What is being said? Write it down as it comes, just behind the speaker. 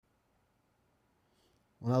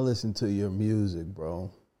When I listen to your music,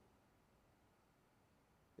 bro,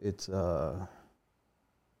 it's there's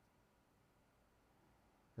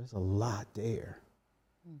a lot there.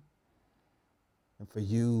 And for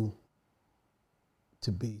you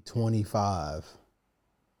to be 25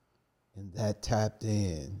 and that tapped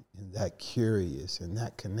in and that curious and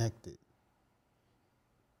that connected,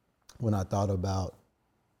 when I thought about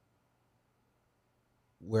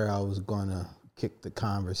where I was gonna kick the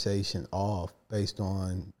conversation off based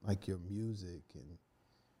on like your music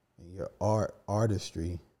and your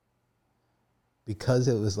artistry, because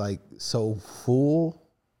it was like so full,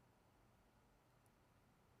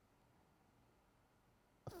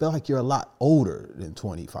 I feel like you're a lot older than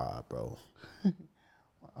 25, bro.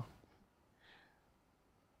 Wow.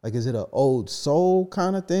 Like, is it an old soul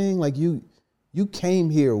kind of thing? Like you came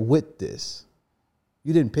here with this.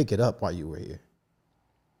 You didn't pick it up while you were here.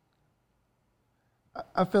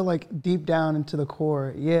 I feel like deep down into the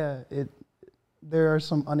core, yeah, there are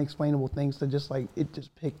some unexplainable things that just like it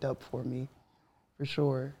just picked up for me, for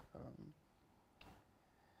sure.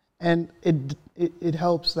 And it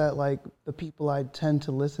helps that like the people I tend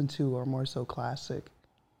to listen to are more so classic.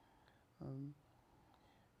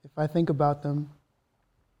 If I think about them,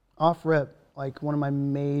 off rip, like one of my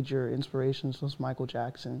major inspirations was Michael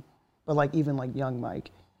Jackson, but like even like young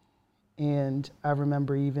Mike. And I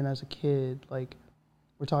remember even as a kid, like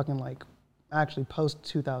we're talking like actually post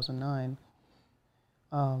 2009,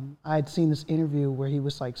 I had seen this interview where he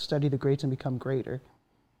was like, study the greats and become greater.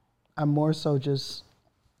 I'm more so just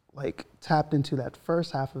like tapped into that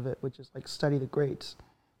first half of it, which is like study the greats,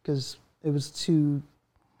 because it was too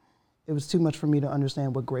much for me to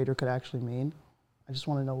understand what greater could actually mean. I just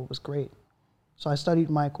want to know what was great. So I studied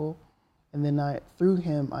Michael, and then through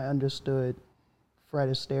him I understood Fred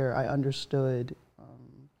Astaire. I understood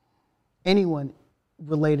anyone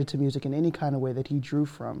related to music in any kind of way that he drew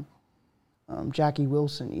from. Jackie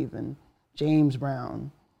Wilson even, James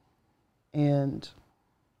Brown. And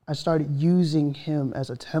I started using him as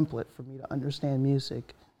a template for me to understand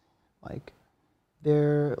music. Like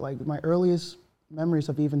my earliest memories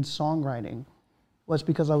of even songwriting was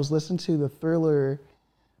because I was listening to the Thriller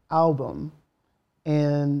album,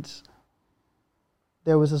 and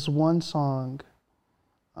there was this one song,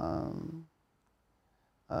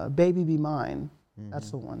 Baby Be Mine,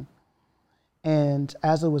 that's the one. And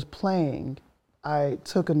as it was playing, I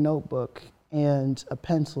took a notebook and a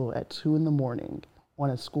pencil at 2 a.m. on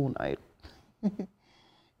a school night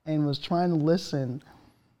and was trying to listen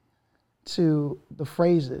to the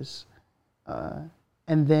phrases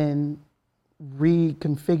and then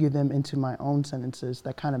reconfigure them into my own sentences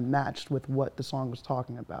that kind of matched with what the song was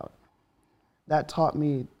talking about. That taught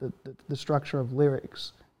me the structure of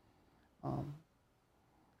lyrics.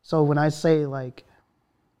 So when I say like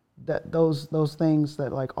that, those things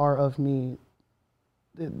that like are of me,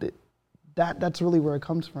 that's really where it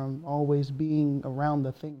comes from. Always being around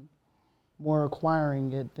the thing, more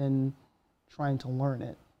acquiring it than trying to learn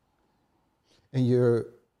it. And your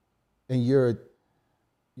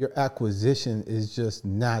acquisition is just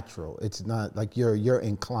natural. It's not like you're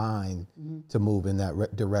inclined to move in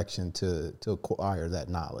that direction to acquire that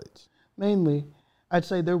knowledge. Mainly, I'd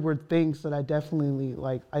say there were things that I definitely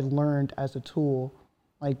like I learned as a tool,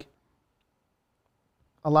 like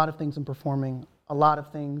a lot of things in performing, a lot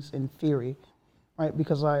of things in theory, right?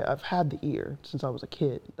 Because I've had the ear since I was a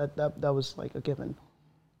kid. That was like a given.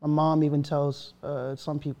 My mom even tells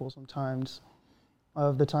some people sometimes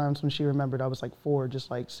of the times when she remembered I was like 4, just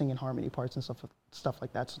like singing harmony parts and stuff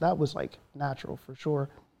like that. So that was like natural for sure.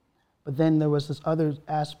 But then there was this other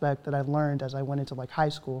aspect that I learned as I went into like high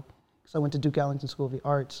school. So I went to Duke Ellington School of the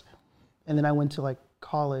Arts, and then I went to like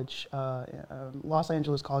college, Los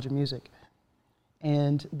Angeles College of Music,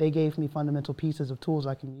 and they gave me fundamental pieces of tools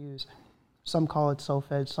I can use. Some call it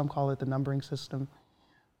solfege, some call it the numbering system,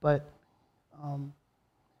 but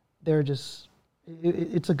they're just,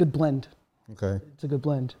 it's a good blend. Okay. It's a good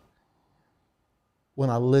blend. When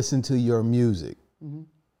I listen to your music,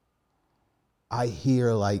 I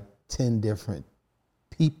hear like 10 different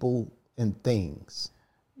people and things.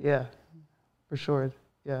 Yeah, for sure.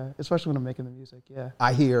 Yeah, especially when I'm making the music, yeah.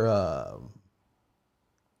 I hear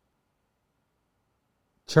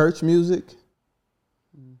church music.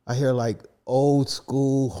 I hear like old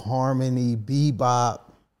school harmony, bebop.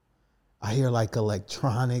 I hear like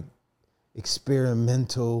electronic,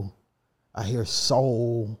 experimental. I hear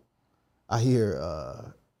soul. I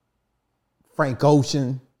hear Frank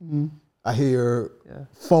Ocean. I hear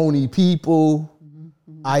phony people.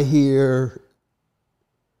 I hear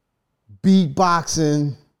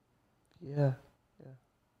beatboxing. Yeah.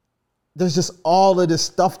 there's just all of this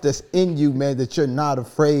stuff that's in you, man, that you're not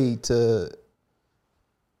afraid to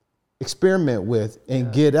experiment with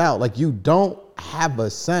and get out. Like, you don't have a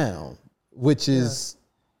sound, which is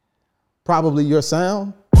probably your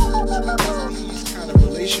sound. These kind of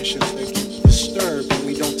relationships that get disturbed when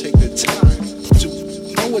we don't take the time to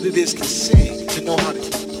know what it is to sing, to know how to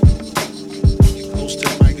get close to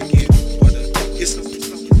the mic again, or to get some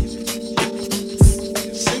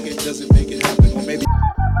singing doesn't make it happen, or maybe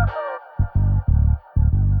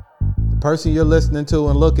The person you're listening to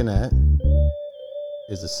and looking at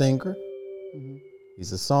is a singer. Mm-hmm.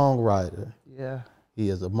 He's a songwriter. Yeah. He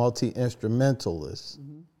is a multi-instrumentalist.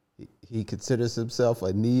 Mm-hmm. He considers himself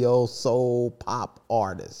a neo-soul pop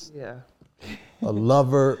artist. Yeah. A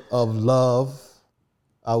lover of love,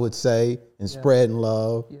 I would say, and spreading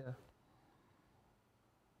love. Yeah.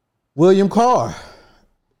 William Carr.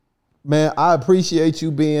 Man, I appreciate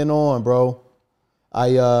you being on, bro. I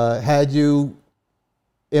had you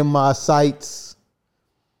in my sights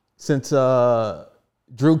since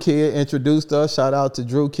Drew Kidd introduced us. Shout out to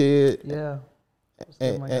Drew Kidd. Yeah.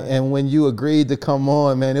 And when you agreed to come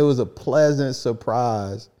on, man, it was a pleasant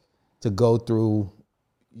surprise to go through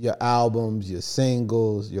your albums, your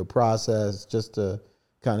singles, your process, just to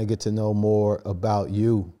kind of get to know more about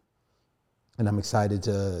you. And I'm excited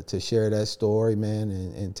to share that story, man,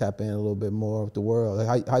 and tap in a little bit more of the world.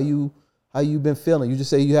 How you been feeling? You just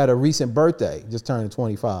say you had a recent birthday, just turned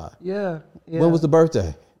 25. Yeah. When was the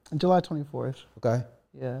birthday? July 24th. Okay.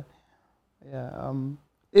 Yeah. Yeah.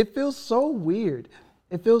 It feels so weird.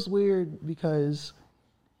 It feels weird because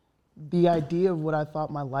the idea of what I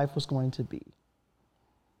thought my life was going to be,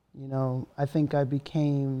 you know, I think I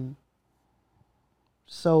became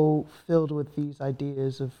so filled with these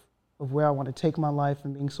ideas of where I want to take my life,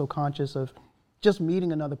 and being so conscious of just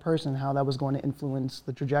meeting another person, how that was going to influence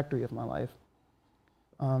the trajectory of my life.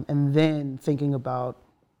 And then thinking about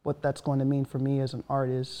what that's going to mean for me as an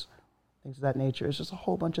artist, things of that nature. It's just a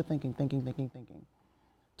whole bunch of thinking.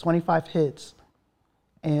 25 hits,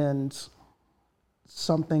 and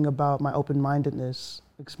something about my open-mindedness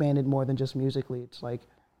expanded more than just musically. It's like,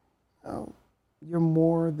 oh, you're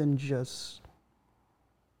more than just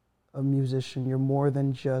a musician. You're more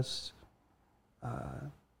than just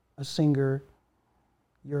a singer.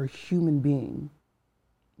 You're a human being,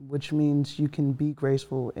 which means you can be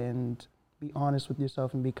graceful and be honest with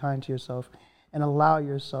yourself and be kind to yourself and allow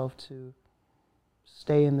yourself to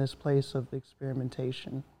stay in this place of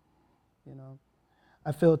experimentation. You know,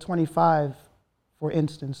 I feel 25, for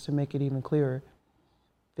instance, to make it even clearer,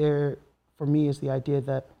 there for me is the idea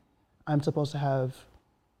that I'm supposed to have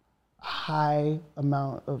a high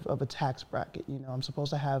amount of a tax bracket. You know, I'm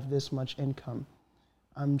supposed to have this much income.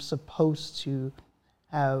 I'm supposed to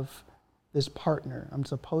have this partner. I'm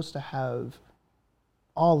supposed to have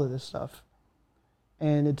all of this stuff.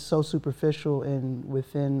 And it's so superficial, and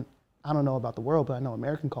within, I don't know about the world, but I know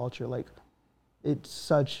American culture, like,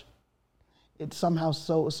 it's somehow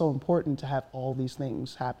so important to have all these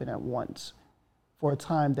things happen at once for a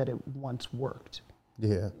time that it once worked.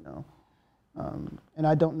 Yeah. You know? And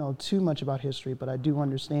I don't know too much about history, but I do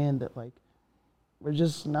understand that, like, we're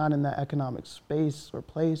just not in that economic space or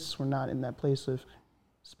place. We're not in that place of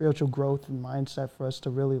spiritual growth and mindset for us to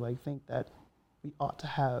really, like, think that we ought to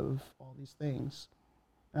have all these things.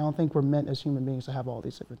 And I don't think we're meant as human beings to have all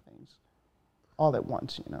these different things all at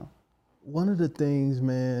once, you know. One of the things,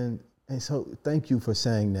 man, and so thank you for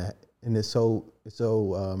saying that. And it's so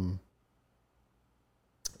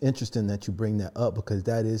interesting that you bring that up, because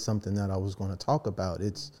that is something that I was going to talk about.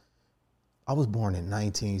 I was born in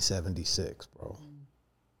 1976, bro.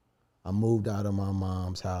 I moved out of my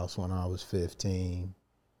mom's house when I was 15.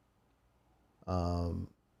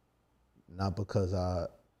 Not because I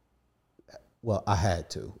had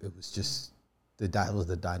to. It was just that was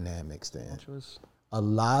the dynamics then. Which was a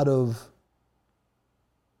lot of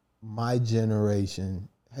my generation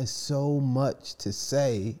has so much to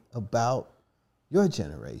say about your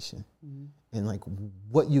generation. Mm-hmm. And like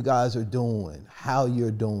what you guys are doing, how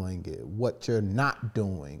you're doing it, what you're not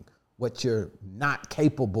doing, what you're not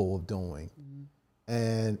capable of doing. Mm-hmm.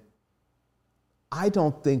 And I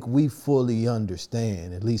don't think we fully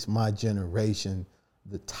understand, at least my generation,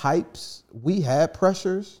 the types. We had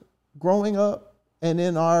pressures growing up and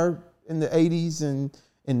in the 80s and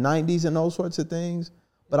 90s and those sorts of things.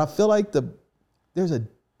 But I feel like there's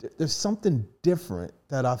something different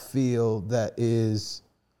that I feel that is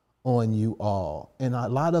on you all. And a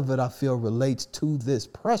lot of it I feel relates to this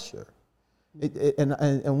pressure.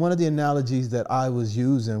 And one of the analogies that I was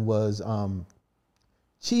using was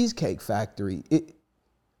Cheesecake Factory.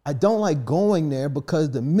 I don't like going there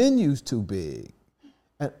because the menu's too big.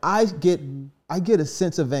 And I get a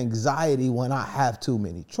sense of anxiety when I have too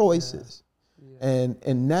many choices. Yeah.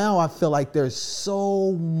 And now I feel like there's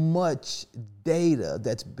so much data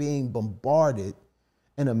that's being bombarded,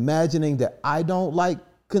 and imagining that I don't like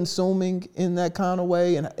consuming in that kind of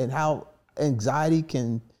way, and how anxiety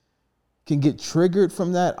can get triggered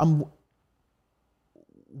from that.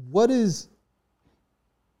 What is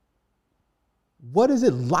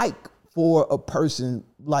it like for a person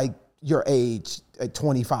like your age at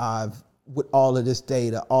 25 with all of this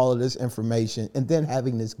data, all of this information, and then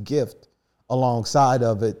having this gift alongside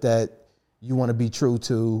of it that you want to be true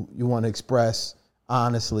to, you want to express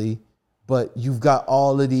honestly, but you've got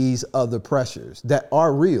all of these other pressures that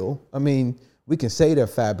are real. I mean, we can say they're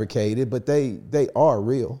fabricated, but they are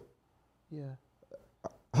real. Yeah.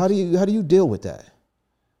 How do you deal with that?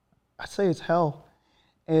 I'd say it's hell.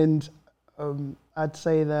 And I'd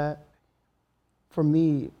say that for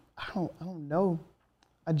me, I don't know.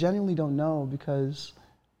 I genuinely don't know, because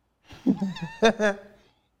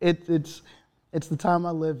it's the time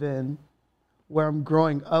I live in where I'm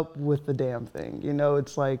growing up with the damn thing. You know,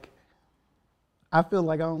 it's like, I feel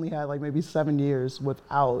like I only had like maybe 7 years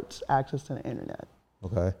without access to the internet.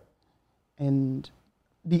 Okay. And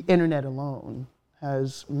the internet alone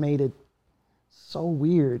has made it so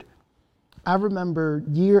weird. I remember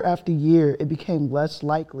year after year, it became less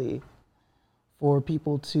likely for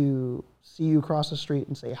people to see you across the street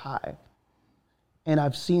and say hi. And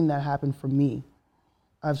I've seen that happen for me.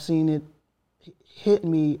 I've seen it hit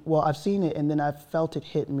me, well, I've seen it and then I've felt it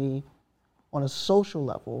hit me on a social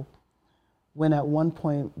level, when at one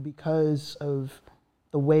point, because of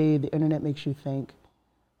the way the internet makes you think,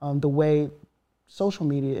 the way social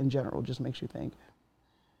media in general just makes you think,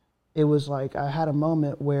 it was like I had a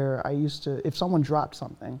moment where I used to, if someone dropped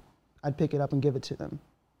something, I'd pick it up and give it to them.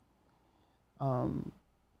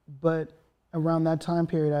 But around that time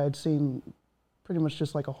period, I had seen pretty much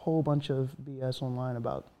just like a whole bunch of BS online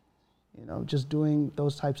about, you know, just doing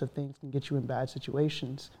those types of things can get you in bad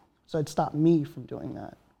situations. So it stopped me from doing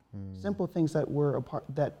that. Simple things that were a part,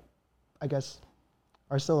 that I guess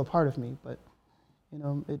are still a part of me, but you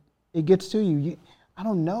know, it gets to you. I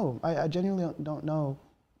don't know. I genuinely don't know.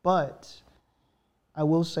 But I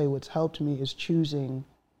will say what's helped me is choosing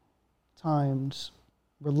times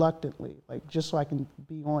reluctantly, like just so I can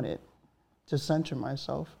be on it, to center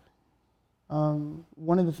myself.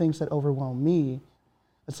 One of the things that overwhelmed me,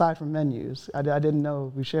 aside from menus, I didn't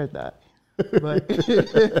know we shared that. But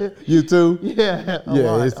you too? Yeah,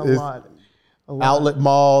 a lot. Outlet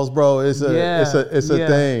malls, bro. It's a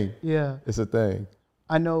thing. Yeah, it's a thing.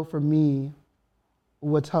 I know for me,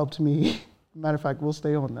 what's helped me, matter of fact, we'll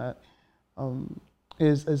stay on that,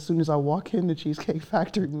 is as soon as I walk in the Cheesecake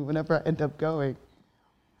Factory, whenever I end up going,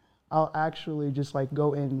 I'll actually just like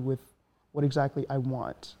go in with what exactly I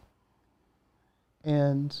want.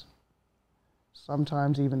 And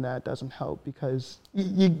sometimes even that doesn't help, because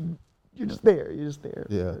you're just there.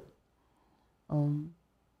 Yeah. But,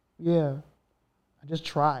 yeah. I just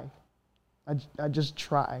try. I just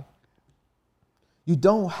try. You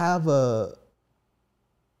don't have a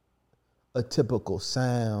typical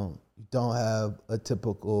sound. You don't have a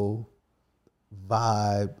typical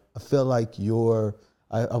vibe. I feel like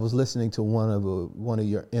I was listening to one of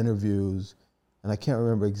your interviews, and I can't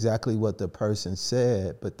remember exactly what the person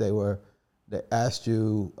said, but they asked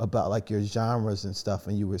you about like your genres and stuff,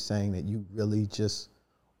 and you were saying that you really just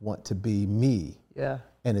want to be me. Yeah.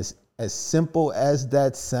 And it's as simple as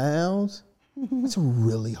that sounds, it's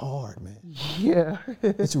really hard, man. Yeah.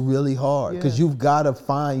 It's really hard, because you've got to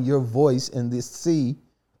find your voice in this sea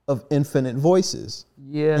of infinite voices.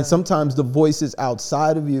 Yeah. And sometimes the voices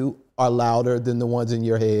outside of you are louder than the ones in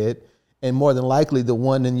your head, and more than likely the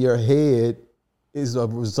one in your head is a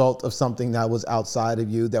result of something that was outside of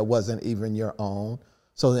you that wasn't even your own.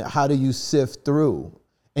 So then how do you sift through?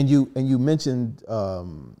 And you mentioned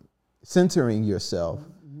centering yourself,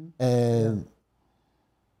 and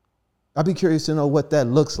I'd be curious to know what that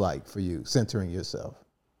looks like for you, centering yourself.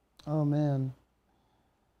 Oh man.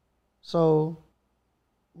 So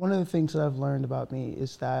one of the things that I've learned about me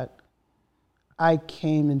is that I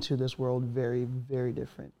came into this world very, very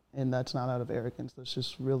different. And that's not out of arrogance. That's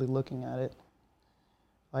just really looking at it.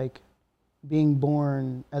 Like being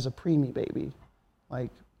born as a preemie baby.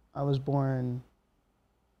 Like I was born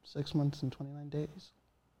 6 months and 29 days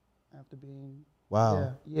after being.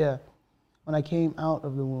 Wow. Yeah. When I came out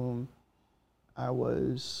of the womb, I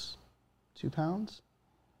was 2 pounds.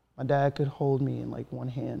 My dad could hold me in like one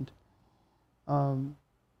hand.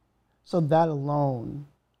 So that alone,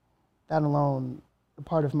 a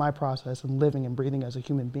part of my process of living and breathing as a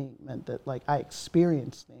human being meant that like I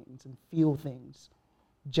experience things and feel things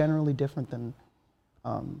generally different than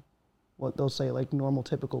what they'll say, like normal,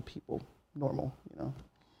 typical people, normal, you know.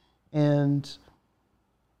 And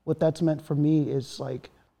what that's meant for me is like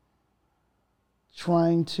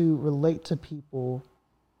trying to relate to people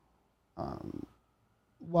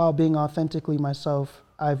while being authentically myself.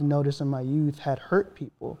 I've noticed in my youth had hurt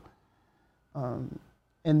people. And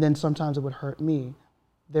then sometimes it would hurt me.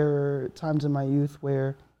 There are times in my youth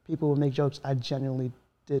where people would make jokes. I genuinely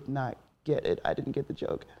did not get it. I didn't get the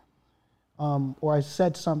joke. Or I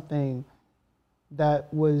said something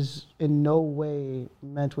that was in no way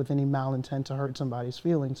meant with any malintent to hurt somebody's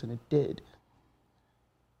feelings, and it did.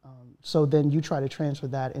 So then you try to transfer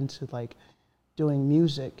that into like doing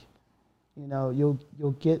music. You know, you'll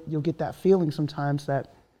get that feeling sometimes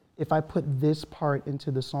that if I put this part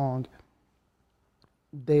into the song,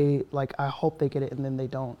 they like, I hope they get it, and then they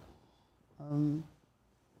don't.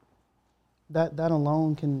 That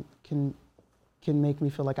alone can make me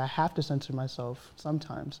feel like I have to censor myself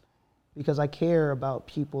sometimes, because I care about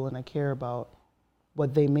people and I care about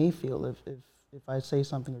what they may feel if I say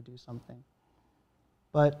something or do something.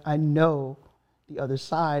 But I know the other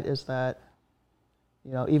side is that,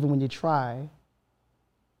 you know, even when you try,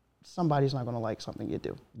 somebody's not going to like something you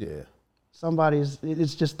do. Yeah.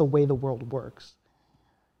 It's just the way the world works.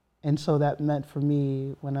 And so that meant for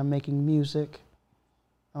me, when I'm making music,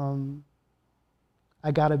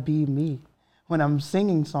 I gotta be me. When I'm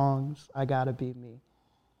singing songs, I gotta be me.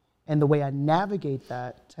 And the way I navigate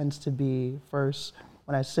that tends to be, first,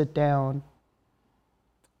 when I sit down,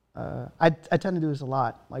 I tend to do this a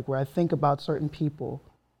lot, like where I think about certain people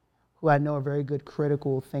who I know are very good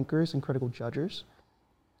critical thinkers and critical judgers.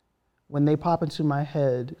 When they pop into my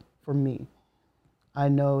head for me, I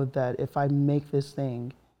know that if I make this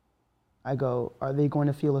thing, I go, are they going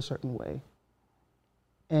to feel a certain way?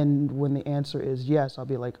 And when the answer is yes, I'll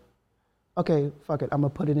be like, okay, fuck it, I'm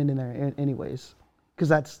gonna put it in there anyways, because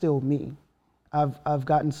that's still me. I've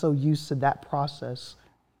gotten so used to that process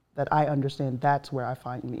that I understand that's where I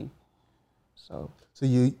find me. So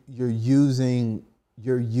you're using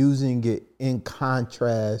it in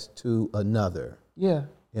contrast to another. Yeah.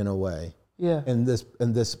 In a way. Yeah. And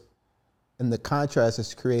the contrast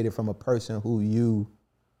is created from a person who you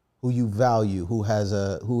value, who has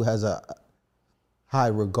a high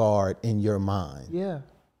regard in your mind. Yeah.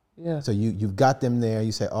 Yeah. So you've got them there.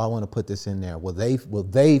 You say, "Oh, I want to put this in there." Will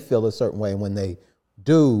they feel a certain way? And when they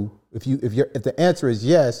do, if the answer is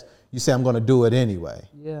yes, you say, "I'm going to do it anyway."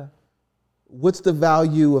 Yeah. What's the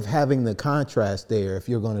value of having the contrast there if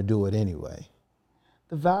you're going to do it anyway?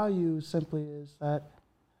 The value simply is that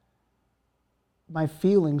my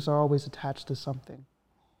feelings are always attached to something,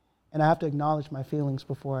 and I have to acknowledge my feelings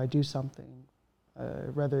before I do something.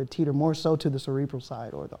 Rather teeter more so to the cerebral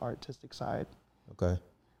side or the artistic side. Okay.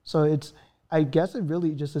 So I guess it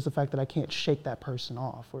really just is the fact that I can't shake that person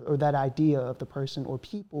off, or that idea of the person or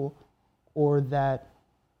people, or that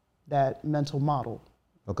mental model.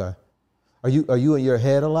 Okay. Are you in your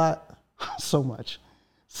head a lot? So much.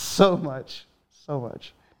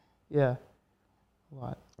 Yeah, a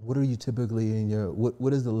lot. What are you typically in your, what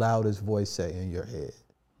does the loudest voice say in your head?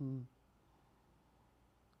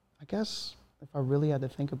 I guess if I really had to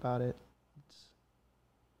think about it, it's,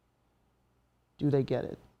 do they get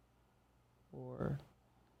it? Or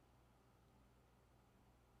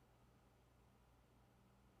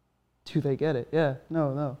do they get it? Yeah,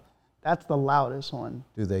 no. That's the loudest one.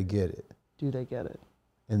 Do they get it? Do they get it?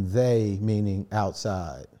 And they meaning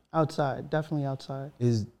outside? Outside, definitely outside.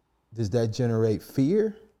 Does that generate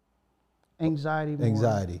fear? Anxiety more.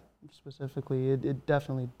 Anxiety. Specifically, it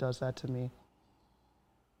definitely does that to me.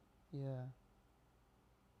 Yeah.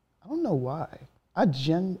 I don't know why. I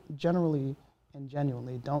generally and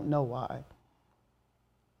genuinely don't know why.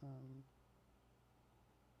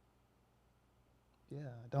 Yeah,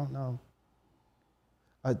 I don't know.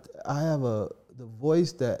 I have the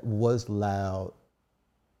voice that was loud.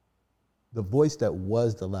 The voice that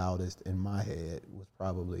was the loudest in my head was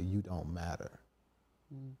probably "You Don't Matter."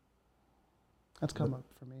 That's come up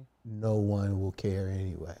for me. No one will care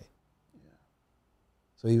anyway. Yeah.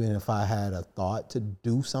 So even if I had a thought to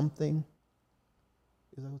do something,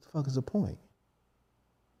 it's like, what the fuck is the point?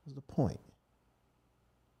 What's the point?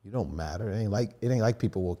 You don't matter. It ain't like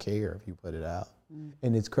people will care if you put it out.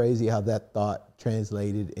 And it's crazy how that thought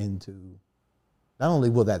translated into, not only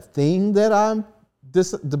will that thing that I'm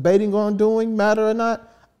debating on doing matter or not,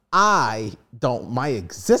 my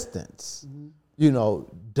existence,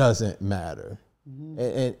 doesn't matter.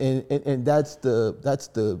 And that's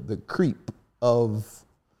the creep of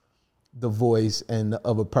the voice and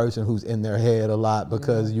of a person who's in their head a lot,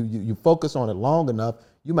 because you focus on it long enough,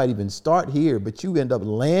 You might even start here, but you end up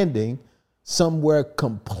landing somewhere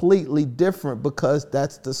completely different because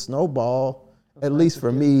that's the snowball, at least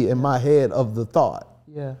for me in my head, of the thought.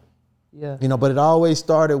 Yeah. Yeah. You know, but it always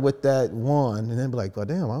started with that one, and then be like, well,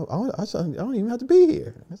 damn, I don't even have to be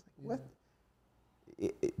here. And it's like,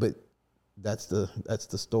 what? But that's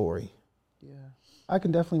the story. Yeah. I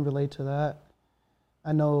can definitely relate to that.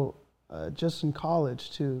 I know just in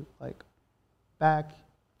college too, like back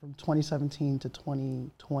from 2017 to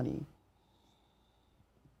 2020,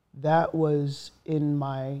 that was in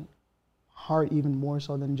my heart even more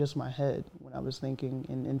so than just my head when I was thinking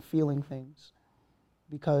and feeling things.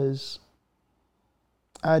 Because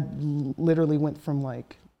I literally went from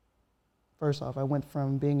like, first off, I went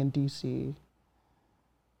from being in DC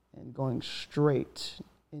and going straight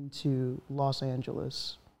into Los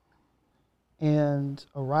Angeles. And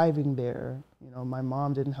arriving there, you know, my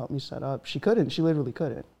mom didn't help me set up. She literally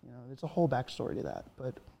couldn't. You know, there's a whole backstory to that.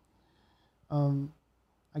 But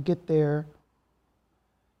I get there,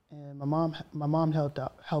 and my mom helped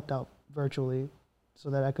out virtually so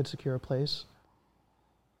that I could secure a place.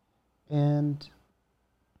 And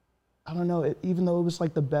I don't know, even though it was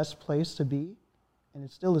like the best place to be, and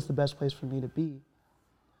it still is the best place for me to be,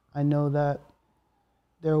 I know that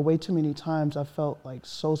there are way too many times I felt like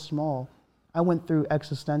so small. I went through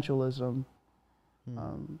existentialism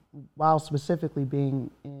while specifically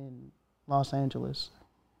being in Los Angeles,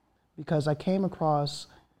 because I came across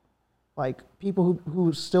like people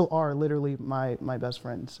who still are literally my best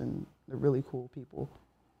friends, and they're really cool people,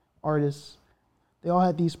 artists. They all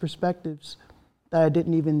had these perspectives that I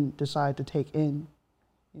didn't even decide to take in,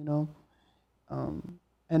 you know?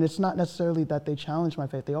 And it's not necessarily that they challenged my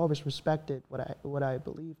faith. They always respected what I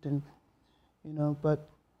believed in, you know? But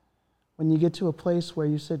when you get to a place where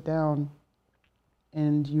you sit down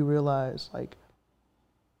and you realize, like,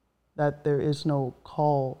 that there is no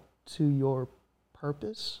call to your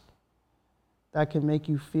purpose, that can make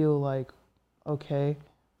you feel like, okay,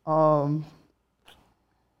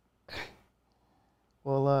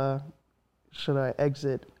 well, should I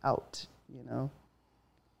exit out, you know?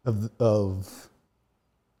 Of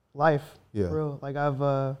life, yeah. for real. Like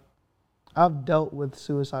I've dealt with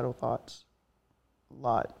suicidal thoughts a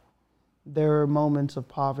lot. There are moments of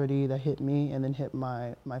poverty that hit me and then hit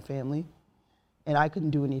my family, and I couldn't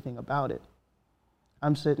do anything about it.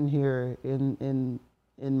 I'm sitting here in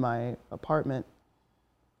my apartment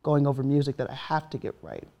going over music that I have to get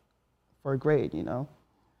right for a grade, you know?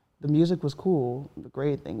 The music was cool, the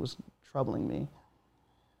grade thing was troubling me.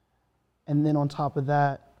 And then on top of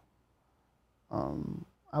that,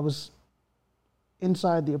 I was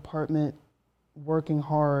inside the apartment working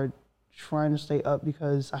hard, trying to stay up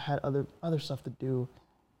because I had other stuff to do.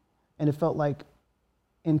 And it felt like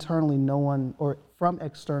internally no one, or from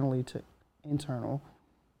externally to internal,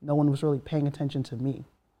 no one was really paying attention to me.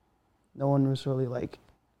 No one was really like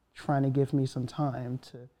trying to give me some time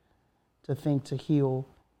to think, to heal.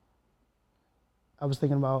 I was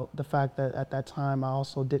thinking about the fact that at that time I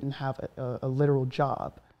also didn't have a literal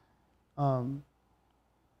job.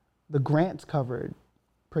 The grants covered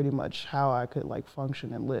pretty much how I could like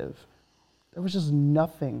function and live. There was just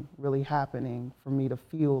nothing really happening for me to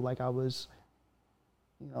feel like I was,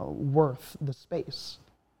 you know, worth the space.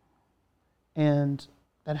 And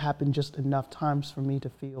that happened just enough times for me to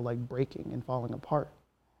feel like breaking and falling apart.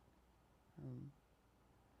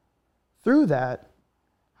 Through that,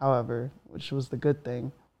 however, which was the good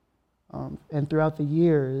thing, and throughout the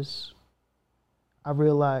years, I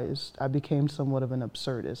realized I became somewhat of an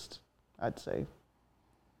absurdist, I'd say.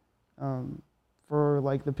 For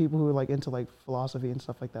like the people who are like into like philosophy and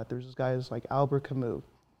stuff like that, there's this guy who's like Albert Camus,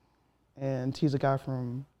 and he's a guy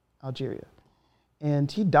from Algeria,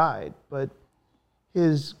 and he died, but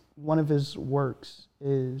one of his works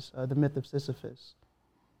is The Myth of Sisyphus,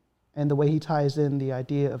 and the way he ties in the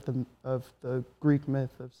idea of the Greek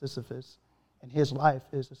myth of Sisyphus and his life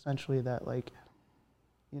is essentially that, like,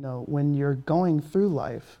 you know, when you're going through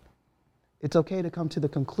life, it's okay to come to the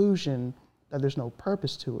conclusion that there's no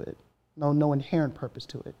purpose to it, no inherent purpose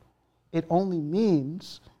to it. It only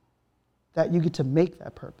means that you get to make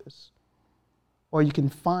that purpose, or you can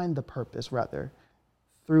find the purpose, rather,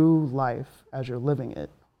 through life as you're living it.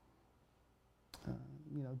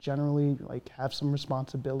 You know, generally, like, have some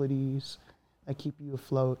responsibilities that keep you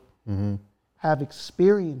afloat. Mm-hmm. Have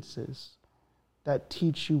experiences that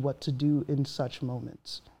teach you what to do in such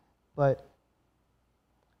moments. But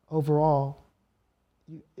overall,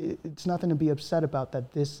 it's nothing to be upset about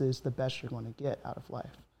that this is the best you're going to get out of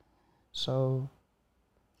life. So,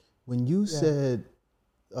 when you said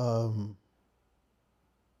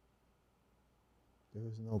There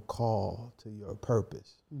was no call to your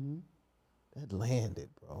purpose. Mm-hmm. That landed,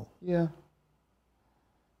 bro. Yeah.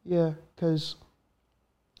 Yeah, because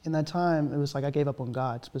in that time, it was like I gave up on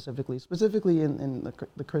God specifically in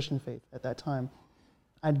the Christian faith at that time.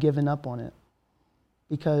 I'd given up on it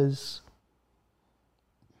because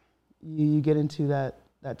you get into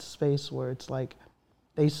that space where it's like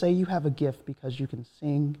they say you have a gift because you can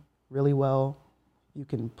sing really well, you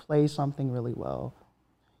can play something really well.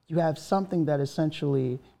 You have something that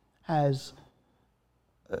essentially has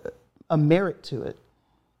a merit to it.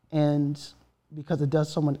 And because it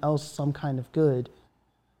does someone else some kind of good,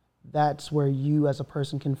 that's where you as a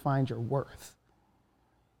person can find your worth.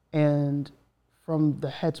 And from the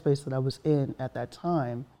headspace that I was in at that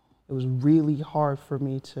time, it was really hard for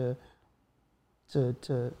me to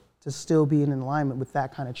still be in alignment with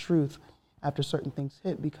that kind of truth after certain things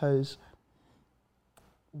hit, because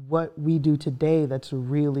what we do today that's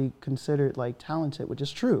really considered like talented, which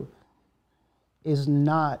is true, is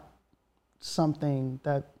not something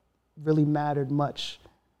that really mattered much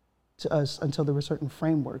to us until there were certain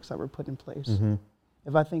frameworks that were put in place. Mm-hmm.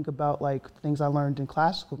 If I think about like things I learned in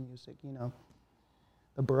classical music, you know,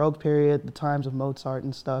 the Baroque period, the times of Mozart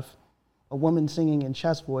and stuff, a woman singing in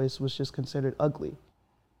chest voice was just considered ugly.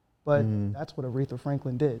 But that's what Aretha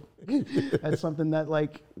Franklin did. That's something that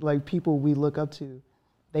like people we look up to,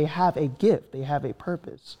 they have a gift, they have a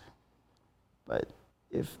purpose. But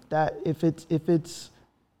it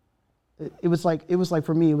was like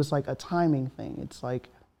for me, it was like a timing thing. It's like,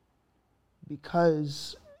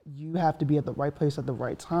 because you have to be at the right place at the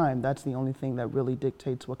right time, that's the only thing that really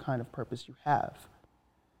dictates what kind of purpose you have.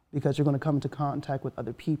 Because you're going to come into contact with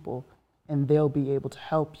other people, and they'll be able to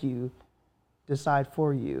help you decide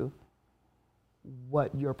for you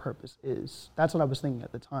what your purpose is. That's what I was thinking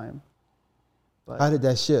at the time. But how did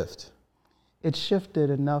that shift? It shifted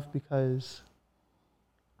enough because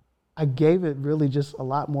I gave it really just a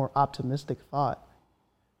lot more optimistic thought.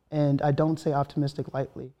 And I don't say optimistic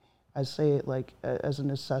lightly. I say it like as a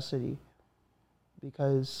necessity,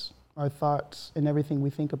 because our thoughts and everything we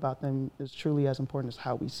think about them is truly as important as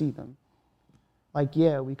how we see them. Like,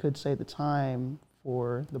 yeah, we could say the time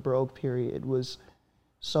for the Baroque period was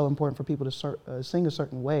so important for people to sing a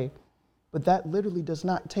certain way, but that literally does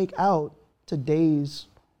not take out today's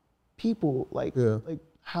people, like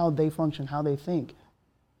how they function, how they think.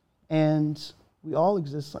 And we all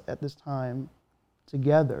exist at this time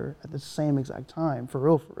together at the same exact time, for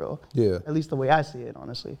real. Yeah. At least the way I see it,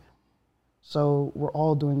 honestly. So we're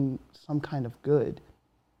all doing some kind of good.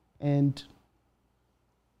 And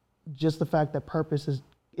just the fact that purpose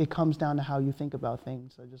it comes down to how you think about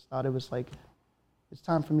things. I just thought it was like, it's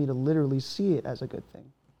time for me to literally see it as a good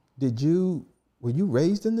thing. Were you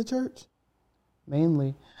raised in the church?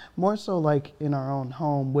 Mainly. More so like in our own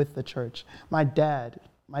home with the church. My dad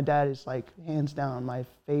is like hands down my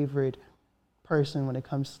favorite person when it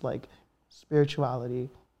comes to like spirituality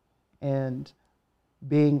and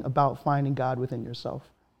being about finding God within yourself.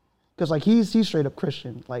 Because like he's straight up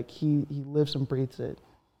Christian. Like he lives and breathes it.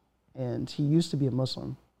 And he used to be a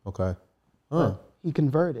Muslim. Okay. But he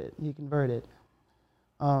converted.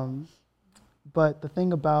 But the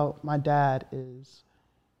thing about my dad is,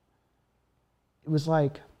 it was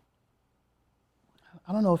like,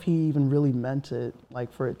 I don't know if he even really meant it,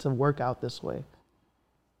 like for it to work out this way.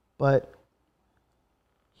 But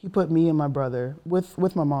he put me and my brother,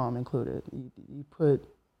 with my mom included, he put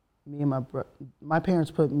me and my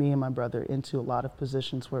parents put me and my brother into a lot of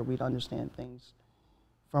positions where we'd understand things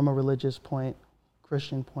from a religious point,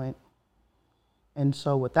 Christian point. And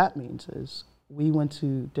so what that means is we went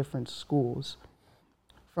to different schools.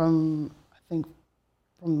 From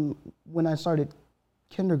when I started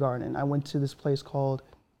kindergarten, I went to this place called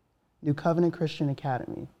New Covenant Christian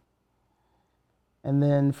Academy. And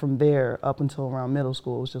then from there, up until around middle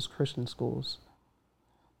school, it was just Christian schools.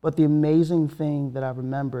 But the amazing thing that I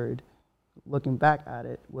remembered, looking back at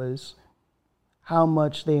it, was how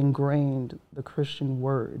much they ingrained the Christian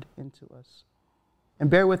word into us. And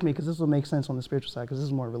bear with me, because this will make sense on the spiritual side, because this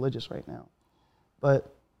is more religious right now.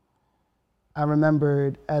 But I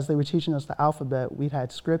remembered as they were teaching us the alphabet, we'd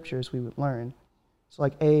had scriptures we would learn. So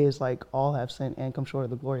like A is like all have sinned and come short of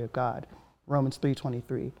the glory of God, Romans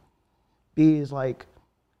 3:23. B is like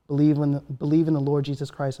believe in the Lord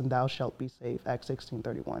Jesus Christ and thou shalt be saved, Acts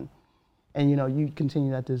 16:31. And you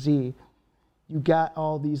continue that to Z. You got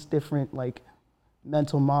all these different like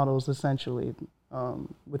mental models essentially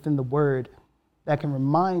within the word that can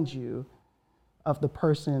remind you of the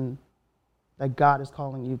person that God is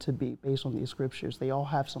calling you to be based on these scriptures. They all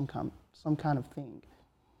have some kind of thing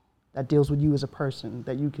that deals with you as a person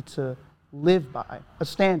that you get to live by, a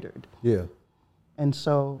standard. Yeah. And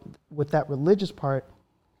so with that religious part,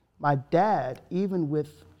 my dad, even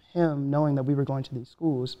with him knowing that we were going to these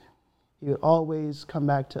schools, he would always come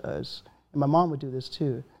back to us, and my mom would do this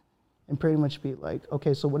too, and pretty much be like,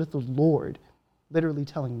 okay, so what is the Lord literally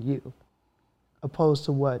telling you, opposed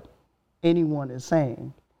to what anyone is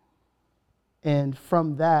saying? And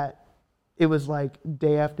from that, it was like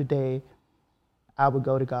day after day, I would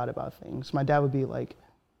go to God about things. My dad would be like,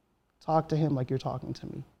 talk to him like you're talking to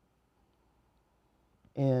me.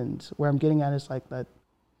 And where I'm getting at is like that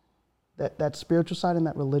spiritual side and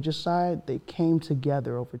that religious side, they came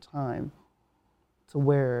together over time to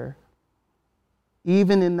where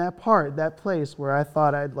even in that place where I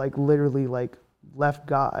thought I'd like literally like left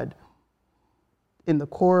God, in the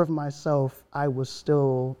core of myself, I was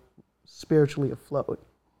still spiritually afloat.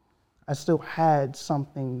 I still had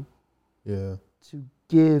something to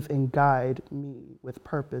give and guide me with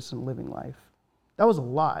purpose and living life. That was a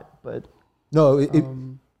lot, but no, it's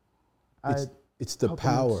the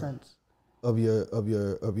power of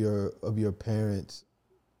your parents.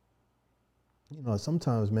 You know,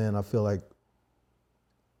 sometimes, man, I feel like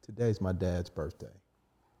today's my dad's birthday.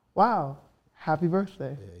 Wow. Happy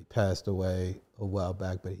birthday. Yeah, he passed away a while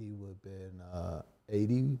back, but he would have been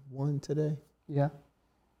 81 today. Yeah.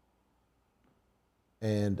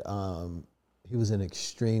 And he was an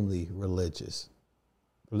extremely religious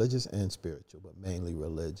and spiritual, but mainly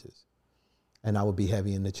religious. And I would be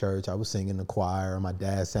heavy in the church. I was singing in the choir. My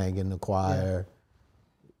dad sang in the choir. Yeah.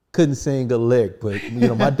 Couldn't sing a lick, but you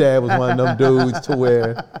know, my dad was one of them dudes to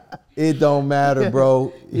where it don't matter,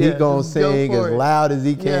 bro. He gonna sing as loud as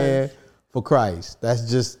he can for Christ.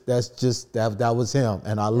 That was him,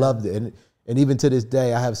 and I loved it. And even to this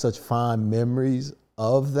day, I have such fond memories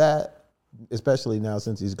of that, especially now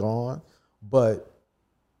since he's gone. But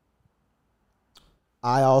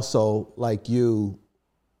I also, like you,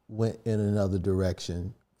 went in another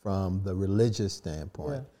direction from the religious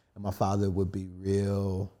standpoint. Yeah. And my father would be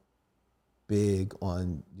real big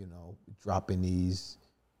on, you know, dropping these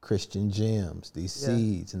Christian gems, these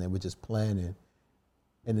seeds, and they were just planting.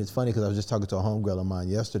 And it's funny because I was just talking to a homegirl of mine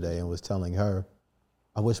yesterday and was telling her,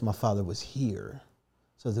 I wish my father was here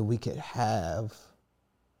so that we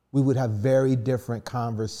would have very different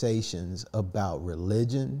conversations about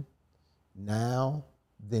religion now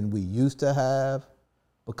than we used to have,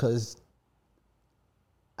 because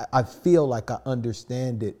I feel like I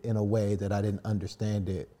understand it in a way that I didn't understand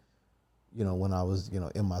it, you know, when I was, you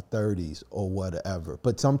know, in my 30s or whatever.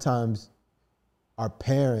 But sometimes our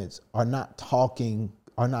parents are not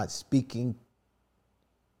speaking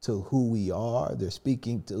to who we are. They're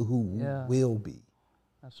speaking to who we will be.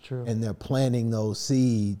 That's true. And they're planting those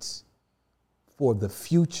seeds for the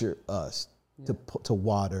future us to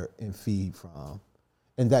water and feed from.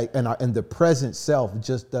 And the present self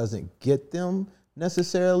just doesn't get them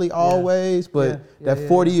necessarily always, but that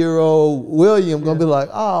 40-year-old William gonna be like,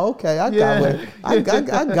 oh, okay, I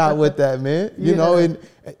got what that meant, you know, and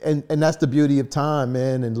that's the beauty of time,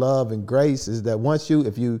 man, and love and grace is that once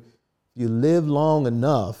if you live long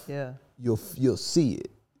enough, you'll see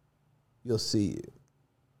it. You'll see it.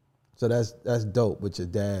 So that's dope with your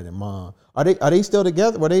dad and mom. Are they still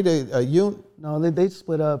together? Were they a unit? No, they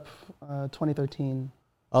split up 2013.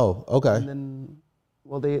 Oh, okay. And then,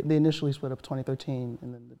 well, they initially split up 2013,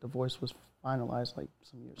 and then the divorce was finalized like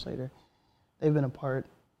some years later. They've been apart,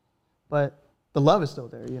 but the love is still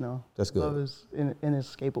there, you know. That's good. Love is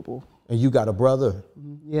inescapable. And you got a brother?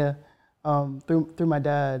 Mm-hmm. Yeah. Through my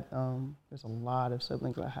dad, there's a lot of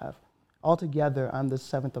siblings I have. Altogether, I'm the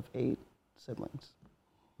 7th of 8 siblings.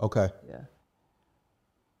 Okay. Yeah.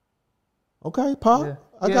 Okay, Pop. Yeah.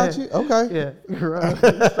 I got you. Okay. Yeah. Right.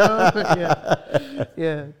 So,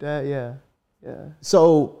 yeah.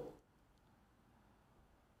 So,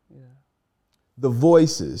 the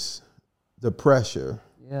voices, the pressure.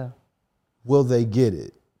 Yeah. Will they get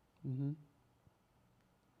it? Mm-hmm.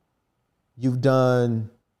 You've done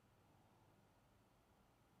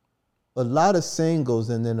a lot of singles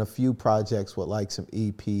and then a few projects with like some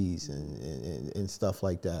EPs and stuff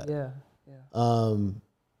like that. Yeah.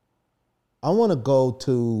 I want to go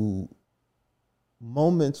to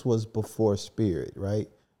Moments was before Spirit, right?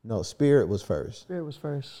 No, Spirit was first. Spirit was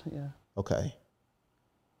first, yeah. Okay.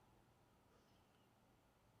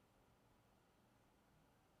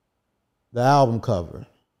 The album cover.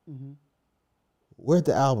 Mm-hmm. Where'd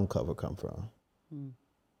the album cover come from?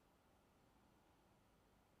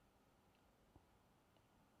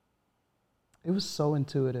 It was so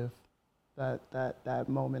intuitive, that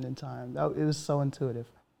moment in time. It was so intuitive.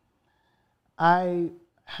 I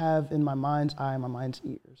have in my mind's eye, my mind's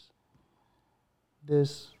ears,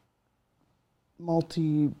 this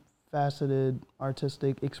multi multifaceted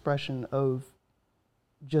artistic expression of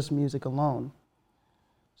just music alone.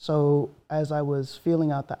 So as I was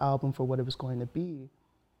feeling out the album for what it was going to be,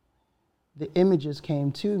 the images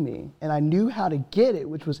came to me, and I knew how to get it,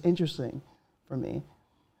 which was interesting for me,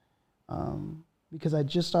 because I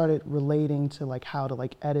just started relating to like how to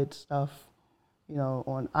like edit stuff, you know,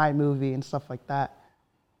 on iMovie and stuff like that.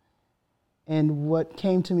 And what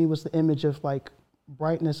came to me was the image of like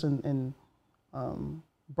brightness and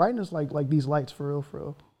brightness like these lights for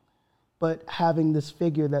real, but having this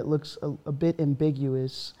figure that looks a bit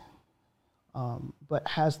ambiguous, but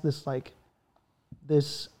has this like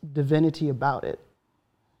this divinity about it,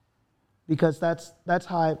 because that's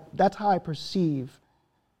how I perceive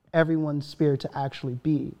everyone's spirit to actually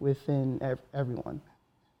be within everyone.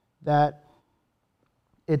 That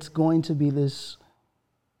it's going to be this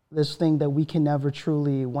thing that we can never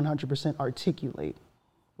truly 100% articulate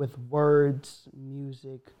with words,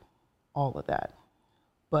 music, all of that.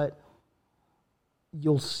 But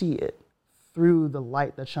you'll see it through the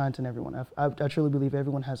light that shines in everyone. I truly believe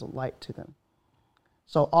everyone has a light to them.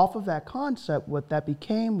 So off of that concept, what that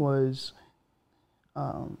became was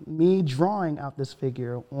me drawing out this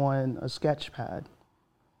figure on a sketch pad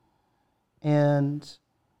and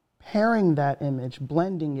pairing that image,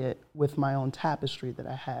 blending it with my own tapestry that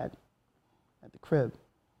I had at the crib,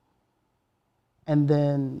 and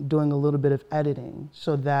then doing a little bit of editing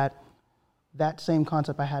so that that same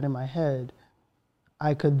concept I had in my head,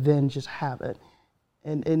 I could then just have it.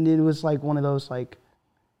 And it was like one of those, like,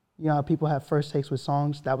 you know how people have first takes with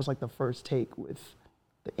songs? That was like the first take with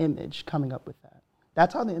the image, coming up with that.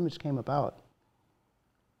 That's how the image came about.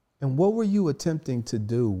 And what were you attempting to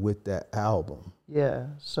do with that album? Yeah,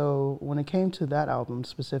 so when it came to that album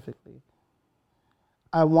specifically,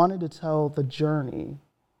 I wanted to tell the journey,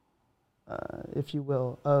 if you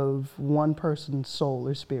will, of one person's soul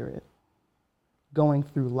or spirit going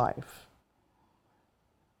through life.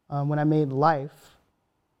 When I made Life,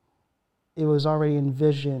 it was already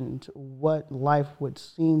envisioned what life would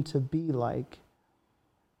seem to be like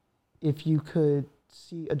if you could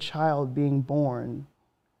see a child being born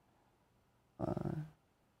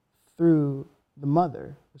through the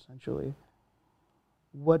mother, essentially.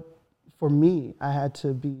 What, for me, I had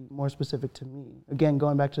to be more specific to me. Again,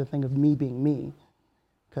 going back to the thing of me being me,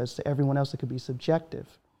 because to everyone else it could be subjective.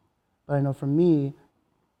 But I know for me,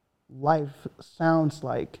 life sounds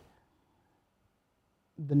like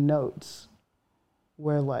the notes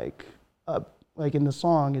where like in the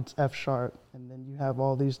song it's F sharp, and then you have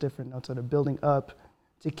all these different notes that are building up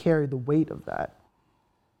to carry the weight of that.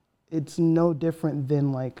 It's no different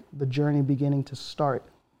than like the journey beginning to start.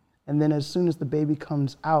 And then as soon as the baby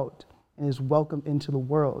comes out and is welcomed into the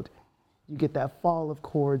world, you get that fall of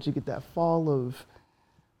chords, you get that fall of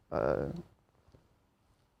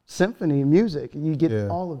symphony music, you get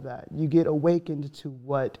all of that. You get awakened to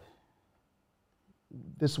what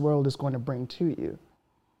this world is going to bring to you.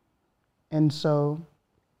 And so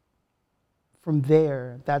from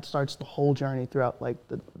there, that starts the whole journey throughout like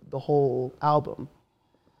the whole album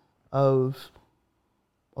of,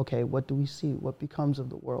 okay, what do we see? What becomes of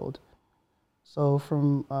the world? So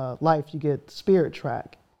from Life, you get Spirit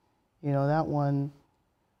Track. You know, that one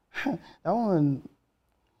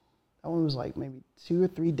was like maybe 2 or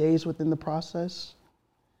 3 days within the process.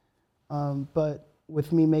 But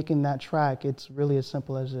with me making that track, it's really as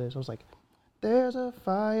simple as this. I was like, there's a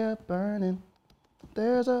fire burning.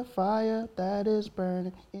 There's a fire that is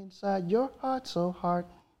burning inside your heart so hard.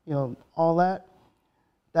 You know, all that.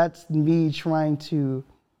 That's me trying to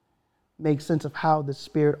make sense of how the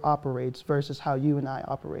spirit operates versus how you and I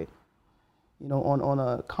operate. You know, on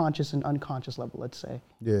a conscious and unconscious level, let's say.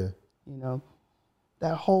 Yeah. You know,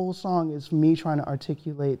 that whole song is me trying to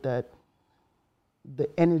articulate that the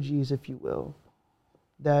energies, if you will,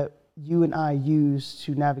 that you and I use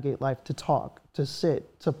to navigate life, to talk, to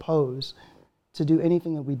sit, to pose, to do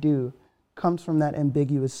anything that we do, comes from that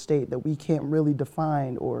ambiguous state that we can't really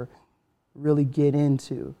define or really get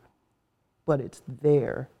into, but it's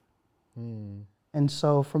there. And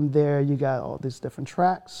so from there, you got all these different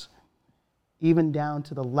tracks, even down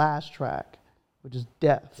to the last track, which is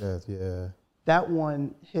Death. Death, yeah. That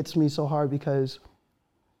one hits me so hard because,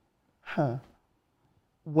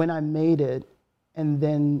 when I made it and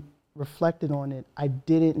then reflected on it, I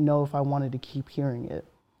didn't know if I wanted to keep hearing it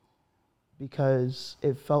because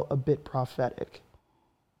it felt a bit prophetic.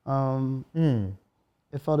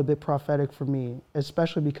 It felt a bit prophetic for me,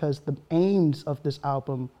 especially because the aims of this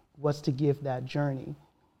album was to give that journey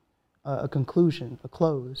a conclusion, a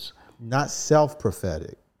close. Not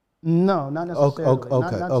self-prophetic. No, not necessarily.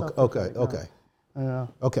 Okay. Yeah.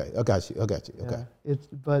 Okay, I got you. Okay. Yeah.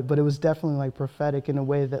 But it was definitely like prophetic in a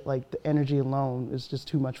way that like the energy alone is just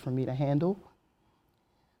too much for me to handle.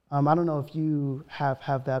 I don't know if you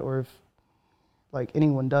have that or if like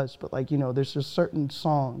anyone does, but like, you know, there's just certain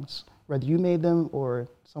songs, whether you made them or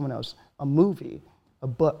someone else, a movie, a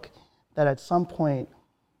book, that at some point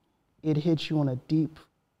it hits you on a deep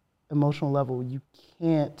emotional level. You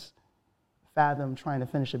can't fathom trying to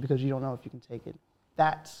finish it because you don't know if you can take it.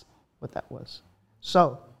 That's what that was.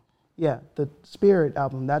 So, yeah, the Spirit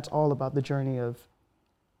album, that's all about the journey of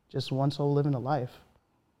just one soul living a life.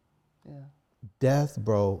 Yeah. Death,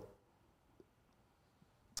 bro.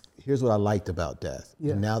 Here's what I liked about Death.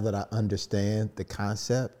 Yeah. And now that I understand the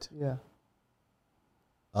concept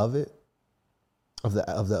of it, of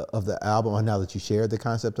the album, or now that you shared the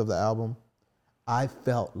concept of the album, I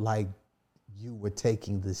felt like you were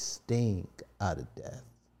taking the sting out of Death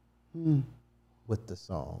with the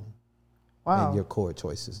song. Wow. And your chord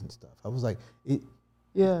choices and stuff. I was like,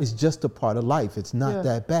 it's just a part of life. It's not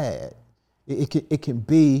that bad. It can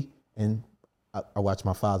be, and I watched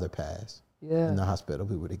my father pass in the hospital.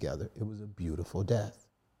 We were together. It was a beautiful death.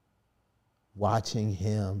 Watching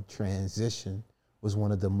him transition was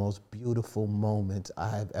one of the most beautiful moments I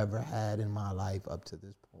have ever had in my life up to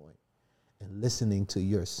this point. And listening to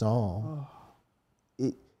your song,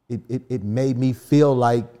 it made me feel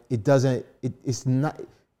like it's not.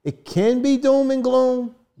 It can be doom and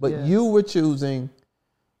gloom, but you were choosing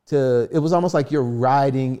to, it was almost like you're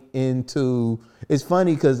riding into, it's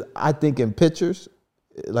funny because I think in pictures,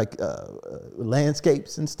 like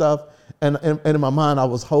landscapes and stuff, and in my mind I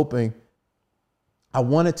was hoping, I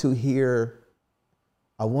wanted to hear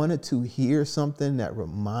something that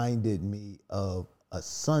reminded me of a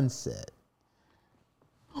sunset.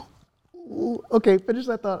 Ooh, okay, finish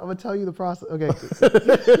that thought. I'm gonna tell you the process. Okay,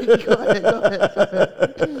 go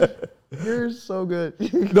ahead. You're so good.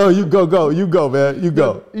 No, you go, man. You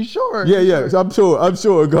go. You sure? Yeah. Sure. I'm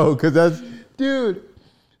sure. Go, because that's. Dude,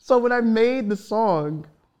 so when I made the song,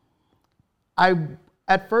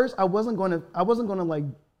 at first I wasn't gonna like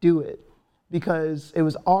do it because it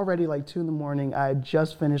was already like 2 a.m. I had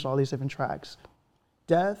just finished all these different tracks.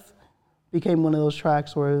 Death became one of those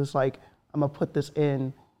tracks where it was like, I'm gonna put this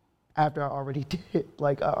in after I already did it,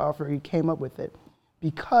 like I already came up with it.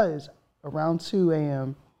 Because around 2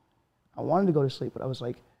 a.m., I wanted to go to sleep, but I was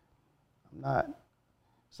like, I'm not.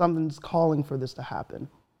 Something's calling for this to happen.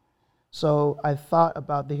 So I thought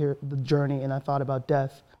about the journey, and I thought about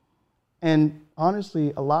death. And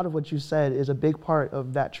honestly, a lot of what you said is a big part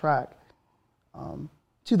of that track,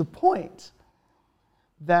 to the point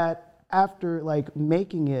that after like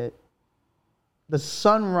making it, the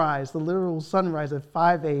sunrise, the literal sunrise at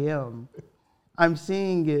 5 a.m., I'm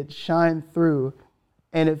seeing it shine through,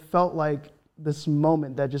 and it felt like this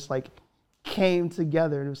moment that just like came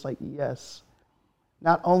together, and it was like, yes,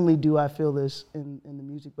 not only do I feel this in the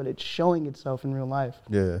music, but it's showing itself in real life.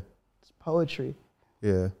 Yeah. It's poetry.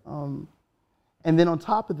 Yeah. And then on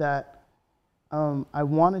top of that, I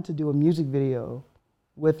wanted to do a music video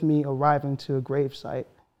with me arriving to a gravesite,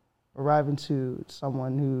 arriving to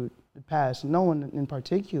someone who passed, no one in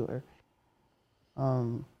particular.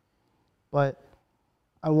 But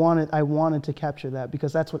I wanted to capture that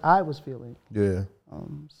because that's what I was feeling. Yeah.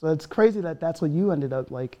 So it's crazy that that's what you ended up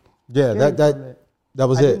like. Yeah, that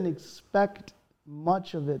was it. I didn't expect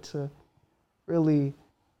much of it to really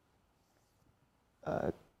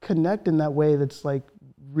connect in that way that's like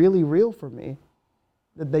really real for me.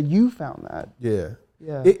 That you found that. Yeah.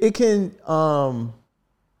 Yeah. It can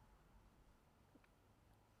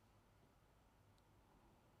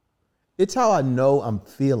it's how I know I'm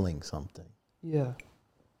feeling something. Yeah.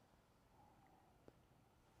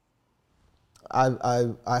 I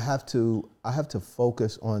have to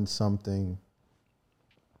focus on something.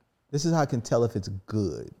 This is how I can tell if it's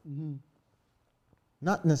good. Mm-hmm.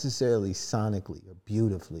 Not necessarily sonically or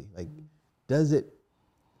beautifully. Like, does it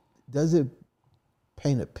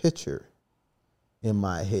paint a picture in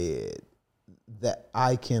my head that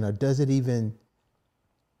I can, or does it even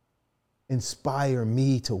inspire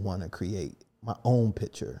me to want to create my own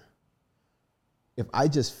picture? If I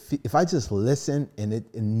just listen and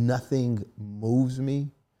nothing moves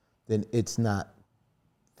me, then it's not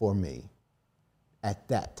for me at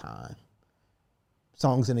that time.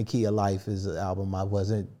 Songs in the Key of Life is an album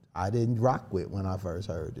I didn't rock with when I first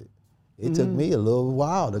heard it. It took me a little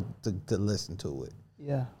while to listen to it.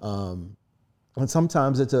 Yeah. And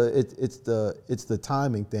sometimes it's the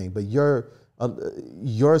timing thing. But your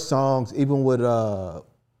songs, even with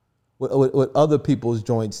other people's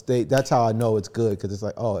joints, that's how I know it's good, because it's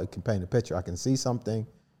like, oh, it can paint a picture. I can see something,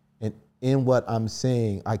 and in what I'm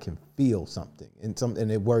saying, I can feel something,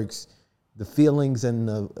 and it works. The feelings and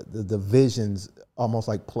the visions almost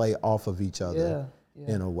like play off of each other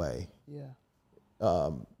in a way. Yeah.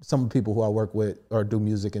 Some people who I work with or do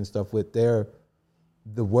music and stuff with, the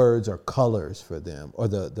words are colors for them, or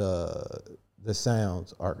the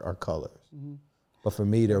sounds are colors. Mm-hmm. But for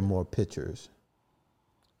me, they're more pictures.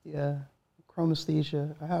 Yeah,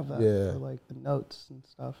 chromesthesia. I have that for like the notes and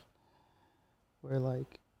stuff. Where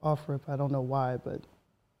like off rip, I don't know why, but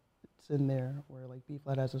it's in there. Where like B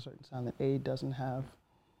flat has a certain sound that A doesn't have,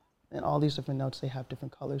 and all these different notes, they have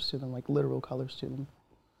different colors to them, like literal colors to them.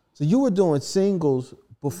 So you were doing singles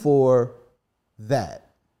before that?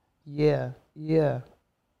 Yeah. I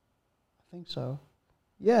think so.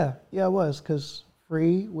 Yeah, I was, because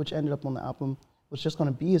Free, which ended up on the album, was just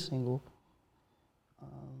going to be a single.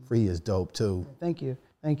 Free is dope too. Thank you.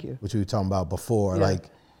 Which we were talking about before. Yeah. Like,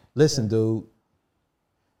 listen, dude,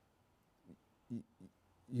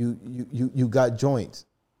 you got joints.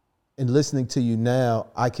 And listening to you now,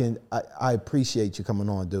 I appreciate you coming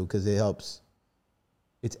on, dude, because it helps.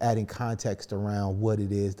 It's adding context around what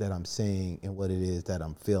it is that I'm saying and what it is that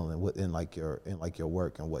I'm feeling in your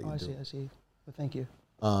work and what you do. I see. Well, thank you.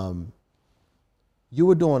 You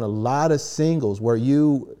were doing a lot of singles. Were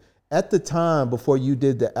you at the time before you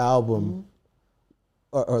did the album,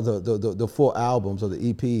 or the full albums or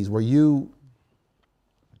the EPs? Were you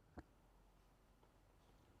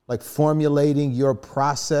like formulating your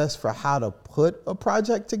process for how to put a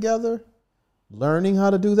project together, learning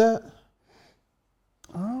how to do that?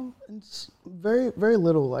 It's very, very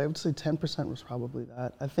little. I would say 10% was probably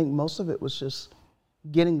that. I think most of it was just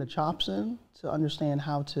getting the chops in to understand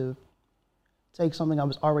how to take something I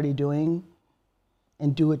was already doing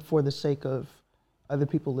and do it for the sake of other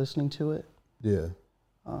people listening to it. Yeah.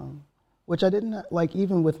 Which I didn't, like,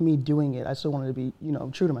 even with me doing it, I still wanted to be,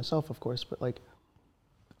 true to myself, of course, but like,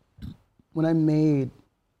 when I made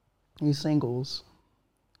these singles,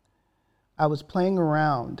 I was playing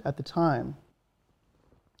around at the time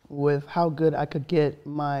with how good I could get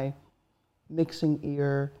my mixing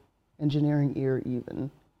ear, engineering ear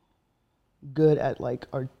even, good at like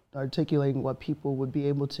articulating what people would be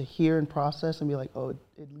able to hear and process and be like, oh, it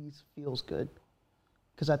at least feels good.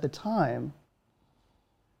 Because at the time,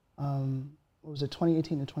 what was it,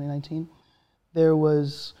 2018 or 2019? There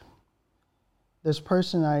was this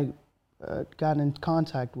person I got in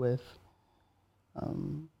contact with,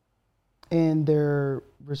 and their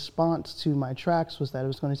response to my tracks was that it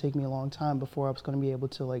was going to take me a long time before I was going to be able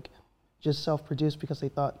to like just self-produce, because they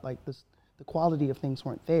thought like the quality of things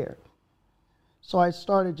weren't there. So I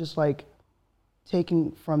started just like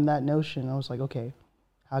taking from that notion. I was like, okay,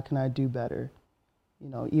 how can I do better?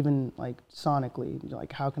 Even like sonically,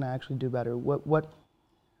 like how can I actually do better? What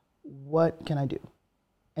can I do?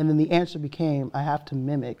 And then the answer became, I have to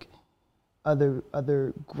mimic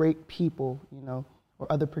other great people,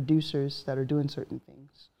 or other producers that are doing certain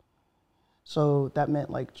things. So that meant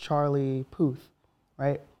like Charlie Puth,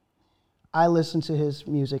 right? I listen to his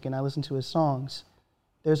music and I listen to his songs.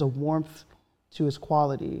 There's a warmth to his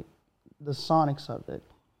quality, the sonics of it.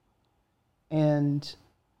 And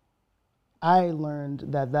I learned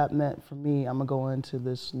that meant for me, I'm gonna go into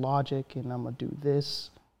this logic and I'm gonna do this,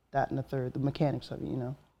 that, and the third, the mechanics of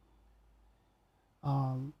it,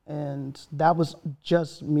 And that was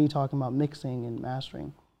just me talking about mixing and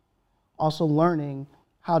mastering. Also learning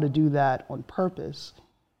how to do that on purpose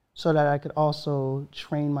so that I could also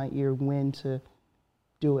train my ear when to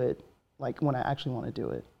do it, like when I actually want to do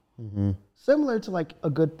it. Mm-hmm. Similar to like a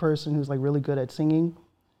good person who's like really good at singing,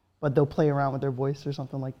 but they'll play around with their voice or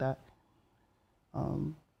something like that.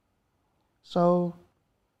 So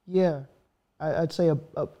yeah, I'd say a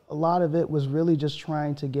lot of it was really just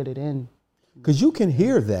trying to get it in. Because you can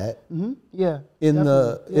hear that, yeah, in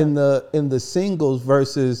the singles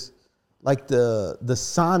versus like the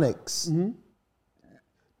sonics.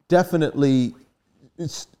 Definitely,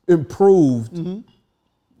 it's improved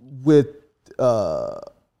with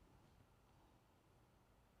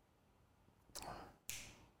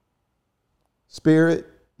Spirit,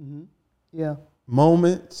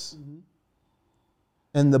 Moments,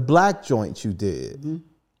 and the Black joints you did.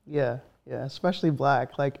 Yeah, especially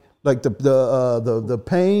Black, like the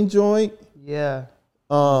Pain joint. Yeah.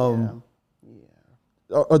 Or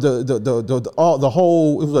the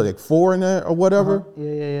whole, it was like 4 in there or whatever.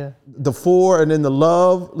 Yeah. The 4 and then the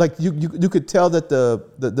Love, like you could tell that the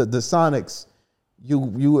sonics,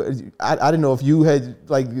 I didn't know if you had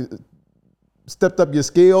like stepped up your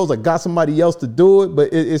skills, like got somebody else to do it,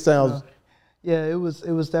 but it sounds. Yeah, it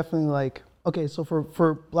was definitely like, okay, so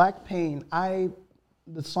for Black Pain,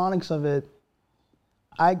 the sonics of it,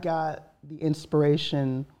 I got the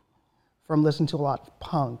inspiration from listening to a lot of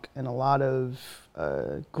punk and a lot of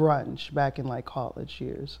grunge back in like college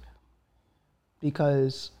years,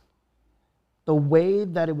 because the way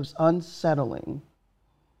that it was unsettling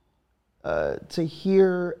to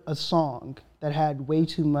hear a song that had way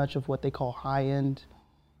too much of what they call high end,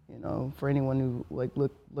 you know, for anyone who like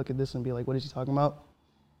look at this and be like, what is he talking about?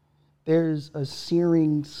 There's a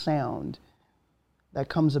searing sound that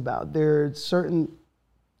comes about. There are certain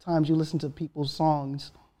times you listen to people's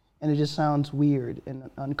songs and it just sounds weird and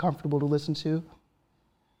uncomfortable to listen to.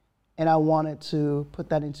 And I wanted to put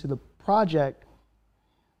that into the project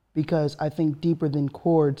because I think deeper than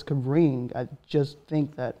chords could ring. I just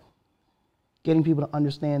think that getting people to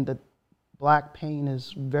understand that Black pain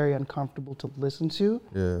is very uncomfortable to listen to.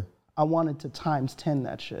 Yeah. I wanted to times 10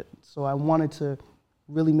 that shit. So I wanted to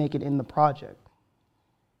really make it in the project.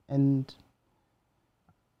 And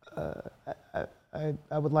I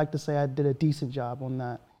would like to say I did a decent job on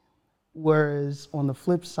that. Whereas on the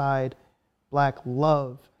flip side, Black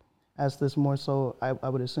love has this more so, I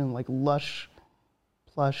would assume, like lush,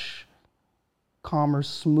 plush, calmer,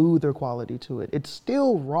 smoother quality to it. It's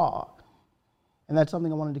still raw. And that's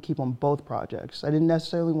something I wanted to keep on both projects. I didn't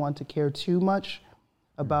necessarily want to care too much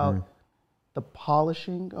about the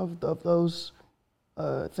polishing of those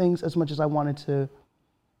things as much as I wanted to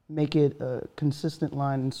make it a consistent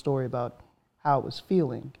line and story about how I was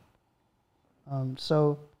feeling.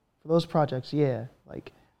 So for those projects, yeah,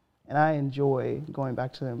 like, and I enjoy going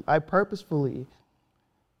back to them. I purposefully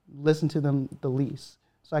listen to them the least,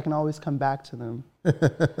 so I can always come back to them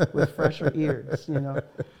with fresher ears, you know,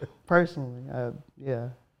 personally, yeah.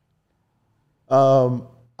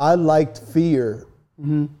 I liked Fear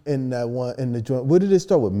in that one, in the joint. What did it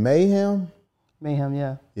start with, Mayhem? Mayhem,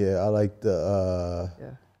 yeah. Yeah, I liked the,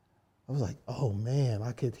 Yeah. I was like, oh man,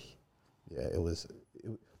 I could, yeah, it was.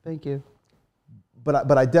 Thank you.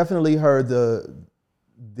 But I definitely heard the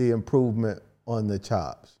improvement on the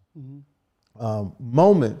chops.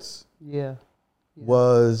 Moments Yeah.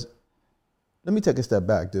 was, let me take a step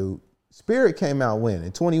back, dude. Spirit came out when,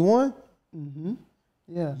 in 21?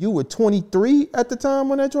 Yeah. You were 23 at the time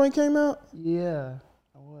when that joint came out? Yeah,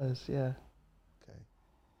 I was, yeah. Okay.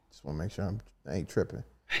 Just want to make sure I ain't tripping.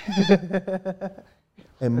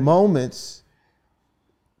 And Moments,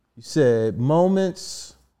 you said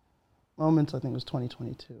Moments. Moments, I think, was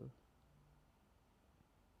 2022.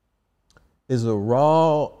 Is a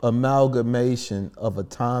raw amalgamation of a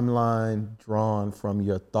timeline drawn from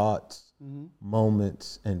your thoughts,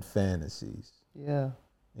 moments, and fantasies. Yeah.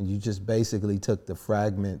 And you just basically took the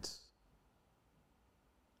fragments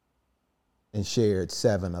and shared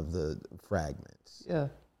 7 of the fragments. Yeah.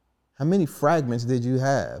 How many fragments did you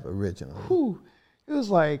have originally? Whew. It was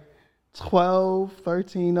like 12,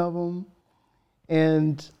 13 of them.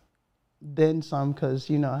 And then some, because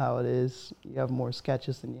you know how it is. You have more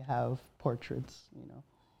sketches than you have portraits, you know.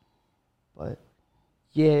 But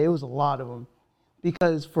yeah, it was a lot of them.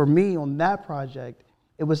 Because for me on that project,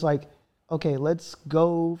 it was like, okay, let's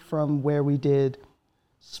go from where we did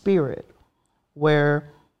Spirit,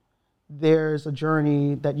 where there's a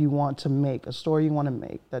journey that you want to make, a story you want to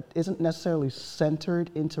make that isn't necessarily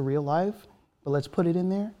centered into real life, but let's put it in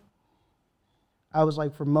there. I was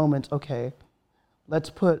like, for Moments, okay,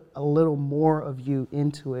 let's put a little more of you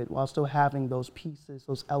into it while still having those pieces,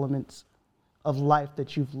 those elements of life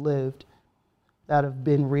that you've lived that have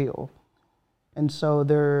been real. And so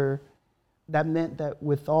that meant that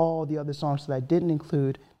with all the other songs that I didn't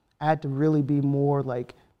include, I had to really be more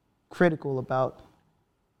like critical about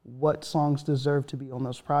what songs deserve to be on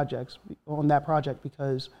those projects, on that project,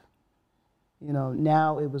 because, you know,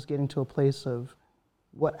 now it was getting to a place of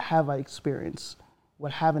what have I experienced?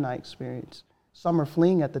 What haven't I experienced? Summer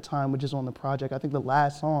Fling at the time, which is on the project, I think the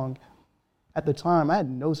last song, at the time, I had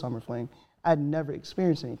no summer fling. I had never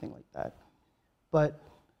experienced anything like that. But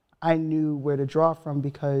I knew where to draw from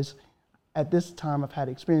because at this time I've had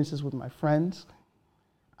experiences with my friends.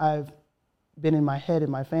 I've been in my head, in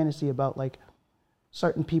my fantasy about like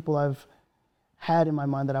certain people I've had in my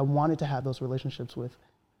mind that I wanted to have those relationships with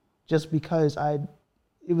just because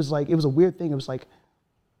it was a weird thing. It was like,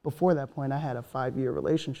 before that point, I had a 5-year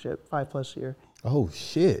relationship, 5+ year. Oh,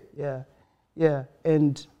 shit. Yeah, yeah.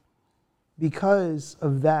 And because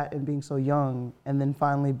of that and being so young and then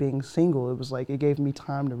finally being single, it was like it gave me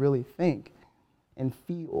time to really think and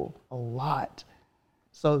feel a lot.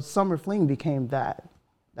 So Summer Fling became that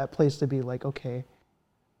place to be like, okay,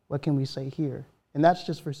 what can we say here? And that's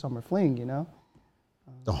just for Summer Fling, you know?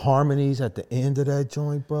 The harmonies at the end of that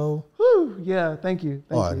joint, bro. Whew, yeah, thank you.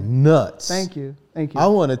 Are nuts. Thank you. I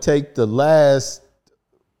want to take the last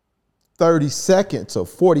 30 seconds or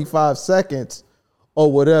 45 seconds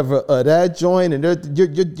or whatever that joint, and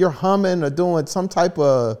you're humming or doing some type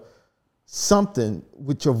of something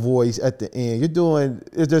with your voice at the end.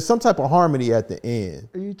 Is there some type of harmony at the end?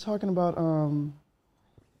 Are you talking about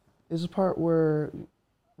is the part where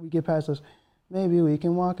we get past this? Maybe we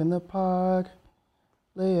can walk in the park,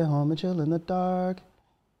 lay at home and chill in the dark.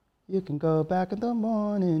 You can go back in the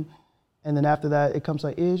morning. And then after that, it comes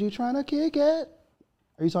like, is you trying to kick it?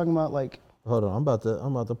 Are you talking about like? Hold on, I'm about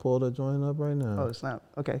to pull the joint up right now. Oh, snap.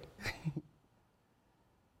 Okay.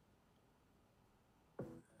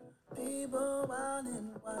 People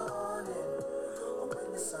running, when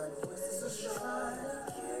the sun is shine,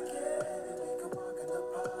 we can walk in the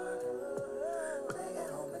park, lay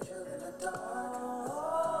at home and chill in the dark,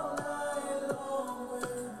 all night long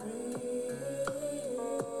with me.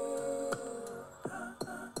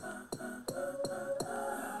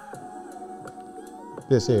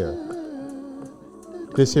 This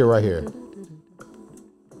here right here.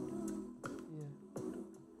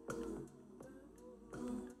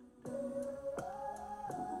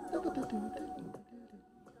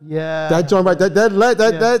 Yeah. That joint right,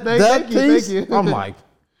 that piece. Thank you. I'm like,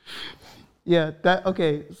 yeah,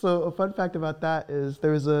 okay. So a fun fact about that is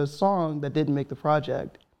there was a song that didn't make the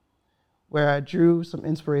project where I drew some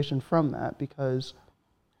inspiration from that, because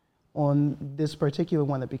on this particular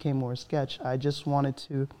one that became more a sketch, I just wanted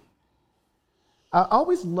to. I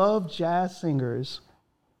always love jazz singers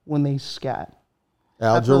when they scat.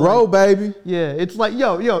 Al Jarreau, baby. Yeah, it's like, he's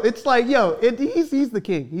the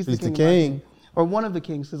king. He's the king. Or one of the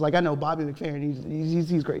kings. Because like I know Bobby McFerrin,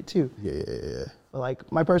 he's great too. Yeah. But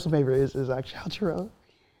like my personal favorite is actually Al Jarreau.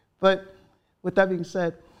 But with that being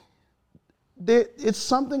said, it's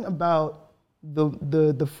something about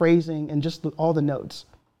the phrasing and just all the notes.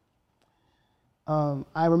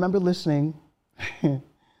 I remember listening.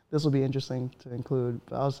 This will be interesting to include,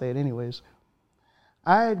 but I'll say it anyways.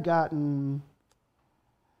 I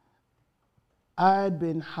had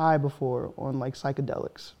been high before on like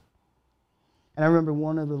psychedelics. And I remember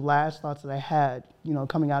one of the last thoughts that I had,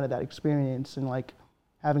 coming out of that experience and like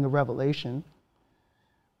having a revelation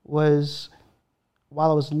was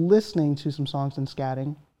while I was listening to some songs and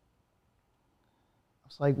scatting, I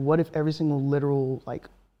was like, what if every single literal like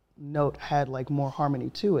note had like more harmony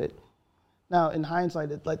to it? Now, in hindsight,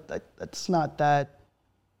 that's not that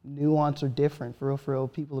nuanced or different. For real,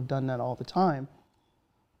 people have done that all the time.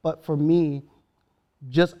 But for me,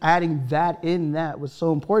 just adding that in that was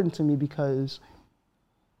so important to me, because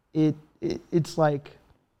it's like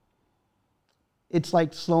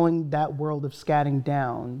slowing that world of scatting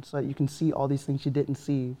down so that you can see all these things you didn't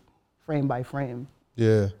see frame by frame.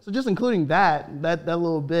 Yeah. So just including that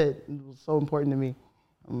little bit was so important to me.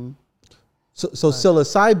 So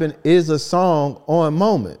psilocybin is a song on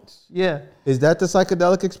Moments. Yeah. Is that the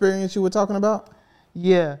psychedelic experience you were talking about?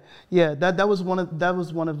 Yeah. That was one of what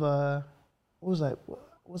was that?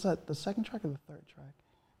 Was that the second track or the third track?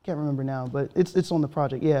 Can't remember now, but it's on the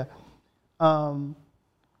project. Yeah.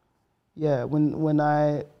 Yeah. When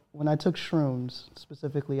I took shrooms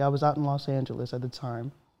specifically, I was out in Los Angeles at the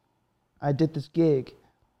time. I did this gig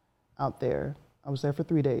out there. I was there for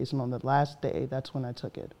 3 days, and on the last day, that's when I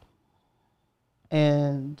took it.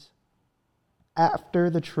 And after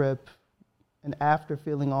the trip, and after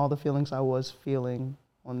feeling all the feelings I was feeling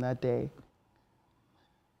on that day,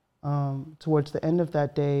 towards the end of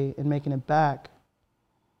that day and making it back,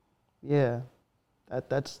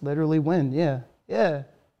 that's literally when, yeah.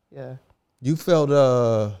 You felt,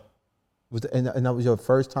 and that was your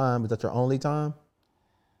first time? Was that your only time?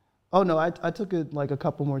 Oh no, I took it like a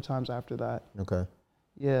couple more times after that. Okay.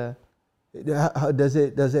 Yeah. How, does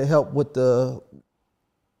it help with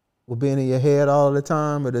being in your head all the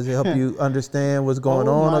time, or does it help you understand what's going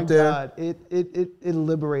on up there? Oh my God, it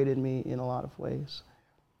liberated me in a lot of ways.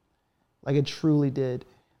 Like it truly did,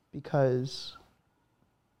 because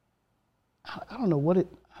I don't know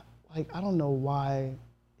I don't know why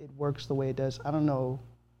it works the way it does. I don't know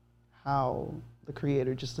how the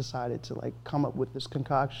creator just decided to like come up with this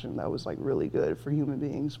concoction that was like really good for human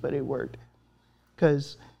beings, but it worked.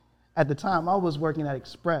 Because at the time I was working at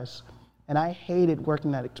Express, and I hated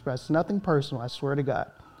working at Express. Nothing personal, I swear to God.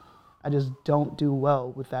 I just don't do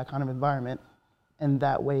well with that kind of environment and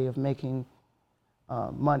that way of making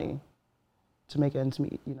money to make ends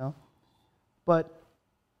meet, But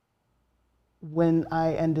when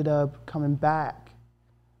I ended up coming back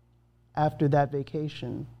after that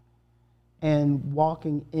vacation and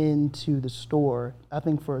walking into the store, I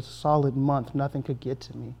think for a solid month, nothing could get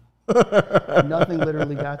to me. Nothing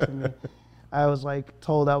literally got to me. I was like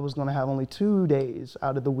told I was going to have only 2 days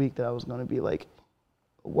out of the week that I was going to be like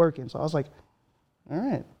working. So I was like, all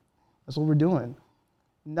right, that's what we're doing.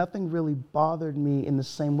 Nothing really bothered me in the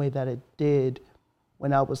same way that it did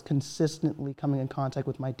when I was consistently coming in contact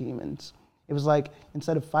with my demons. It was like,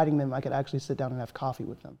 instead of fighting them, I could actually sit down and have coffee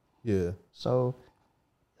with them. Yeah. So,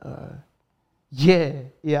 yeah,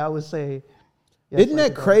 I would say. Yes, Isn't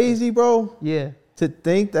that crazy, bro? Yeah. To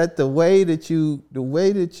think that the way that you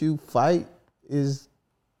fight is,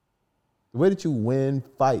 the way that you win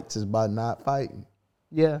fights is by not fighting.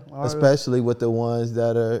 Yeah. Especially with the ones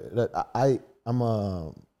I'm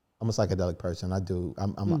a psychedelic person. I'm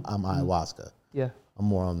ayahuasca. Yeah. I'm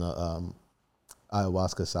more on the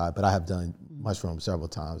ayahuasca side, but I have done mushrooms several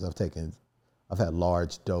times. I've had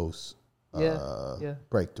large dose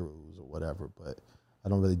breakthroughs or whatever, but I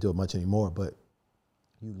don't really do it much anymore. But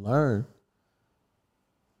you learn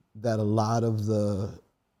that a lot of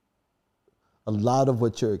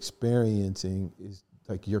what you're experiencing is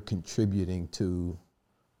like you're contributing to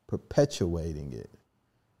perpetuating it.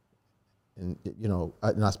 And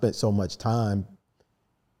I spent so much time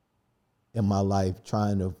in my life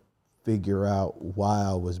trying to figure out why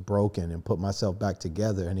I was broken and put myself back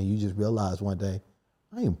together. And then you just realize one day,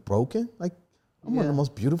 I ain't broken. Like, I'm one of the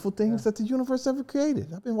most beautiful things that the universe ever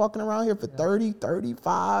created. I've been walking around here for 30,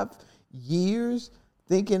 35 years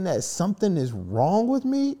thinking that something is wrong with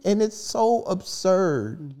me. And it's so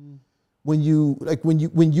absurd when you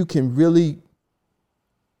can really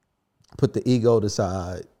put the ego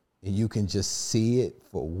aside and you can just see it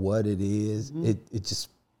for what it is. It just,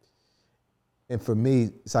 and for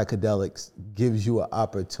me, psychedelics gives you an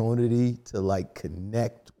opportunity to like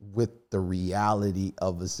connect with the reality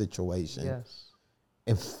of a situation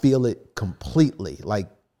and feel it completely, like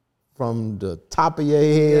from the top of your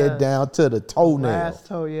head down to the toenail. Last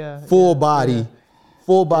toe, full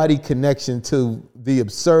body connection to the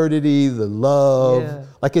absurdity, the love.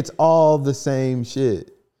 Like it's all the same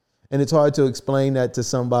shit. And it's hard to explain that to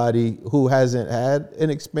somebody who hasn't had an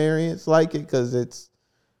experience like it, because it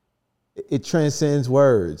transcends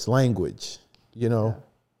words, language,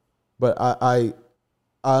 But I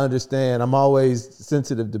understand. I'm always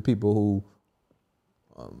sensitive to people who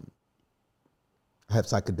have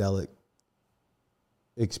psychedelic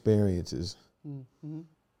experiences.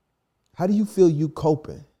 How do you feel you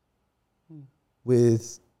coping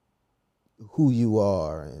with who you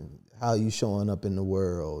are and how you showing up in the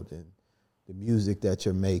world and the music that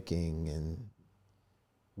you're making and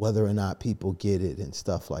whether or not people get it and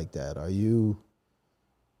stuff like that? Are you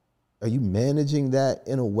managing that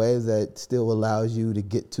in a way that still allows you to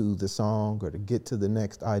get to the song or to get to the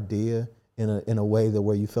next idea in a way that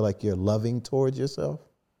where you feel like you're loving towards yourself?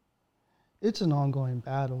 It's an ongoing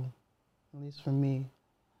battle, at least for me.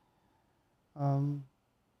 I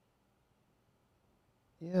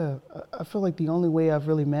feel like the only way I've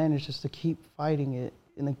really managed is to keep fighting it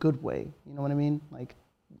in a good way. You know what I mean? Like,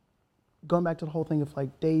 going back to the whole thing of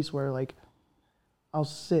like days where like I'll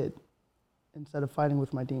sit instead of fighting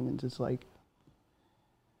with my demons. It's like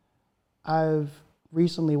I've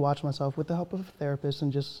recently watched myself with the help of a therapist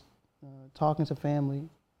and just talking to family,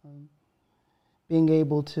 being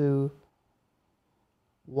able to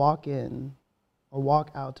walk in or walk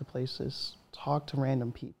out to places, talk to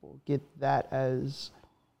random people, get that as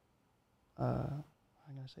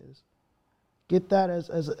get that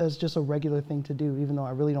as just a regular thing to do, even though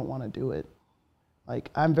I really don't want to do it. Like,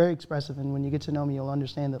 I'm very expressive, and when you get to know me, you'll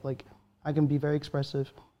understand that like I can be very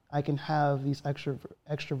expressive. I can have these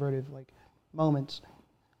extroverted like moments,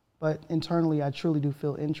 but internally I truly do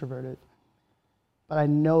feel introverted. But I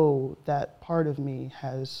know that part of me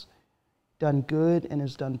has done good and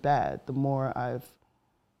has done bad the more I've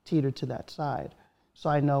teetered to that side. So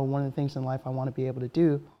I know one of the things in life I want to be able to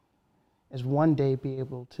do is one day be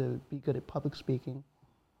able to be good at public speaking.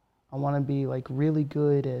 I want to be like really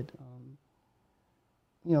good at,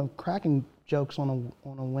 cracking jokes on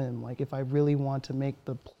a whim. Like if I really want to make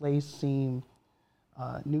the place seem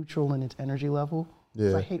neutral in its energy level.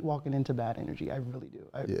 Yeah. I hate walking into bad energy. I really do.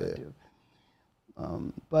 I do.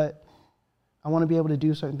 But I want to be able to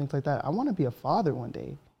do certain things like that. I want to be a father one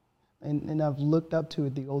day. And I've looked up to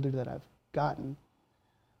it the older that I've gotten.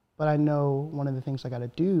 But I know one of the things I got to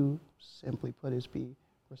do, simply put, is be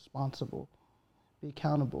responsible, be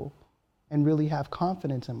accountable, and really have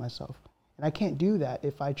confidence in myself. And I can't do that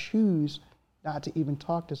if I choose not to even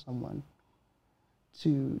talk to someone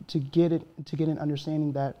to get an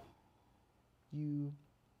understanding that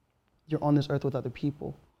you're on this earth with other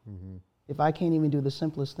people. Mm-hmm. If I can't even do the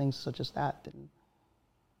simplest things such as that, then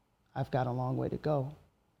I've got a long way to go.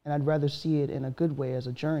 And I'd rather see it in a good way as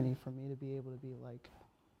a journey for me to be able to be like,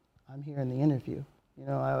 I'm here in the interview.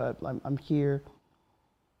 I'm here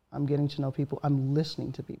I'm getting to know people. I'm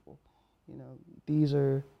listening to people. You know, these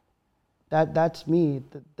are, that's me.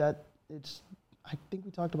 It's, I think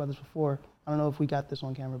we talked about this before. I don't know if we got this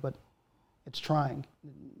on camera, but it's trying.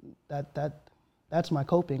 That's my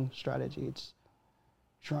coping strategy. It's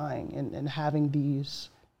trying and having these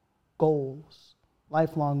goals,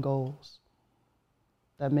 lifelong goals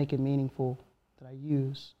that make it meaningful, that I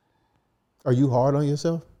use. Are you hard on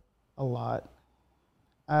yourself? A lot.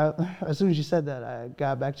 As soon as you said that, I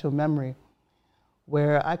got back to a memory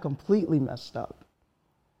where I completely messed up.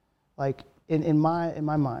 Like in my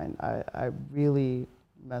mind, I really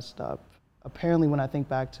messed up. Apparently, when I think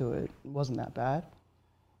back to it, it wasn't that bad.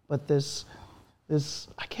 But this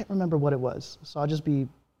I can't remember what it was, so I'll just be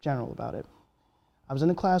general about it. I was in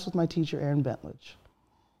a class with my teacher, Aaron Bentledge,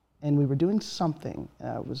 and we were doing something, and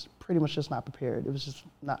I was pretty much just not prepared. It was just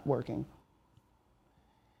not working.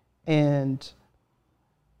 And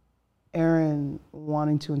Aaron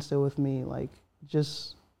wanting to instill with me, like,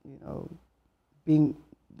 just, you know, being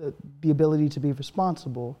the ability to be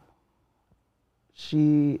responsible,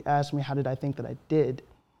 she asked me how did I think that I did.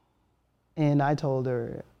 And I told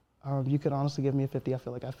her, you could honestly give me a 50, I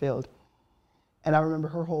feel like I failed. And I remember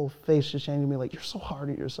her whole face just changing me, like, you're so hard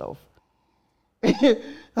on yourself.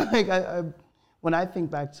 Like, when I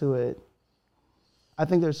think back to it, I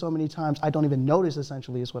think there's so many times I don't even notice,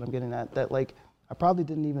 essentially, is what I'm getting at, that, like, I probably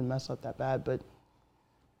didn't even mess up that bad, but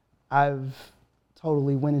I've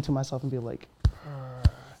totally went into myself and be like,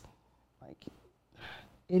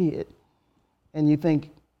 idiot. And you think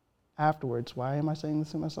afterwards, why am I saying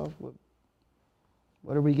this to myself?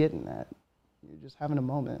 What are we getting at? You're just having a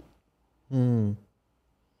moment.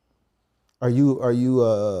 Are you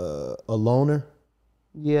a loner?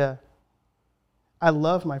 Yeah. I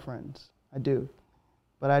love my friends. I do.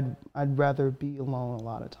 But I'd rather be alone a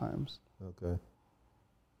lot of times. Okay.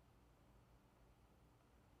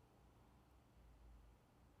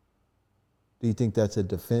 Do you think that's a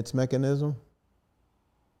defense mechanism?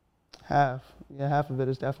 Half. Yeah, half of it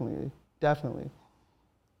is definitely.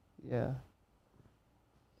 Yeah.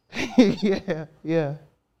 Yeah.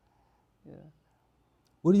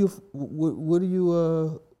 What are you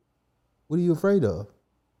afraid of?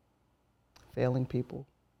 Failing people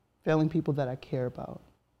that I care about,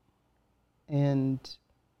 and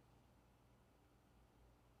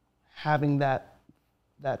having that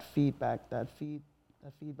feedback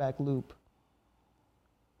loop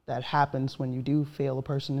that happens when you do fail a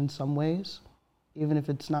person in some ways, even if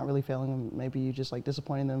it's not really failing them. Maybe you just like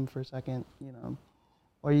disappointing them for a second, you know,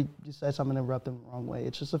 or you just said something to rub them the wrong way.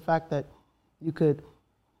 It's just the fact that you could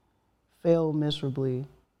fail miserably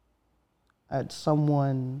at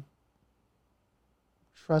someone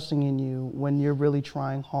trusting in you when you're really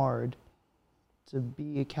trying hard to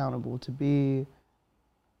be accountable, to be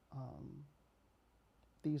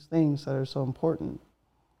these things that are so important.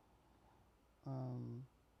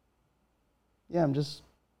 Yeah, I'm just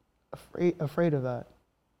afraid of that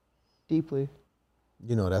deeply.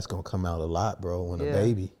 You know that's gonna come out a lot, bro, when a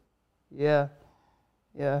baby. Yeah.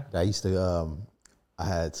 I used to, I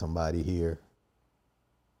had somebody here,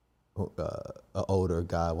 an older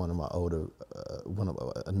guy,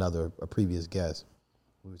 a previous guest.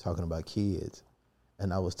 We were talking about kids,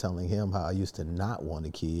 and I was telling him how I used to not want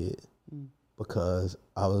a kid because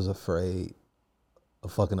I was afraid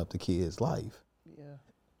of fucking up the kid's life. Yeah.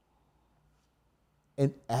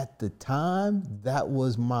 And at the time, that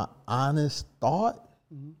was my honest thought.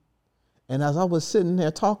 Mm-hmm. And as I was sitting there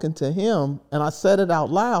talking to him, and I said it out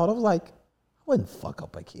loud, I was like, I wouldn't fuck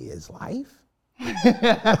up a kid's life.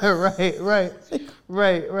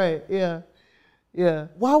 Right. Yeah.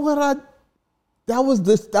 Why would I? That was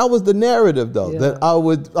the narrative though, that I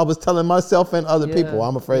was telling myself and other people.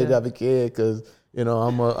 I'm afraid to have a kid because, you know, I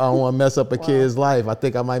don't want to mess up a kid's life. I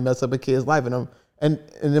think I might mess up a kid's life, and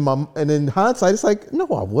in hindsight, it's like, no,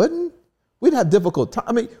 I wouldn't. We'd have difficult time.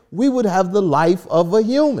 I mean, we would have the life of a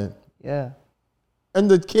human. Yeah. And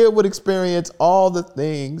the kid would experience all the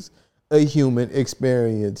things a human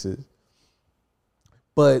experiences.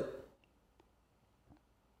 But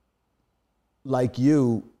like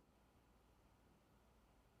you,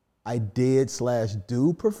 I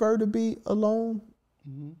do prefer to be alone.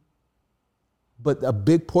 Mm-hmm. But a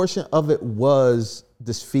big portion of it was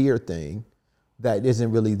this fear thing that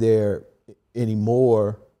isn't really there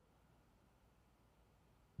anymore,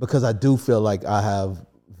 because I do feel like I have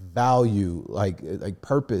value, like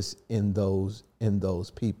purpose in those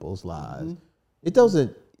people's lives. Mm-hmm. It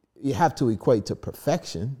doesn't, you have to equate to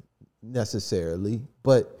perfection necessarily,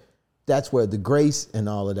 but that's where the grace and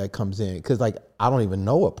all of that comes in. Because like, I don't even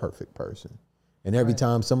know a perfect person. And every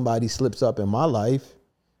time somebody slips up in my life,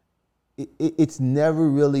 it's never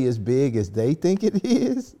really as big as they think it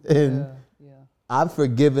is. And I've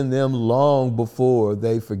forgiven them long before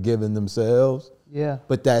they've forgiven themselves. Yeah.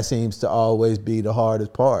 But that seems to always be the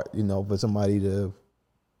hardest part, you know, for somebody to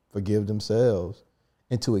forgive themselves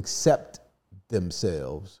and to accept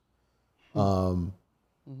themselves. Because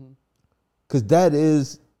that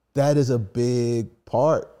is a big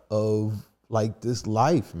part of like this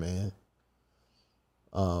life, man.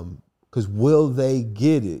 Because will they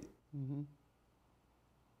get it?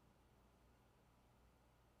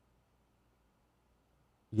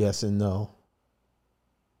 Yes and no.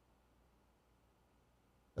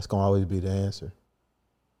 That's gonna always be the answer.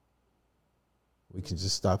 We can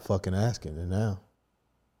just stop fucking asking it now.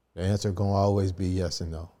 The answer gonna always be yes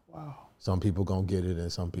and no. Wow. Some people gonna get it and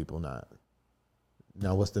some people not.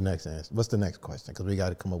 Now, what's the next answer? What's the next question? Because we got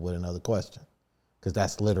to come up with another question. Because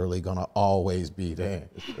that's literally gonna always be the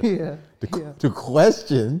answer. The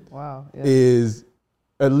question is,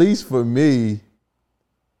 at least for me,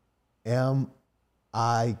 am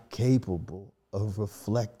I capable of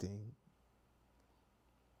reflecting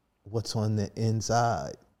what's on the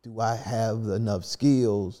inside? Do I have enough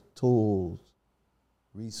skills, tools,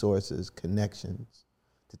 resources, connections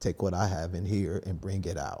to take what I have in here and bring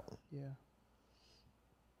it out? Yeah.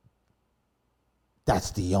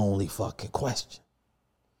 That's the only fucking question.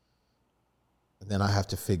 And then I have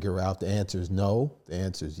to figure out the answer is no, the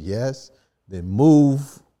answer is yes, then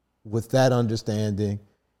move with that understanding,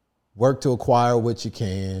 work to acquire what you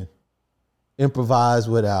can, improvise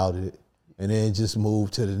without it, and then just move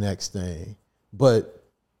to the next thing. But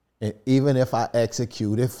even if I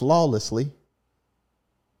execute it flawlessly,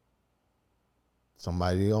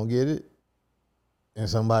 somebody gonna get it and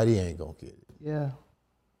somebody ain't gonna get it. Yeah.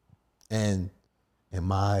 And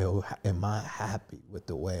am I happy with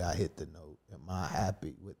the way I hit the note? Am I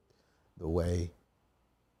happy with the way?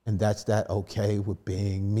 And that's that okay with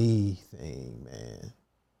being me thing, man.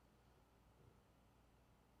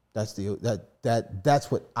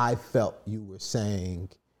 That's what I felt you were saying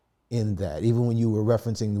in that. Even when you were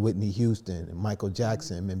referencing Whitney Houston and Michael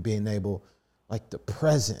Jackson and being able, like the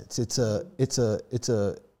presence.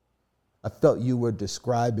 I felt you were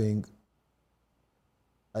describing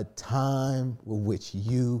a time with which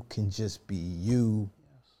you can just be you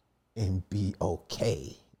and be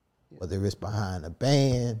okay. Whether it's behind a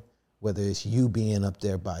band, whether it's you being up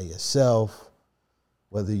there by yourself,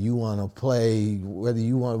 whether you want to play, whether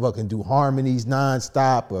you want to fucking do harmonies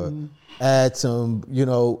nonstop or add some,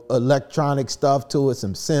 electronic stuff to it,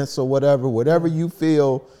 some synths or whatever you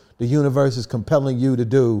feel the universe is compelling you to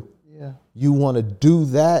do. Yeah. You want to do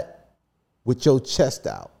that with your chest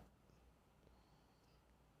out.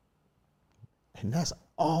 And that's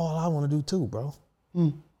all I want to do too, bro. Yeah.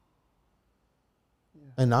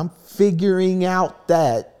 And I'm figuring out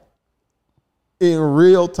that in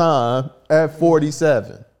real time at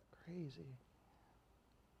 47. Crazy.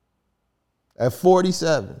 At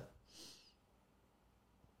 47.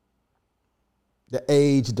 The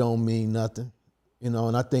age don't mean nothing.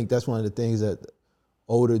 And I think that's one of the things that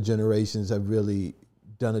older generations have really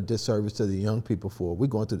done a disservice to the young people for. We're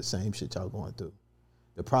going through the same shit y'all going through.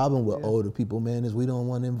 The problem with older people, man, is we don't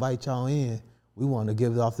want to invite y'all in. We want to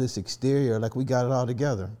give off this exterior like we got it all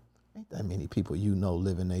together. Ain't that many people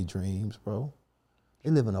living their dreams, bro.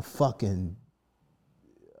 They live in a fucking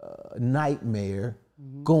nightmare,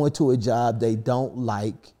 going to a job they don't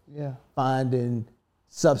like, finding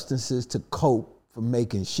substances to cope for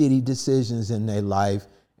making shitty decisions in their life.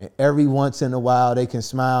 And every once in a while, they can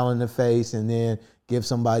smile in the face and then give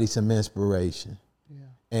somebody some inspiration.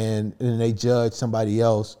 And then they judge somebody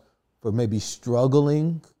else for maybe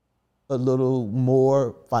struggling a little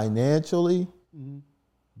more financially,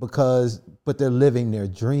 but they're living their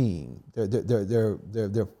dream.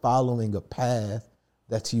 They're following a path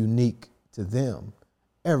that's unique to them.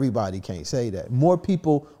 Everybody can't say that. More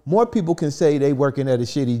people can say they working at a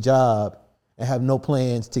shitty job and have no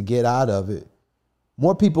plans to get out of it.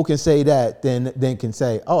 More people can say that than can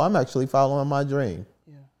say, "Oh, I'm actually following my dream.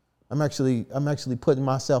 I'm actually putting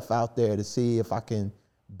myself out there to see if I can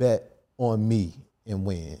bet on me and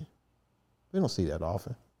win." We don't see that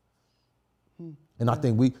often. And I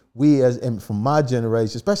think we and from my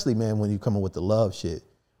generation, especially, man, when you come in with the love shit,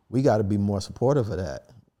 we got to be more supportive of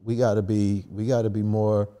that. We got to be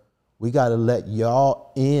more. We got to let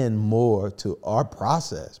y'all in more to our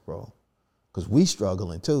process, bro, because we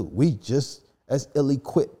struggling too. We just as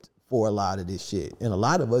ill-equipped for a lot of this shit, and a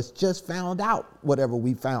lot of us just found out whatever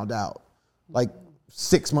we found out, like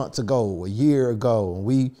 6 months ago, a year ago,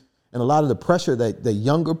 and a lot of the pressure that the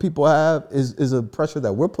younger people have is a pressure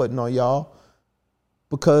that we're putting on y'all,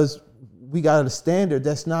 because we got a standard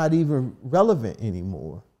that's not even relevant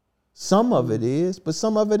anymore. Some of it is, but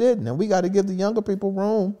some of it isn't. And we got to give the younger people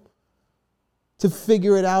room to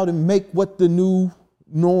figure it out and make what the new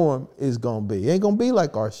norm is going to be. It ain't going to be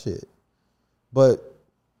like our shit. But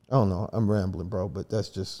I don't know. I'm rambling, bro, but that's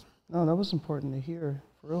just... No, that was important to hear.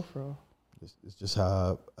 For real, for real. It's just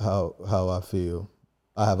how I feel.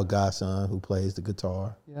 I have a godson who plays the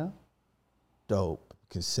guitar. Yeah. Dope.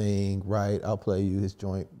 Can sing, write. I'll play you his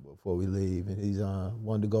joint before we leave. And he's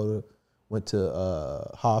went to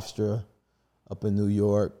Hofstra up in New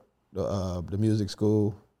York, the music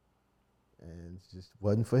school. And it just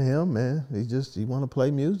wasn't for him, man. He want to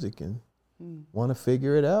play music and want to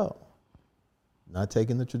figure it out. Not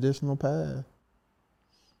taking the traditional path.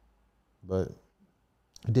 But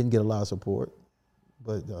he didn't get a lot of support.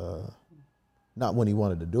 But not when he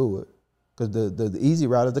wanted to do it. Because the easy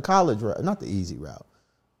route is the college route. Not the easy route.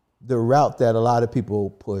 The route that a lot of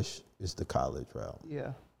people push is the college route.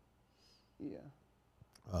 Yeah. Yeah.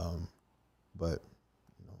 But,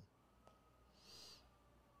 you know.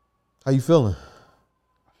 How you feeling?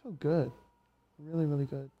 I feel good. Really, really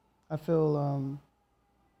good. I feel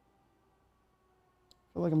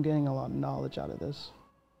like I'm getting a lot of knowledge out of this.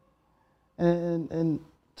 And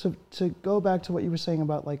to go back to what you were saying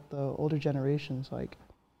about like the older generations, like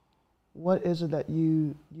what is it that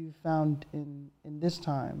you found in this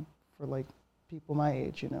time for like people my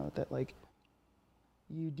age, you know, that like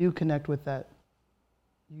you do connect with, that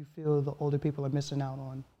you feel the older people are missing out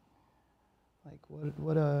on? Like what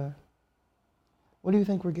do you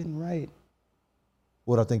think we're getting right?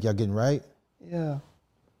 What I think y'all getting right? Yeah.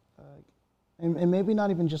 And maybe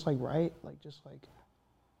not even just like right, like just like,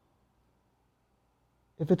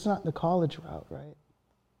 if it's not the college route, right?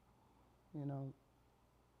 You know,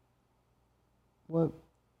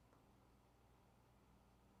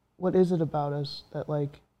 what is it about us that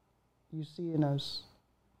like you see in us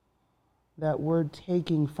that we're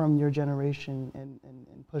taking from your generation and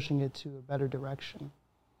pushing it to a better direction?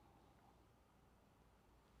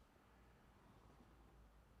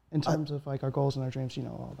 In terms of like our goals and our dreams, you know,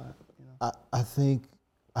 all that. You know?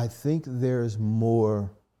 I think there's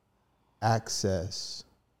more access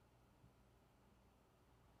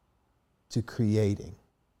to creating.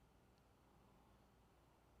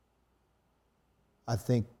 I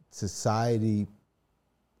think society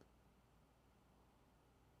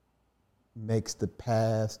makes the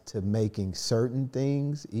path to making certain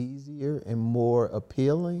things easier and more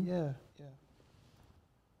appealing. Yeah, yeah.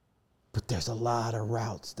 But there's a lot of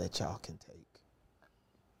routes that y'all can take.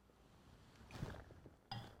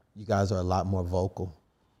 You guys are a lot more vocal.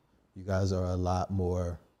 You guys are a lot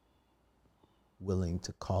more willing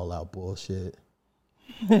to call out bullshit.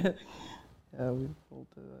 Yeah, we both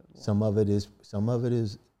do that. Some of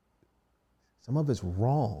it's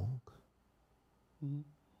wrong. Mm-hmm.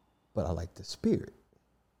 But I like the spirit.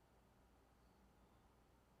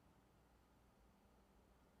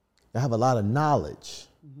 I have a lot of knowledge,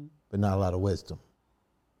 but not a lot of wisdom.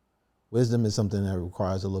 Wisdom is something that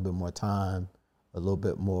requires a little bit more time, a little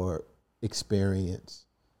bit more experience,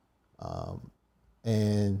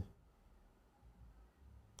 and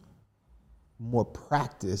more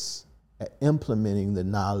practice at implementing the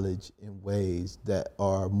knowledge in ways that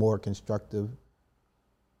are more constructive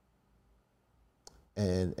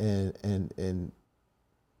and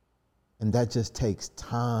that just takes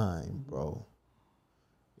time, bro.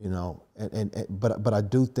 You know, but I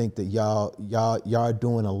do think that y'all are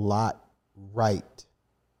doing a lot right,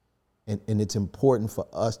 and it's important for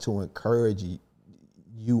us to encourage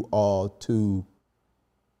you all to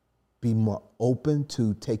be more open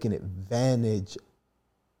to taking advantage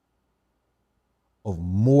of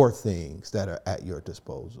more things that are at your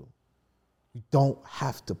disposal. You don't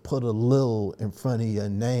have to put a little in front of your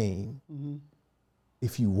name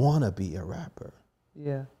if you want to be a rapper.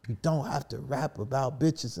 Yeah. You don't have to rap about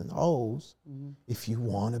bitches and hoes if you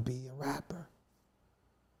want to be a rapper.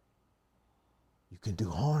 You can do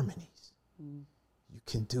harmonies. You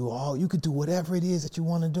can do whatever it is that you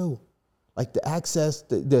want to do. Like the access,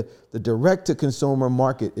 the direct to consumer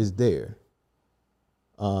market is there.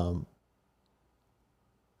 I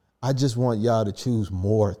just want y'all to choose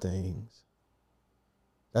more things.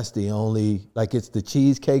 That's the only, like it's the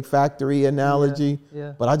Cheesecake Factory analogy.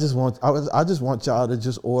 Yeah. But I just want y'all to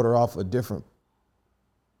just order off a different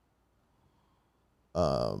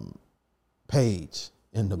page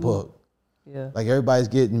in the book. Yeah. Like everybody's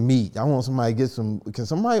getting meat. I want somebody to get can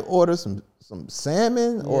somebody order some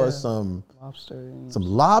salmon or some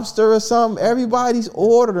lobster or something? Everybody's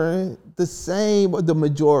ordering the same, the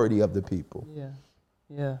majority of the people. Yeah.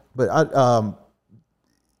 Yeah. But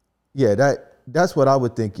that's what I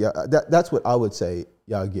would think. Yeah, that's what I would say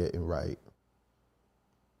y'all getting right.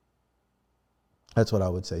 That's what I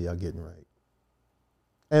would say y'all getting right.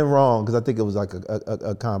 And wrong, because I think it was like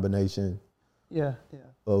a combination. Yeah.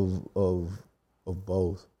 Of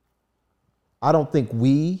both. I don't think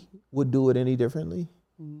we would do it any differently.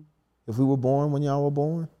 Mm-hmm. If we were born when y'all were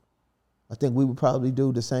born, I think we would probably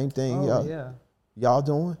do the same thing y'all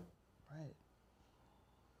doing. Right.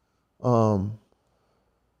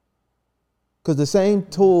 Because the same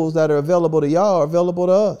tools that are available to y'all are available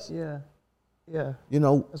to us. Yeah. You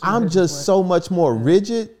know, I'm just so much more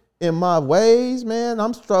rigid in my ways, man.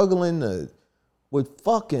 I'm struggling with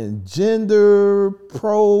fucking gender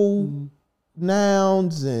pronouns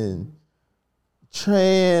and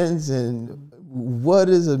trans and what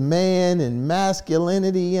is a man and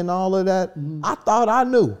masculinity and all of that. I thought I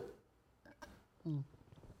knew.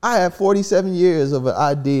 I had 47 years of an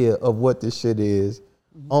idea of what this shit is,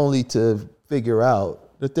 only to figure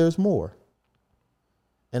out that there's more.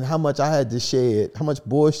 And how much I had to shed, how much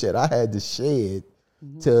bullshit I had to shed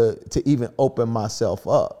to even open myself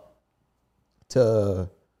up to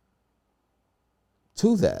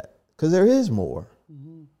that. Because there is more.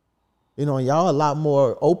 You know, y'all a lot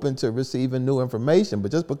more open to receiving new information,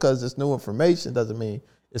 but just because it's new information doesn't mean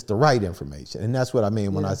it's the right information. And that's what I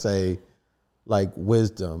mean when I say like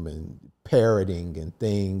wisdom and parroting and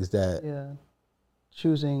things that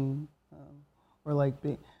choosing or like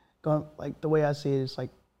being going, like the way I see it is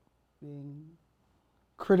like being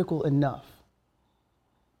critical enough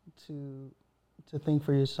to think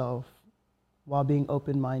for yourself while being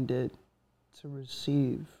open-minded to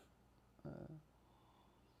receive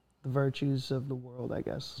the virtues of the world, I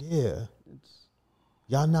guess. Yeah.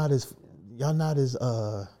 Y'all not as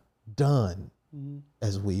done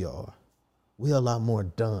as we are. We're a lot more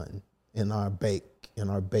done in our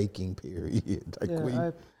baking period.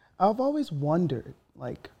 I've always wondered,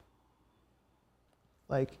 like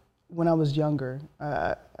when I was younger,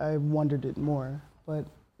 I wondered it more, but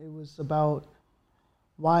it was about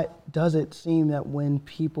why does it seem that when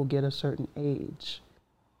people get a certain age,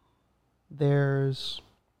 there's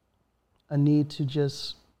a need to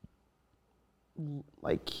just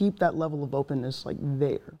like keep that level of openness like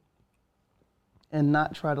there and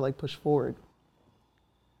not try to like push forward.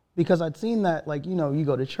 Because I'd seen that, like, you know, you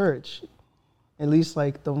go to church, at least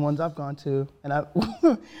like the ones I've gone to, and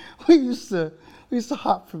we used to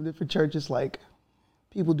hop from different churches, like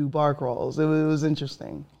people do bar crawls. It was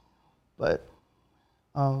interesting. But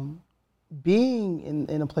being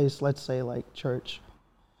in a place, let's say like church,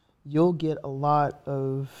 you'll get a lot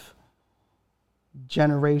of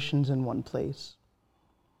generations in one place.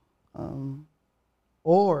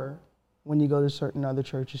 Or when you go to certain other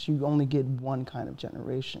churches, you only get one kind of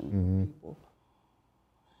generation of people.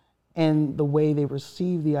 And the way they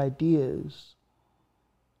receive the ideas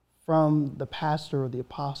from the pastor or the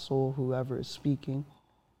apostle, whoever is speaking,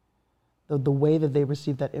 the way that they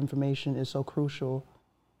receive that information is so crucial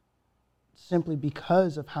simply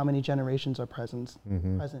because of how many generations are present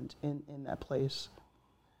in that place.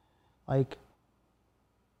 Like,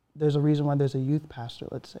 there's a reason why there's a youth pastor,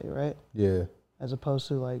 let's say, right? Yeah. As opposed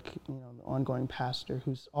to like, you know, the ongoing pastor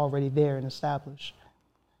who's already there and established.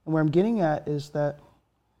 And where I'm getting at is that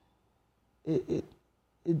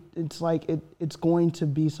it's like it's going to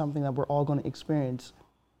be something that we're all going to experience.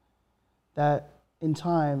 That in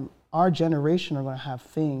time, our generation are going to have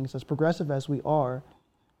things as progressive as we are.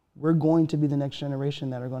 We're going to be the next generation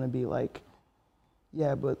that are going to be like,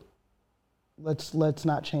 yeah, but let's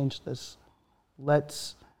not change this.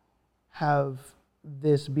 Let's have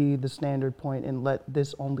this be the standard point and let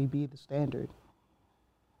this only be the standard.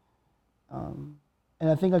 And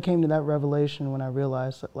I think I came to that revelation when I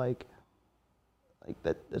realized that like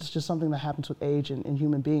that it's just something that happens with age and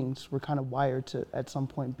human beings. We're kind of wired to at some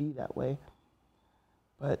point be that way.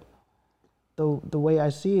 But the way I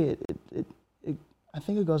see it, I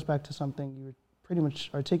think it goes back to something you were pretty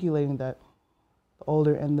much articulating, that the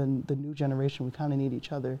older and the new generation, we kind of need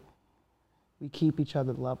each other. We keep each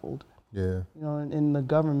other leveled. Yeah. You know, in the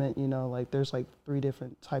government, you know, like there's like 3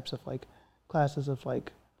 different types of like classes of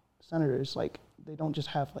like senators. Like they don't just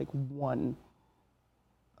have like one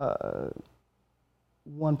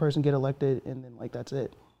person get elected and then like that's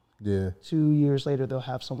it. Yeah. 2 years later, they'll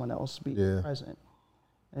have someone else be president.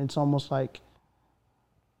 And it's almost like,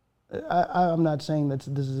 I'm not saying that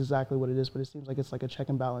this is exactly what it is, but it seems like it's like a check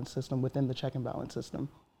and balance system within the check and balance system,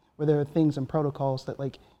 where there are things and protocols that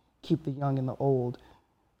like keep the young and the old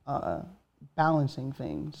balancing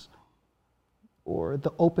things, or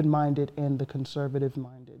the open-minded and the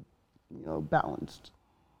conservative-minded, you know, balanced.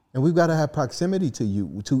 And we've got to have proximity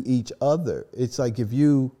to each other. It's like if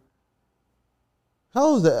you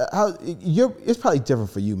How is that? It's probably different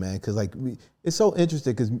for you, man, because like it's so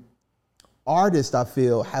interesting because artists, I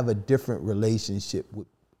feel, have a different relationship with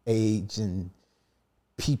age and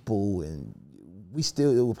people, and we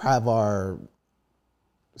still have our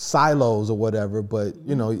silos or whatever, but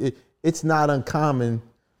you know, it's not uncommon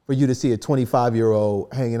for you to see a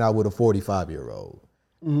 25-year-old hanging out with a 45-year-old.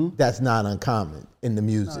 That's not uncommon in the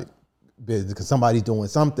music business because somebody's doing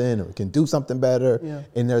something or can do something better,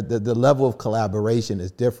 and the level of collaboration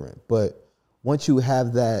is different. But once you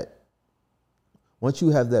have that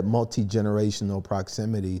multi-generational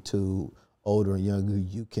proximity to older and younger,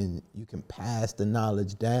 you can pass the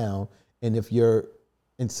knowledge down,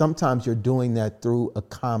 and sometimes you're doing that through a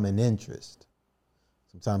common interest.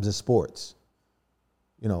 Sometimes it's sports.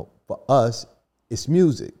 You know, for us, it's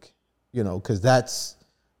music. You know, because that's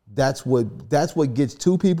what gets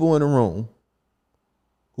two people in a room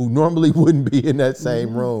who normally wouldn't be in that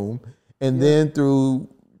same room, and then through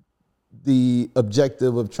the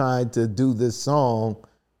objective of trying to do this song,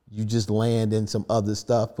 you just land in some other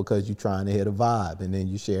stuff because you're trying to hit a vibe, and then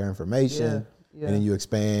you share information. And then you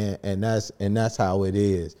expand, and that's how it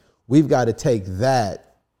is. We've got to take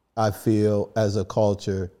that, I feel, as a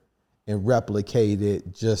culture and replicate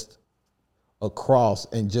it just across,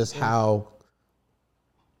 and just how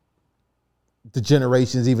the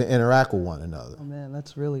generations even interact with one another. Oh man,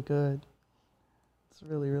 that's really good. It's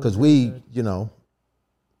really because good. you know,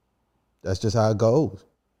 that's just how it goes.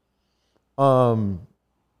 What's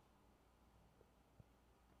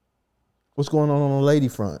going on the lady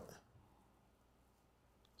front?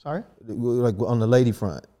 Sorry? Like on the lady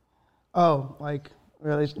front. Oh, like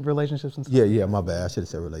relationships and stuff. Yeah, my bad. I should have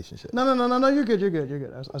said relationship. No, you're good.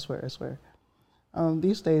 I swear.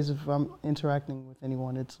 These days, if I'm interacting with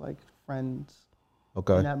anyone, it's like friends.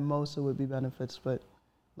 Okay. And at most, it would be benefits, but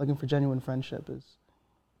looking for genuine friendship is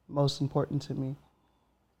most important to me.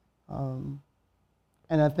 And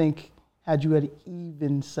I think had you had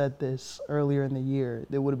even said this earlier in the year,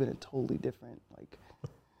 there would have been a totally different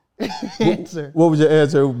answer. What would your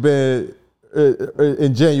answer been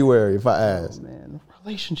in January if I asked? Oh man,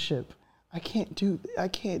 relationship. I can't do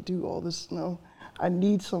all this. No, I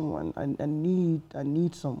need someone. I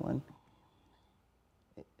need someone.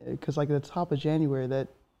 Because like at the top of January,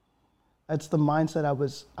 that's the mindset I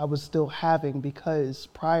was still having, because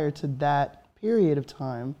prior to that period of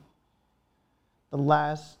time, the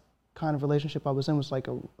last kind of relationship I was in was like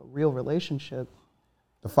a real relationship.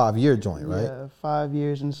 The 5-year joint, right? Yeah, 5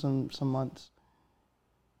 years and some months.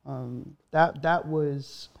 That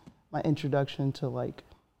was my introduction to like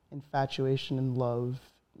infatuation and love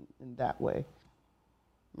in that way.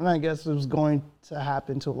 And I guess it was going to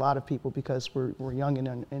happen to a lot of people because we're young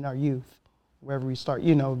in our youth. Wherever we start,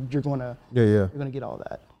 you know, you're gonna get all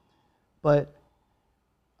that. But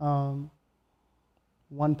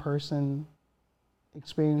one person,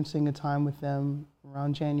 experiencing a time with them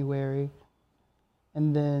around January,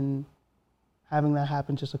 and then having that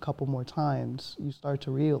happen just a couple more times, you start to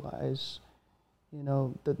realize, you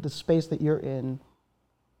know, the space that you're in,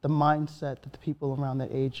 the mindset that the people around that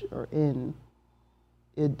age are in,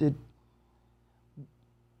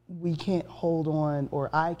 we can't hold on, or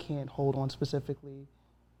I can't hold on specifically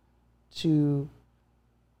to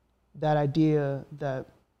that idea that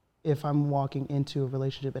if I'm walking into a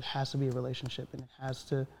relationship, it has to be a relationship, and it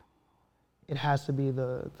has to be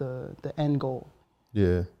the end goal.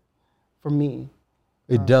 Yeah. For me.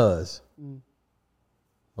 It does.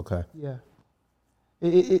 Okay. Yeah.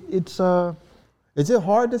 It's Is it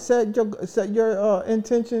hard to set your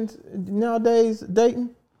intentions nowadays dating?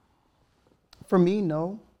 For me,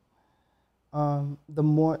 no. The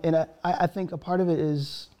more, and I think a part of it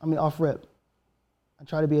is, off rip, I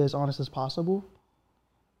try to be as honest as possible,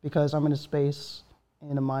 because I'm in a space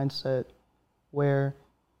and a mindset where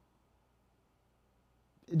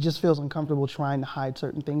it just feels uncomfortable trying to hide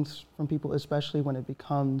certain things from people, especially when it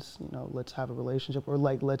becomes, you know, let's have a relationship, or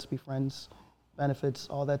like, let's be friends, benefits,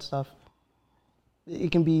 all that stuff.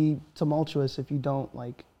 It can be tumultuous if you don't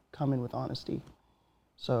like come in with honesty.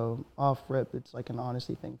 So off rip, it's like an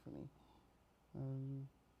honesty thing for me.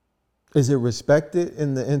 Is it respected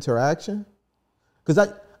in the interaction? Because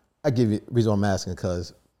I give you the reason I'm asking,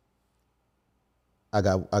 because I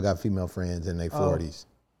got female friends in their 40s.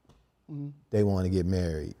 Mm-hmm. They want to get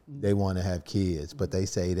married. Mm-hmm. They want to have kids, but they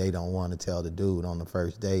say they don't want to tell the dude on the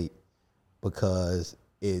first date because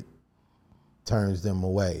it turns them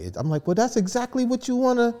away. I'm like, well, that's exactly what you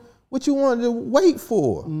want to wait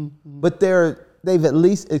for. Mm-hmm. But they've at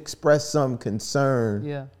least expressed some concern.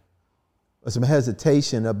 Yeah. Or some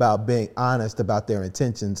hesitation about being honest about their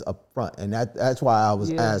intentions up front. And that's why I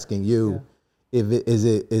was asking you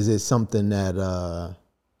is it something that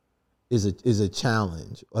is a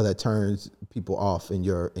challenge or that turns people off in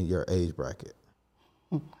your age bracket?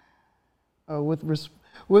 With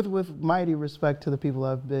mighty respect to the people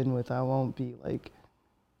I've been with, I won't be like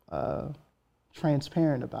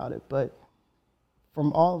transparent about it. But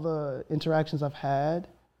from all the interactions I've had,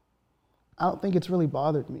 I don't think it's really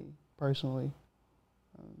bothered me personally.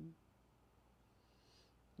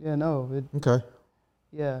 Okay.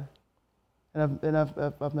 Yeah, and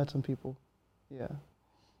I've met some people. Yeah.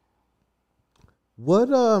 What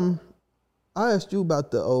I asked you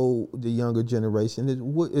about the younger generation.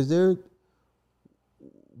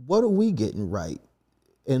 What are we getting right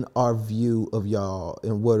in our view of y'all,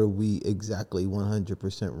 and what are we exactly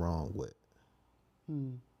 100% wrong with,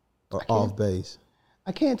 or off base?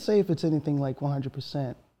 I can't say if it's anything like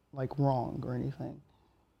 100% like wrong or anything,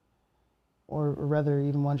 or rather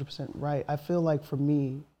even 100% right. I feel like for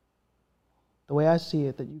me, the way I see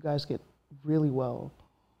it, that you guys get really well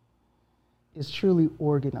is truly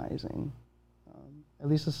organizing, at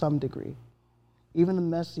least to some degree. Even the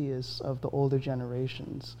messiest of the older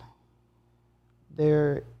generations,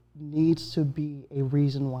 there needs to be a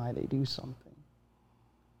reason why they do something.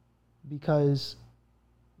 Because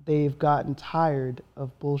they've gotten tired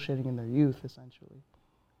of bullshitting in their youth, essentially.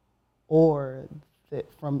 Or that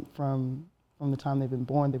from the time they've been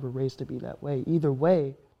born, they were raised to be that way. Either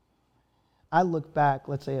way, I look back,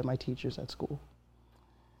 let's say, at my teachers at school.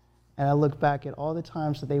 And I look back at all the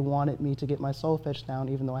times that they wanted me to get my solfege down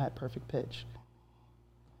even though I had perfect pitch.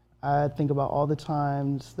 I think about all the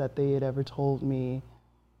times that they had ever told me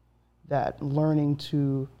that learning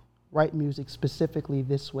to write music specifically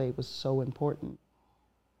this way was so important.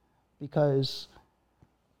 Because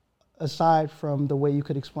aside from the way you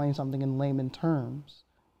could explain something in layman terms,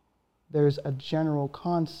 there's a general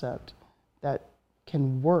concept that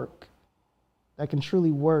can work, that can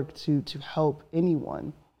truly work to help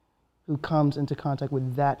anyone who comes into contact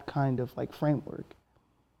with that kind of like framework.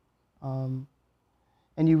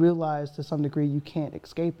 And you realize to some degree you can't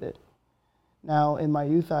escape it. Now, in my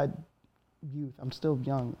youth, I'm still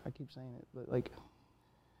young, I keep saying it, but like,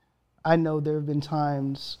 I know there have been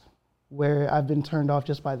times where I've been turned off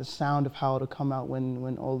just by the sound of how it'll come out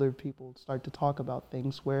when older people start to talk about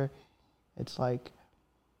things, where it's like,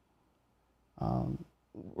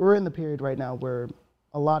 we're in the period right now where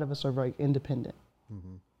a lot of us are very independent.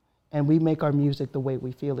 Mm-hmm. And we make our music the way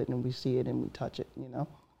we feel it and we see it and we touch it, you know?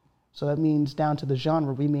 So that means down to the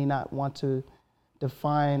genre, we may not want to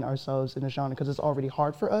define ourselves in a genre because it's already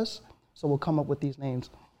hard for us. So we'll come up with these names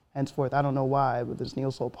henceforth. I don't know why, but there's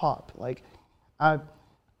neo soul pop. Like,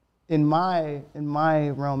 in my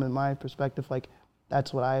realm, in my perspective, like,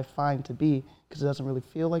 that's what I find to be, because it doesn't really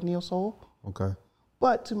feel like neo soul. Okay.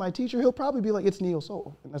 But to my teacher, he'll probably be like, it's neo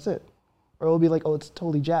soul, and that's it. Or it'll be like, oh, it's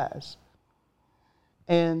totally jazz.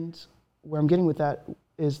 And where I'm getting with that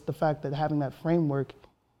is the fact that having that framework,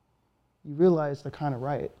 you realize they're kind of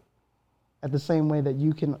right. At the same way that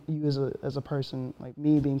you as a person, like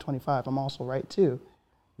me being 25, I'm also right too.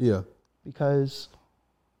 Yeah. Because,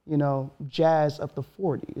 you know, jazz of the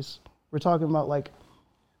 40s, we're talking about like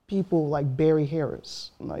people like Barry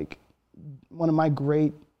Harris, like one of my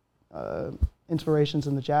great inspirations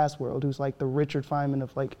in the jazz world, who's like the Richard Feynman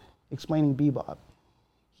of like explaining bebop.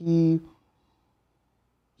 He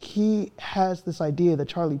has this idea that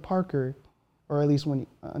Charlie Parker, or at least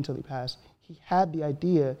until he passed, he had the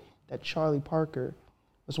idea that Charlie Parker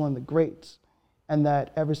was one of the greats, and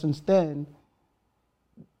that ever since then,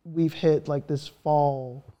 we've hit like this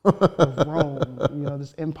fall of Rome, you know,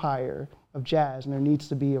 this empire of jazz, and there needs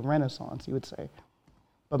to be a renaissance, you would say.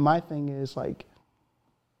 But my thing is, like,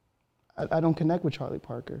 I don't connect with Charlie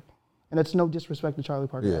Parker, and it's no disrespect to Charlie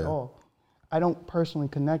Parker at all. I don't personally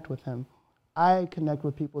connect with him. I connect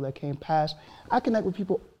with people that came past. I connect with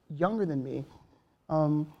people younger than me.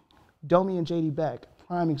 Domi and J.D. Beck,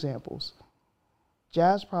 prime examples.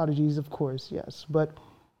 Jazz prodigies, of course, yes, but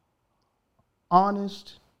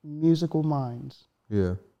honest musical minds.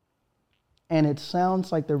 Yeah. And it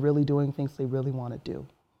sounds like they're really doing things they really want to do.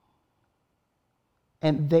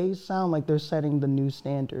 And they sound like they're setting the new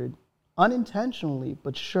standard, unintentionally,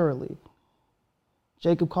 but surely.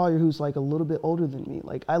 Jacob Collier, who's like a little bit older than me,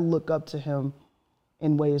 like I look up to him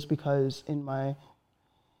in ways because in my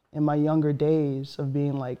younger days of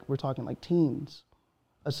being like, we're talking like teens,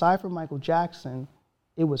 aside from Michael Jackson,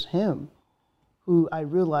 it was him who I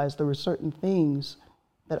realized there were certain things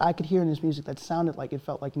that I could hear in his music that sounded like it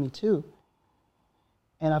felt like me too.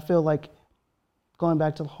 And I feel like going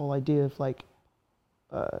back to the whole idea of like,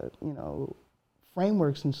 you know,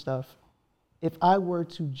 frameworks and stuff, if I were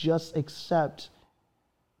to just accept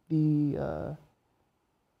the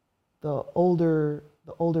older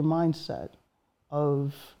mindset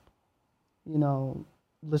of, you know,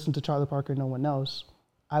 listen to Charlie Parker, no one else,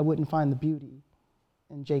 I wouldn't find the beauty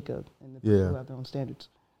in Jacob and the people who have their own standards.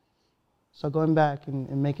 So going back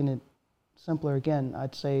and making it simpler again,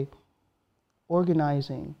 I'd say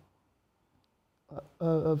organizing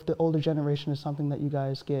of the older generation is something that you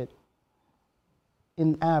guys get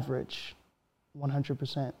in average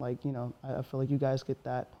 100%. Like, you know, I feel like you guys get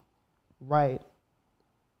that right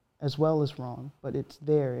as well as wrong, but it's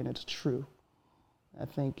there and it's true. I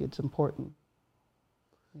think it's important.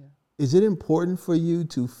 Yeah. Is it important for you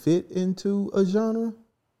to fit into a genre?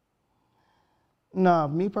 No,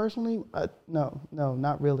 me personally, no,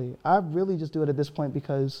 not really. I really just do it at this point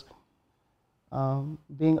because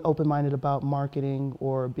being open-minded about marketing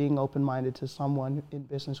or being open-minded to someone in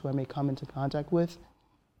business who I may come into contact with,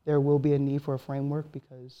 there will be a need for a framework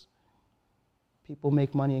because people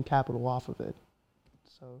make money and capital off of it.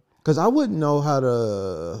 So, because I wouldn't know how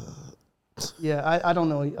to. Yeah, I don't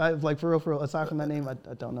know. Like for real. Aside from that name, I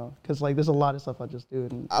don't know. Because like there's a lot of stuff I just do.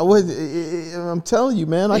 And I'm telling you,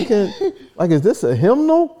 man, I can't. Like, is this a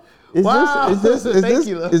hymnal? Is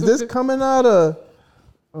this coming out of?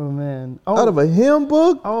 Oh man! Out of a hymn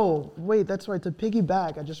book? Oh wait, that's right. To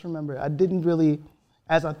piggyback, I just remembered. I didn't really,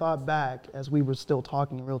 as I thought back, as we were still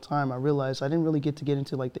talking in real time, I realized I didn't really get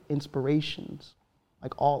into like the inspirations,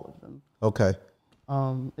 like all of them. Okay.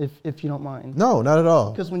 If you don't mind. No, not at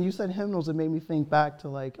all. Because when you said hymnals, it made me think back to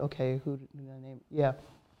like, okay, who did I name? Yeah,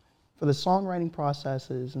 for the songwriting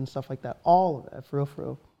processes and stuff like that, all of that, for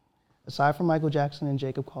real. Aside from Michael Jackson and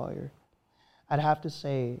Jacob Collier, I'd have to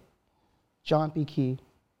say John P. Key,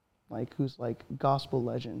 like who's like gospel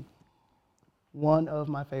legend. One of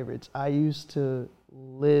my favorites. I used to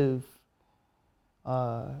live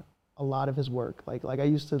a lot of his work. Like I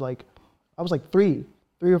used to I was like three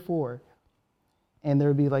or four. And there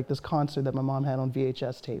would be like this concert that my mom had on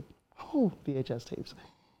VHS tape. Oh, VHS tapes.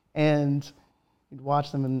 And you'd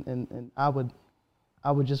watch them and I would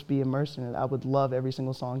just be immersed in it. I would love every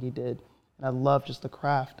single song he did. And I love just the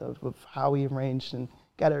craft of how he arranged and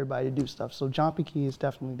got everybody to do stuff. So John P. Key is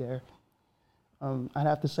definitely there. I'd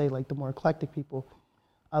have to say like the more eclectic people,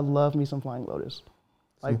 I love me some Flying Lotus.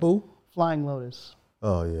 Like who? Flying Lotus.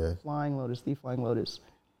 Oh yeah. Flying Lotus, the Flying Lotus.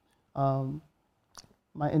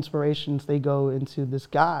 My inspirations, they go into this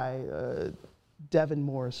guy, Devin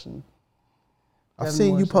Morrison. I've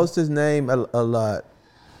seen you post his name a lot.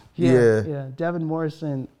 Yeah. Devin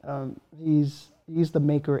Morrison, he's the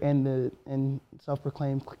maker and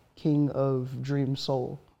self-proclaimed king of dream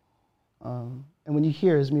soul. And when you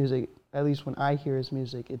hear his music, at least when I hear his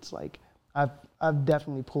music, it's like I've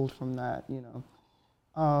definitely pulled from that, you know.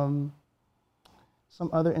 Some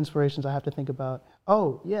other inspirations I have to think about.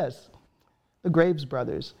 Oh yes. The Graves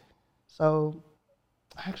Brothers. So,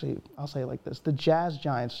 actually, I'll say it like this. The jazz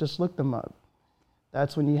giants, just look them up.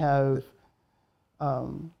 That's when you have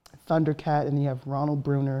Thundercat and you have Ronald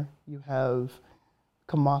Bruner. You have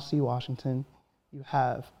Kamasi Washington. You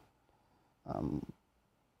have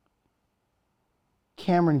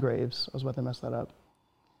Cameron Graves. I was about to mess that up.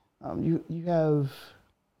 You have,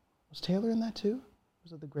 was Taylor in that too?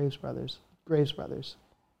 Was it the Graves Brothers? Graves Brothers.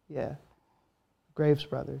 Yeah. Graves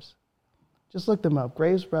Brothers. Just look them up.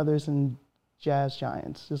 Graves Brothers and Jazz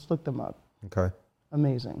Giants. Just look them up. Okay.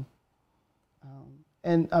 Amazing.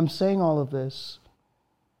 And I'm saying all of this,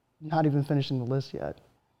 not even finishing the list yet.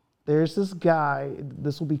 There's this guy,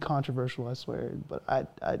 this will be controversial, I swear, but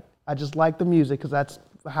I just like the music because that's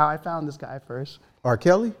how I found this guy first. R.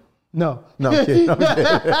 Kelly? No. No, I'm kidding.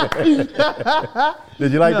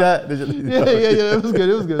 Did you like that? Yeah. It was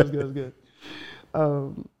good.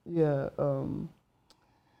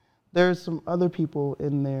 There's some other people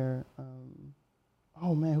in there.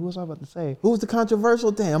 Oh man, who was I about to say? Who was the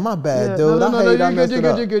controversial? Damn, my bad, dude. No,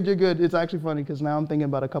 you're good. It's actually funny because now I'm thinking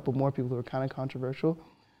about a couple more people who are kind of controversial.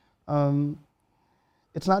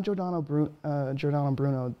 It's not Giordano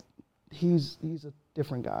Bruno. He's a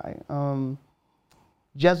different guy.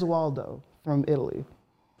 Gesualdo from Italy.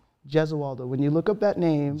 Gesualdo. When you look up that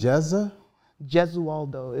name,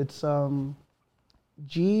 Gesualdo. It's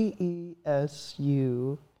Gesualdo.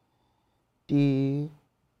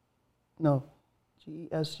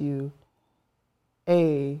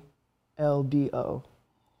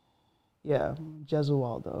 Yeah,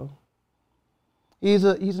 Gesualdo. He's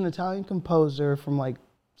an Italian composer from like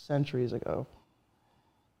centuries ago.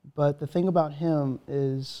 But the thing about him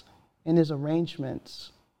is in his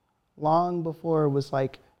arrangements, long before it was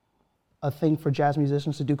like a thing for jazz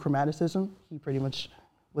musicians to do chromaticism, he pretty much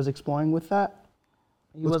was exploring with that.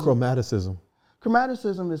 What's chromaticism?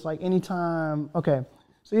 Chromaticism is like anytime, okay,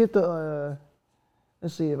 So you have to,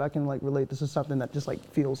 let's see if I can like relate this to something that just like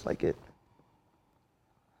feels like it.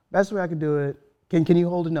 Best way I can do it, can you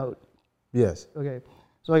hold a note? Yes. Okay.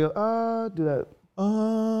 So I go, do that.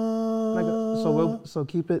 And I go, so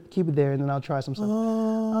keep it there, and then I'll try some stuff.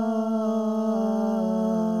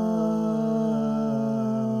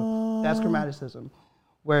 That's chromaticism,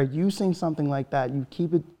 where you sing something like that, you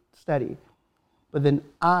keep it steady, but then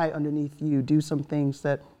I, underneath you, do some things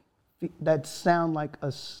that sound like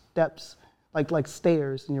steps, like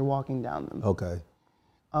stairs, and you're walking down them. Okay.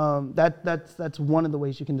 That's one of the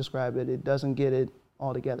ways you can describe it. It doesn't get it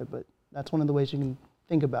all together, but that's one of the ways you can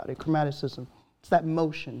think about it. Chromaticism. It's that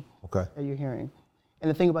motion that you're hearing. And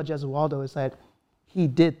the thing about Gesualdo is that he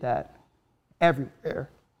did that everywhere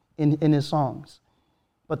in his songs.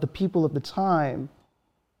 But the people of the time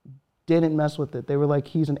didn't mess with it. They were like,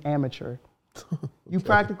 he's an amateur. You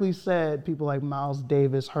practically said people like Miles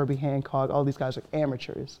Davis, Herbie Hancock, all these guys are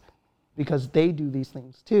amateurs because they do these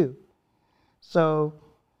things too. So,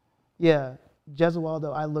 yeah,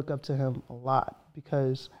 Gesualdo, I look up to him a lot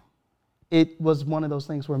because it was one of those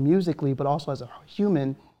things where musically, but also as a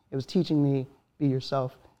human, it was teaching me, be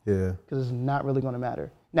yourself. Yeah. Because it's not really going to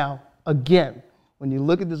matter. Now, again, when you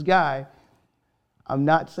look at this guy, I'm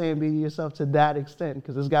not saying be yourself to that extent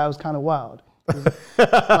because this guy was kind of wild. He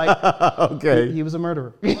was a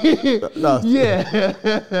murderer. No.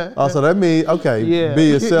 Yeah. Also, that means, be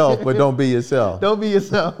yourself, but don't be yourself. Don't be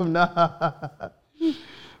yourself, nah.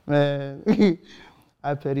 Man,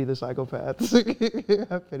 I pity the psychopaths.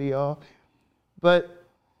 I pity y'all. But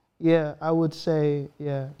yeah, I would say,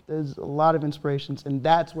 there's a lot of inspirations, and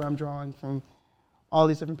that's where I'm drawing from all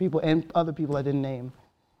these different people and other people I didn't name.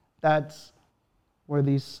 That's where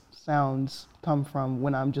these sounds come from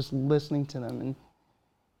when I'm just listening to them and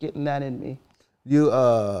getting that in me.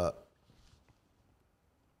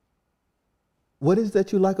 What is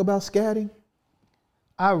that you like about scatting?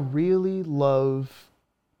 I really love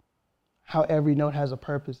how every note has a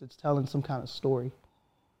purpose. It's telling some kind of story.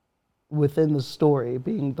 Within the story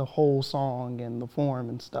being the whole song and the form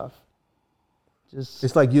and stuff.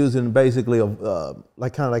 It's like using basically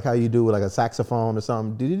like kind of like how you do with like a saxophone or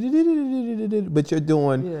something, but you're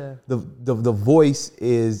doing the voice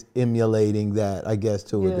is emulating that, I guess,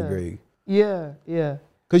 to a degree. Yeah.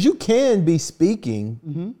 Because you can be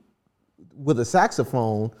speaking with a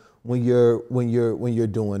saxophone when you're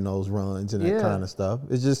doing those runs and that kind of stuff.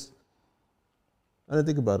 It's just I didn't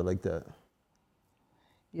think about it like that.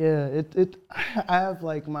 Yeah, I have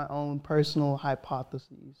like my own personal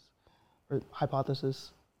hypothesis is,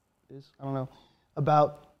 I don't know,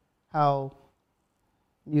 about how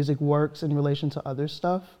music works in relation to other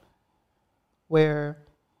stuff, where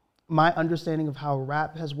my understanding of how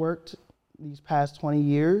rap has worked these past 20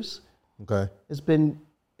 years has been,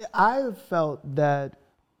 I've felt that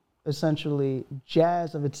essentially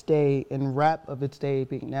jazz of its day and rap of its day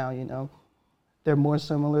being now, they're more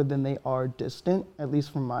similar than they are distant, at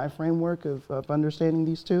least from my framework of understanding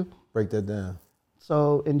these two. Break that down.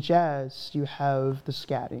 So in jazz, you have the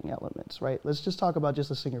scatting elements, right? Let's just talk about just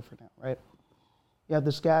a singer for now, right? You have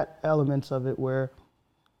the scat elements of it where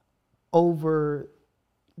over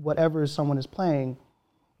whatever someone is playing,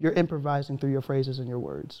 you're improvising through your phrases and your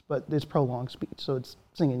words, but it's prolonged speech, so it's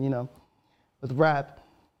singing, With rap,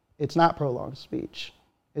 it's not prolonged speech.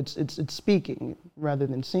 It's speaking rather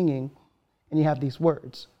than singing, and you have these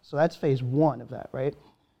words. So that's phase one of that, right?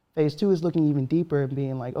 Phase two is looking even deeper and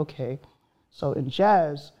being like, okay, so in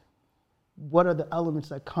jazz, what are the elements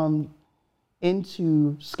that come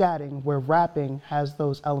into scatting where rapping has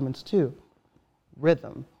those elements too?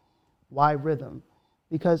 Rhythm. Why rhythm?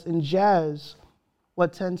 Because in jazz,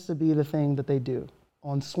 what tends to be the thing that they do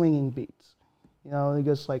on swinging beats? It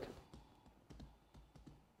goes like,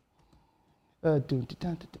 the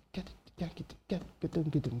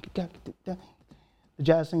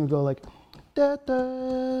jazz singer go like, da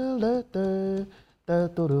da da da.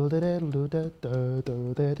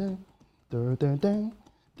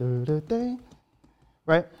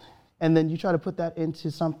 Right? And then you try to put that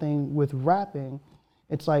into something with rapping,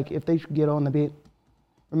 it's like if they get on the beat,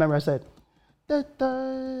 remember I said, right?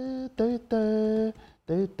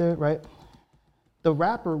 The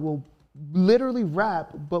rapper will literally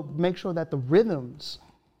rap, but make sure that the rhythms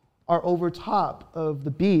are over top of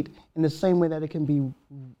the beat in the same way that it can be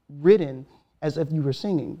written as if you were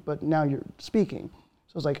singing, but now you're speaking.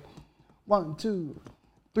 So it's like 1, 2,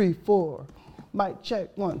 3, 4, mic check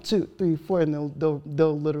 1, 2, 3, 4, and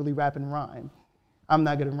they'll literally rap and rhyme. I'm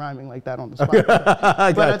not good at rhyming like that on the spot,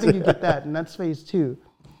 but I think you get that, and that's phase two.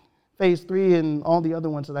 Phase three and all the other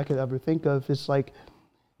ones that I could ever think of is like,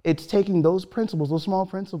 it's taking those principles, those small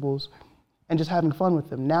principles, and just having fun with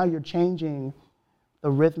them. Now you're changing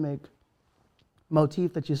the rhythmic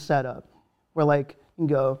motif that you set up, where like you can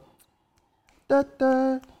go da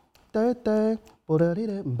da da da da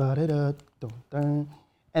da da da,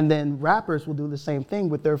 and then rappers will do the same thing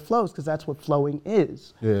with their flows because that's what flowing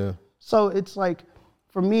is. Yeah. So it's like,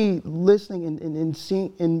 for me, listening and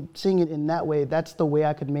seeing it in that way, that's the way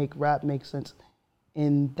I could make rap make sense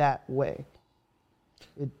in that way.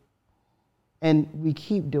 And we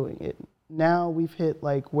keep doing it. Now we've hit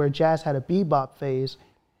like where jazz had a bebop phase.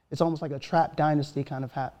 It's almost like a trap dynasty kind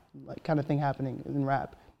of thing happening in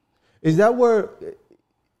rap. Is that where?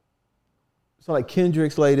 So like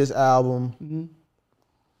Kendrick's latest album. Mm-hmm.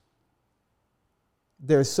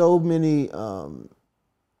 There's so many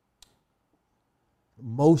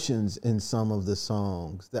motions in some of the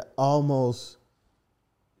songs that almost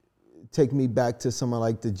take me back to some of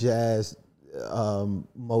like the jazz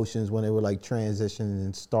motions when they would like transition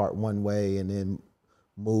and start one way and then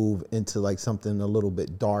move into like something a little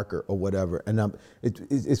bit darker or whatever. And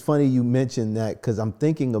it's funny you mentioned that because I'm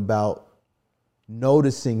thinking about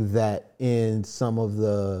noticing that in some of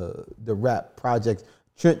the rap projects.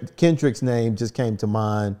 Kendrick's name just came to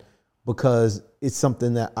mind because it's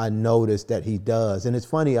something that I noticed that he does. And it's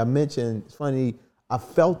funny, I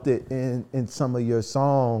felt it in some of your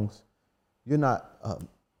songs.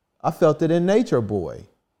 I felt it in Nature Boy.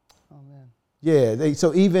 Oh man. Yeah,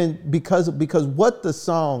 so even because what the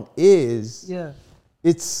song is, yeah,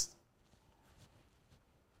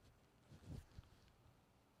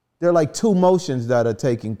 there are like two motions that are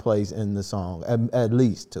taking place in the song, at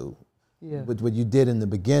least two. Yeah. With what you did in the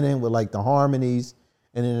beginning with like the harmonies,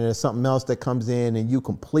 and then there's something else that comes in and you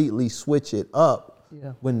completely switch it up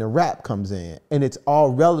when the rap comes in. And it's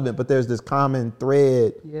all relevant, but there's this common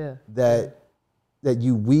thread that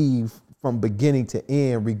you weave from beginning to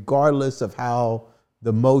end, regardless of how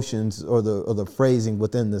the motions or the phrasing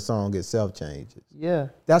within the song itself changes. Yeah.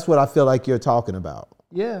 That's what I feel like you're talking about.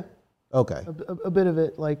 Yeah. Okay. A bit of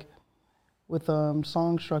it, like with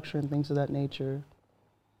song structure and things of that nature.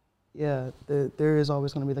 Yeah, there is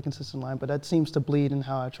always going to be the consistent line, but that seems to bleed in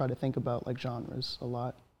how I try to think about like genres a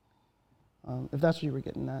lot. If that's what you were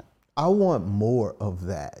getting at. I want more of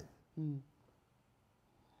that.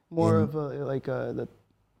 More of the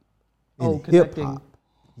hip hop.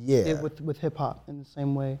 Yeah. With hip hop in the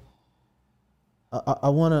same way. I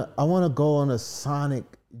wanna go on a sonic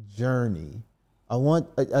journey.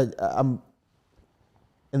 I'm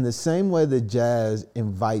in the same way that jazz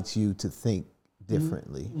invites you to think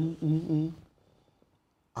differently.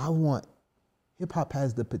 Hip hop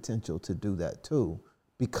has the potential to do that too,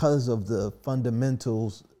 because of the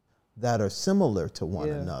fundamentals that are similar to one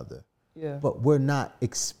another. Yeah. But we're not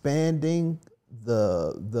expanding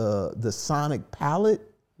the sonic palette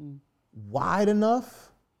wide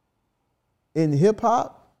enough in hip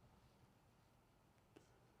hop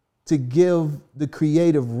to give the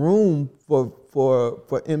creative room for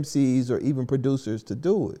MCs or even producers to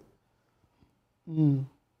do it.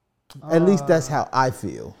 At least that's how I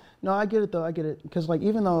feel. No, I get it though. I get it, because like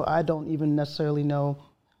even though I don't even necessarily know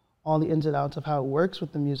all the ins and outs of how it works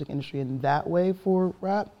with the music industry in that way for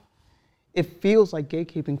rap, it feels like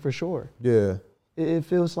gatekeeping for sure. Yeah. It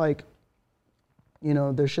feels like,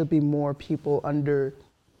 there should be more people under,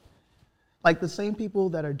 like the same people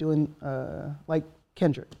that are doing, like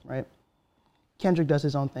Kendrick, right? Kendrick does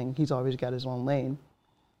his own thing. He's always got his own lane.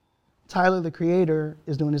 Tyler, the creator,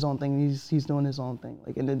 is doing his own thing. He's doing his own thing.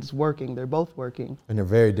 Like, and it's working. They're both working. And they're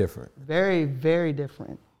very different. Very, very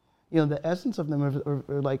different. The essence of them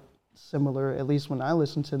are like similar, at least when I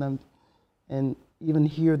listen to them and even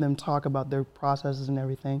hear them talk about their processes and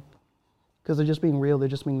everything, because they're just being real. They're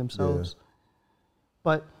just being themselves. Yeah.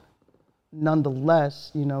 But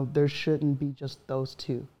nonetheless, there shouldn't be just those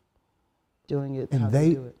two doing it. And how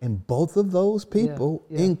they do it. And both of those people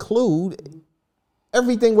include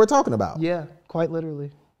everything we're talking about. Yeah, quite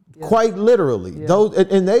literally. Yeah. Quite literally. Yeah. Those,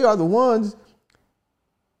 and they are the ones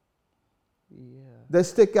that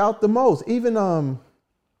stick out the most. Even what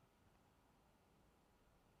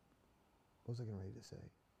was I getting ready to say?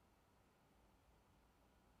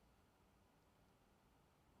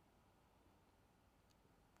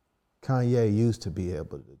 Kanye used to be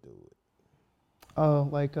able to do it. Oh,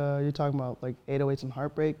 like you're talking about like 808s and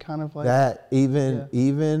Heartbreak, kind of like that. Even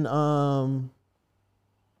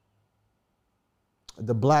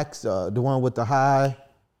the blacks, the one with the high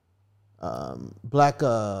black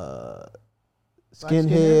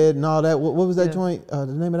skinhead and all that. What was that joint? The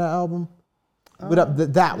name of that album?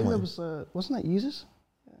 That one. Wasn't that Yeezus?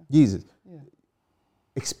 Yeezus. Yeah.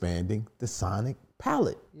 Expanding the sonic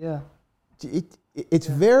palette. Yeah. It's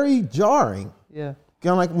very jarring. Yeah.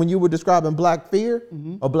 Kind of like when you were describing Black Fear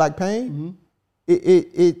or Black Pain.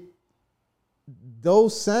 It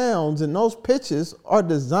those sounds and those pitches are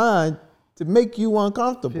designed to make you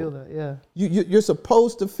uncomfortable. Feel that, yeah. You're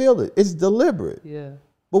supposed to feel it. It's deliberate. Yeah.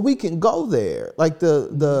 But we can go there. Like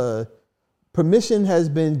the permission has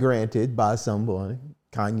been granted by someone,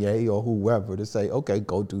 Kanye or whoever, to say, okay,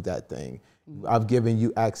 go do that thing. I've given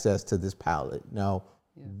you access to this palette. Now,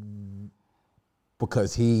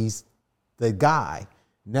 because he's the guy,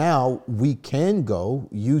 now we can go,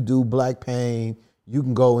 you do Black Pain, you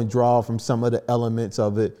can go and draw from some of the elements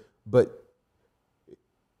of it, but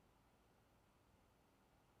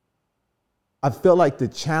I feel like the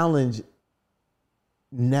challenge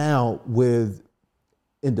now with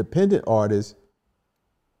independent artists,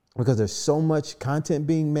 because there's so much content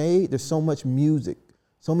being made, there's so much music,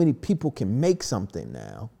 so many people can make something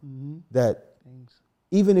now that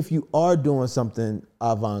even if you are doing something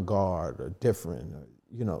avant-garde or different, or,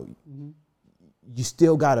 you know, you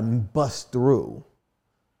still got to bust through,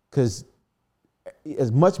 because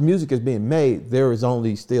as much music is being made, there is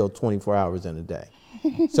only still 24 hours in a day.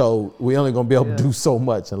 So we're only going to be able to do so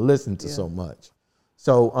much and listen to so much.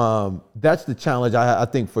 So that's the challenge I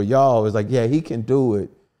think for y'all, is like, yeah, he can do it,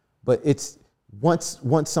 but it's once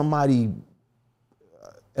somebody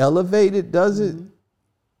elevated does it,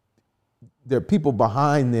 there are people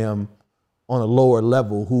behind them on a lower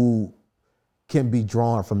level who can be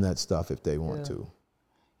drawn from that stuff if they want to.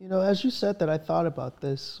 You know, as you said that, I thought about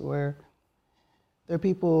this, where there are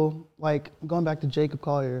people, like, going back to Jacob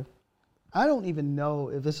Collier, I don't even know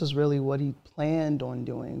if this is really what he planned on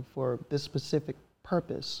doing for this specific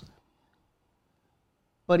purpose.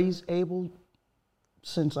 But he's able,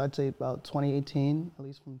 since I'd say about 2018, at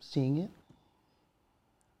least from seeing it,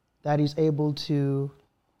 that he's able to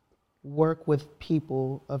work with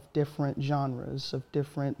people of different genres, of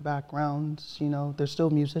different backgrounds. You know, they're still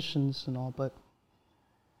musicians and all, but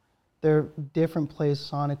they're different places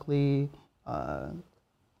sonically,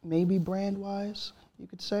 maybe brand-wise, you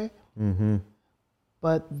could say.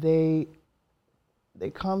 But they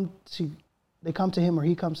come to him, or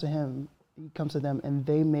he comes to him, he comes to them, and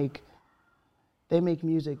they make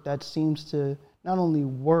music that seems to not only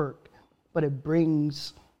work, but it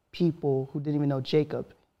brings people who didn't even know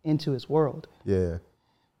Jacob into his world. Yeah.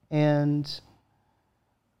 And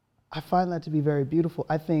I find that to be very beautiful.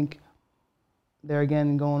 I think there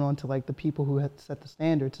again, going on to like the people who had set the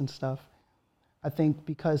standards and stuff, I think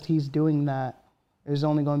because he's doing that, there's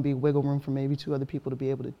only going to be wiggle room for maybe 2 other people to be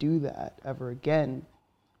able to do that ever again,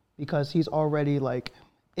 because he's already like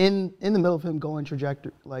in the middle of him going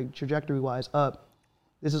trajectory wise up.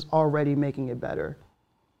 This is already making it better.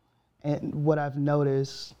 And what I've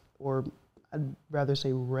noticed, or I'd rather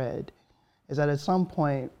say read, is that at some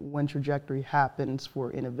point when trajectory happens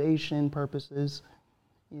for innovation purposes,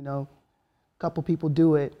 you know, a couple people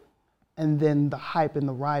do it, and then the hype and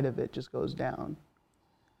the ride of it just goes down.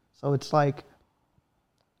 So it's like,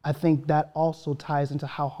 I think that also ties into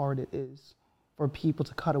how hard it is for people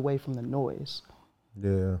to cut away from the noise.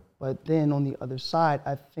 Yeah. But then on the other side,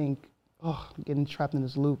 I think, I'm getting trapped in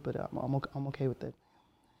this loop, but I'm okay with it.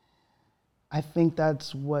 I think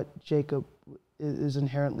that's what Jacob is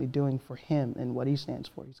inherently doing for him and what he stands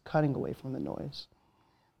for. He's cutting away from the noise.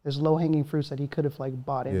 There's low-hanging fruits that he could have like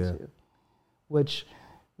bought into, which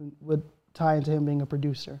would tie into him being a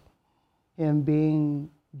producer, him being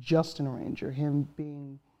just an arranger, him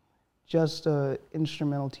being just an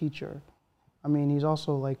instrumental teacher. I mean, he's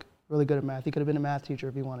also like really good at math. He could have been a math teacher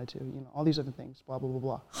if he wanted to, you know, all these different things, blah, blah, blah,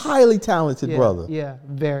 blah. Highly talented brother. Yeah,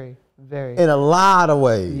 very, very. In a lot of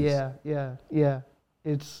ways. Yeah.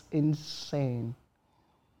 It's insane.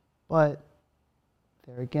 But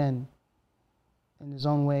there again, in his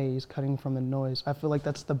own way, he's cutting from the noise. I feel like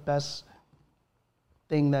that's the best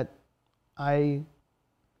thing that I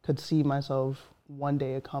could see myself one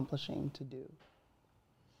day accomplishing to do.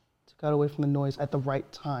 To cut away from the noise at the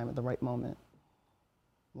right time, at the right moment.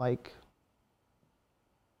 Like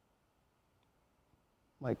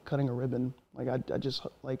cutting a ribbon. Like I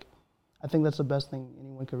think that's the best thing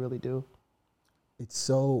anyone could really do. It's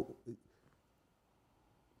so,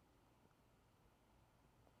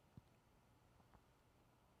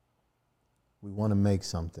 we want to make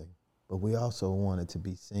something, but we also want it to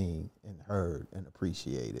be seen and heard and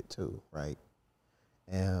appreciated too, right?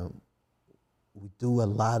 And we do a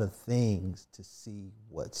lot of things to see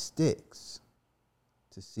what sticks,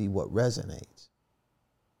 to see what resonates.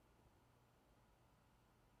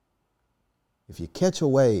 If you catch a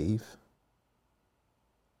wave,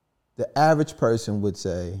 the average person would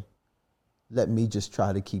say, let me just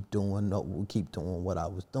try to keep doing what I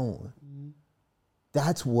was doing. Mm-hmm.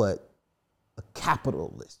 That's what a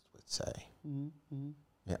capitalist would say. And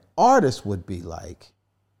artists would be like,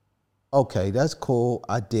 okay, that's cool.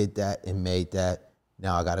 I did that and made that.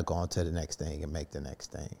 Now I got to go on to the next thing and make the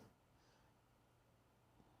next thing.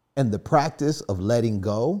 And the practice of letting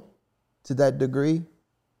go to that degree,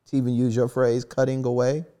 to even use your phrase, cutting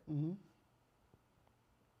away,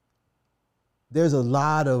 there's a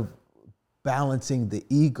lot of balancing the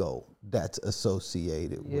ego that's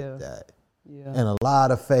associated with that. Yeah. And a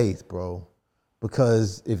lot of faith, bro.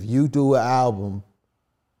 Because if you do an album,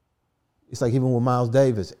 it's like even with Miles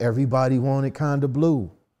Davis, everybody wanted Kinda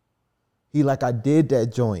Blue. He like, I did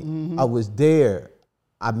that joint. I was there.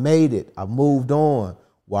 I made it. I moved on.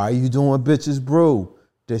 Why are you doing Bitches Brew?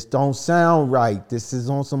 This don't sound right. This is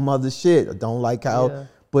on some other shit. I don't like how,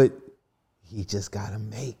 but he just gotta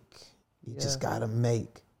make. He just gotta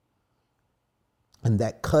make. And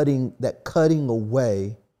that cutting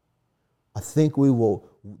away, I think we will,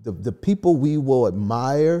 the people we will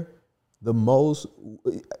admire the most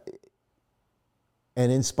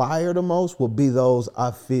and inspire the most will be those,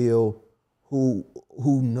 I feel, who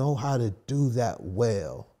know how to do that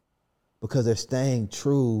well, because they're staying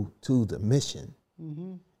true to the mission.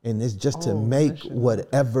 And it's just to make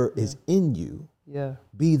whatever is in you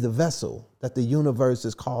be the vessel that the universe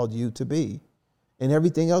has called you to be, and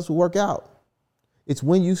everything else will work out. It's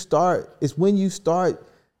when you start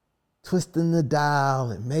twisting the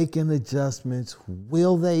dial and making adjustments,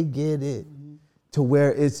 will they get it to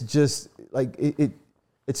where it's just like it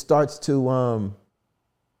starts to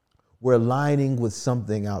we're aligning with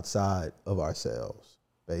something outside of ourselves,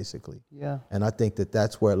 basically. Yeah. And I think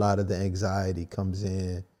that's where a lot of the anxiety comes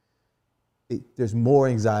in. There's more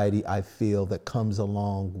anxiety, I feel, that comes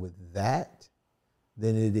along with that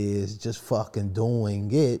than it is just fucking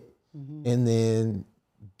doing it and then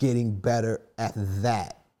getting better at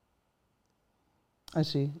that. I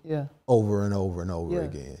see, yeah. Over and over and over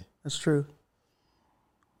again. That's true.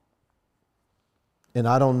 And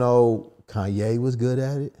I don't know, Kanye was good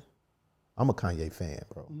at it. I'm a Kanye fan,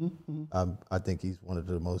 bro. I think he's one of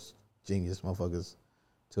the most genius motherfuckers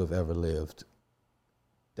to have ever lived.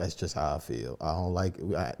 That's just how I feel. I don't like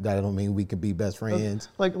that. Don't mean we can be best friends.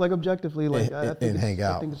 Like objectively, like and hang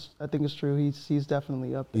out. I think it's true. He's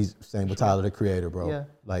definitely up there. He's same with Tyler, the Creator, bro. Yeah.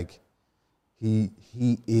 Like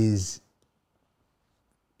he's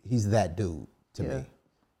that dude to me.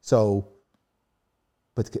 So,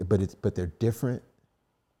 but they're different.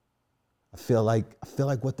 I feel like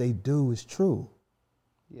what they do is true.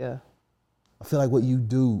 Yeah. I feel like what you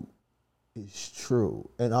do is true,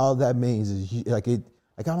 and all that means is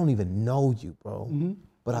I don't even know you, bro.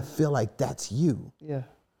 But I feel like that's you. Yeah.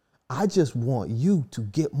 I just want you to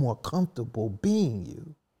get more comfortable being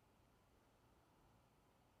you,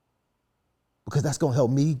 because that's gonna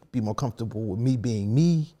help me be more comfortable with me being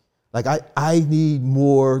me. Like I need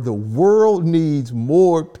more. The world needs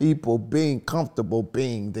more people being comfortable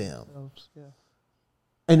being them. Yeah.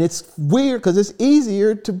 And it's weird because it's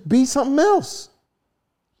easier to be something else.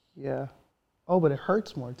 Yeah. Oh, but it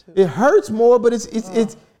hurts more too. It hurts more, but it's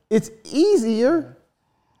easier. Yeah.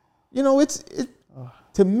 You know,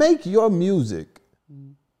 to make your music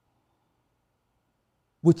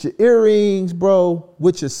with your earrings, bro,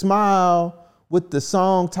 with your smile, with the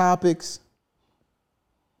song topics.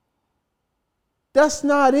 That's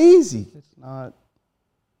not easy. It's not.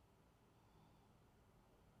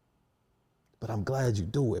 But I'm glad you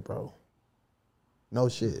do it, bro. No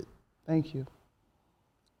shit. Thank you.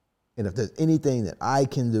 And if there's anything that I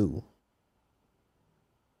can do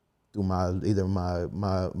through my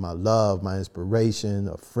love, my inspiration,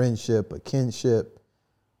 a friendship, a kinship,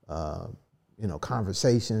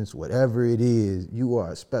 conversations, whatever it is, you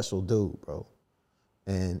are a special dude, bro.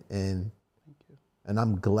 And Thank you. And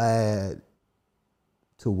I'm glad,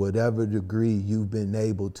 to whatever degree you've been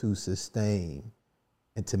able to sustain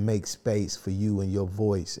and to make space for you and your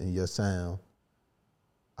voice and your sound.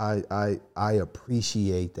 I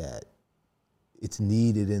appreciate that. It's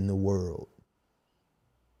needed in the world.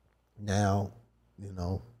 Now,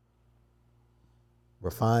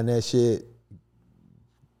 refine that shit,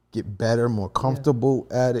 get better, more comfortable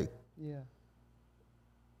at it. Yeah.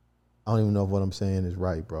 I don't even know if what I'm saying is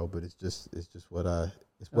right, bro, but it's just what I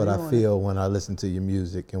feel when I listen to your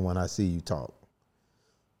music and when I see you talk.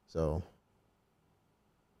 So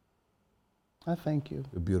I thank you.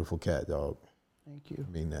 You're a beautiful cat, dog. Thank you.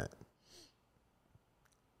 I mean that.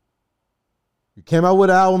 You came out with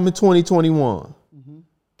an album in 2021.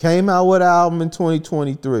 Came out with an album in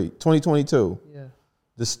 2022. Yeah.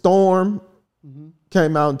 The Storm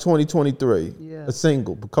came out in 2023. Yeah. A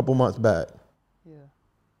single, a couple months back. Yeah.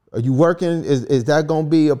 Are you working? Is that gonna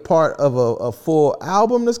be a part of a full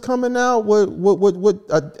album that's coming out? What?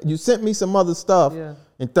 You sent me some other stuff, Yeah.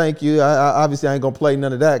 and thank you. I obviously I ain't gonna play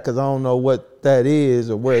none of that because I don't know what that is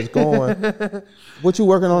or where it's going. What you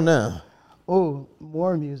working on now? Oh,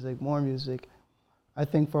 more music. I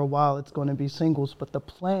think for a while it's going to be singles, but the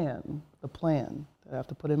plan that I have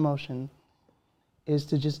to put in motion is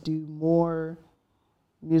to just do more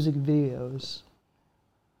music videos.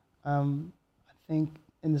 I think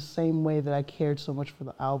in the same way that I cared so much for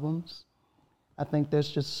the albums, I think there's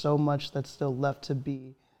just so much that's still left to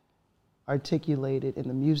be articulated in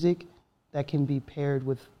the music that can be paired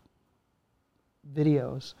with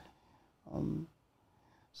videos.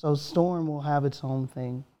 So Storm will have its own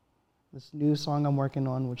thing. This new song I'm working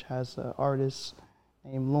on, which has an artist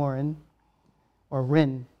named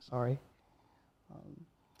Rin, sorry.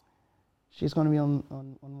 She's going to be on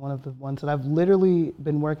one of the ones that I've literally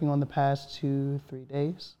been working on the past 2-3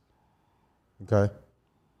 days. Okay.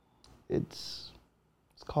 It's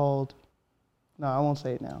called, no, I won't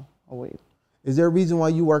say it now. I'll wait. Is there a reason why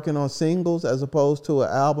you working on singles as opposed to an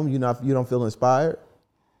album? You don't feel inspired?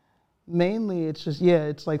 Mainly, it's just,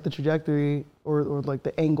 it's like the trajectory or like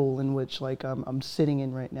the angle in which like I'm sitting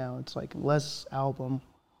in right now. It's like less album,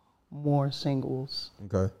 more singles.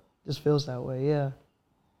 Okay. Just feels that way, yeah.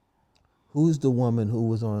 Who's the woman who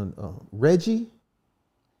was on Reggie?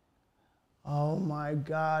 Oh my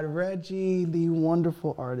God, Reggie, the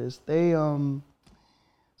wonderful artist. They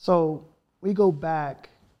so we go back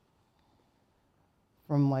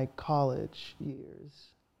from like college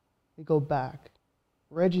years. We go back.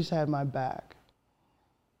 Reggie's had my back,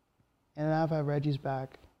 and I've had Reggie's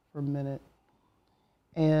back for a minute.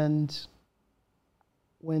 And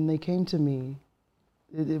when they came to me,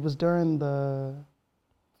 it was during the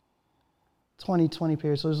 2020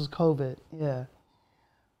 period, so this was COVID, yeah.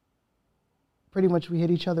 Pretty much we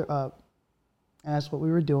hit each other up, asked what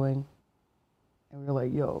we were doing, and we were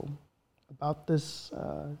like, yo, about this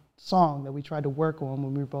song that we tried to work on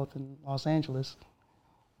when we were both in Los Angeles,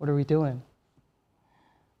 what are we doing?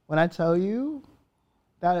 When I tell you,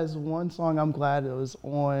 that is one song I'm glad it was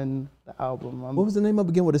on the album. What was the name of it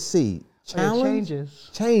again with a C? Challenge?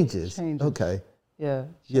 Changes. Okay. Yeah.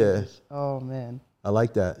 Changes. Yeah. Oh, man. I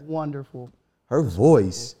like that. Wonderful. Her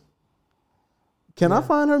voice. Can I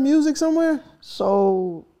find her music somewhere?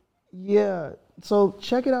 So, yeah. So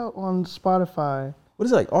check it out on Spotify. What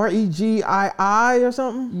is it, like Regii or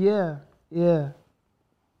something? Yeah.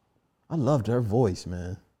 I loved her voice,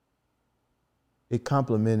 man. It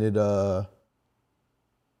complimented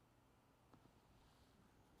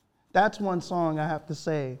That's one song I have to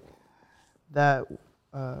say that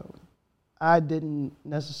I didn't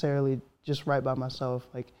necessarily just write by myself.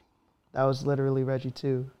 Like, that was literally Reggie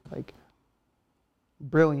too. Like,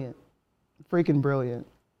 brilliant. Freaking brilliant,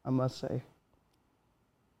 I must say.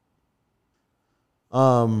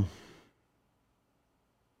 All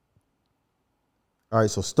right,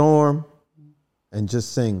 so Storm and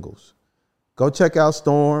just singles. Go check out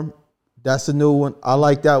Storm. That's a new one. I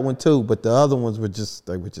like that one too, but the other ones were just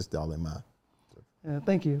all in mine. Yeah,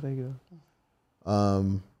 thank you.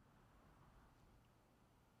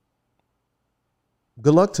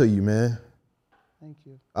 Good luck to you, man. Thank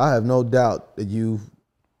you. I have no doubt that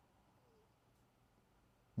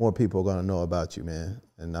more people are gonna know about you, man.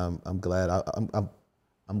 And I'm glad.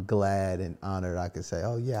 I'm glad and honored I could say,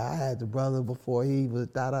 oh yeah, I had the brother before he was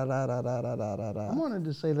da da da da da da da da. I wanted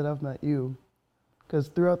to say that I've met you, because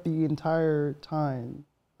throughout the entire time,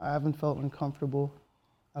 I haven't felt uncomfortable.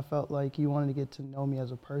 I felt like you wanted to get to know me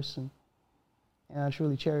as a person, and I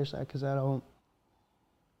truly cherish that, because I don't,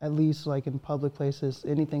 at least like in public places,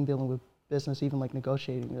 anything dealing with business, even like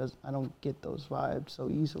negotiating, I don't get those vibes so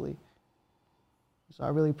easily. So I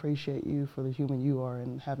really appreciate you for the human you are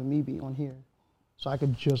and having me be on here, so I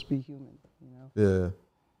could just be human, you know? Yeah.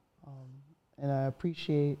 And I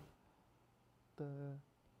appreciate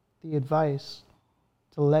the advice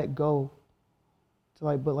to let go,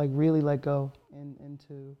 but really let go, and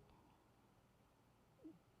to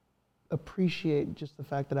appreciate just the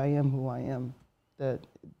fact that I am who I am, that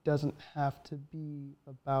it doesn't have to be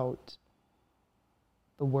about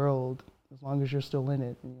the world as long as you're still in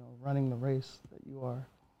it, and, running the race that you are.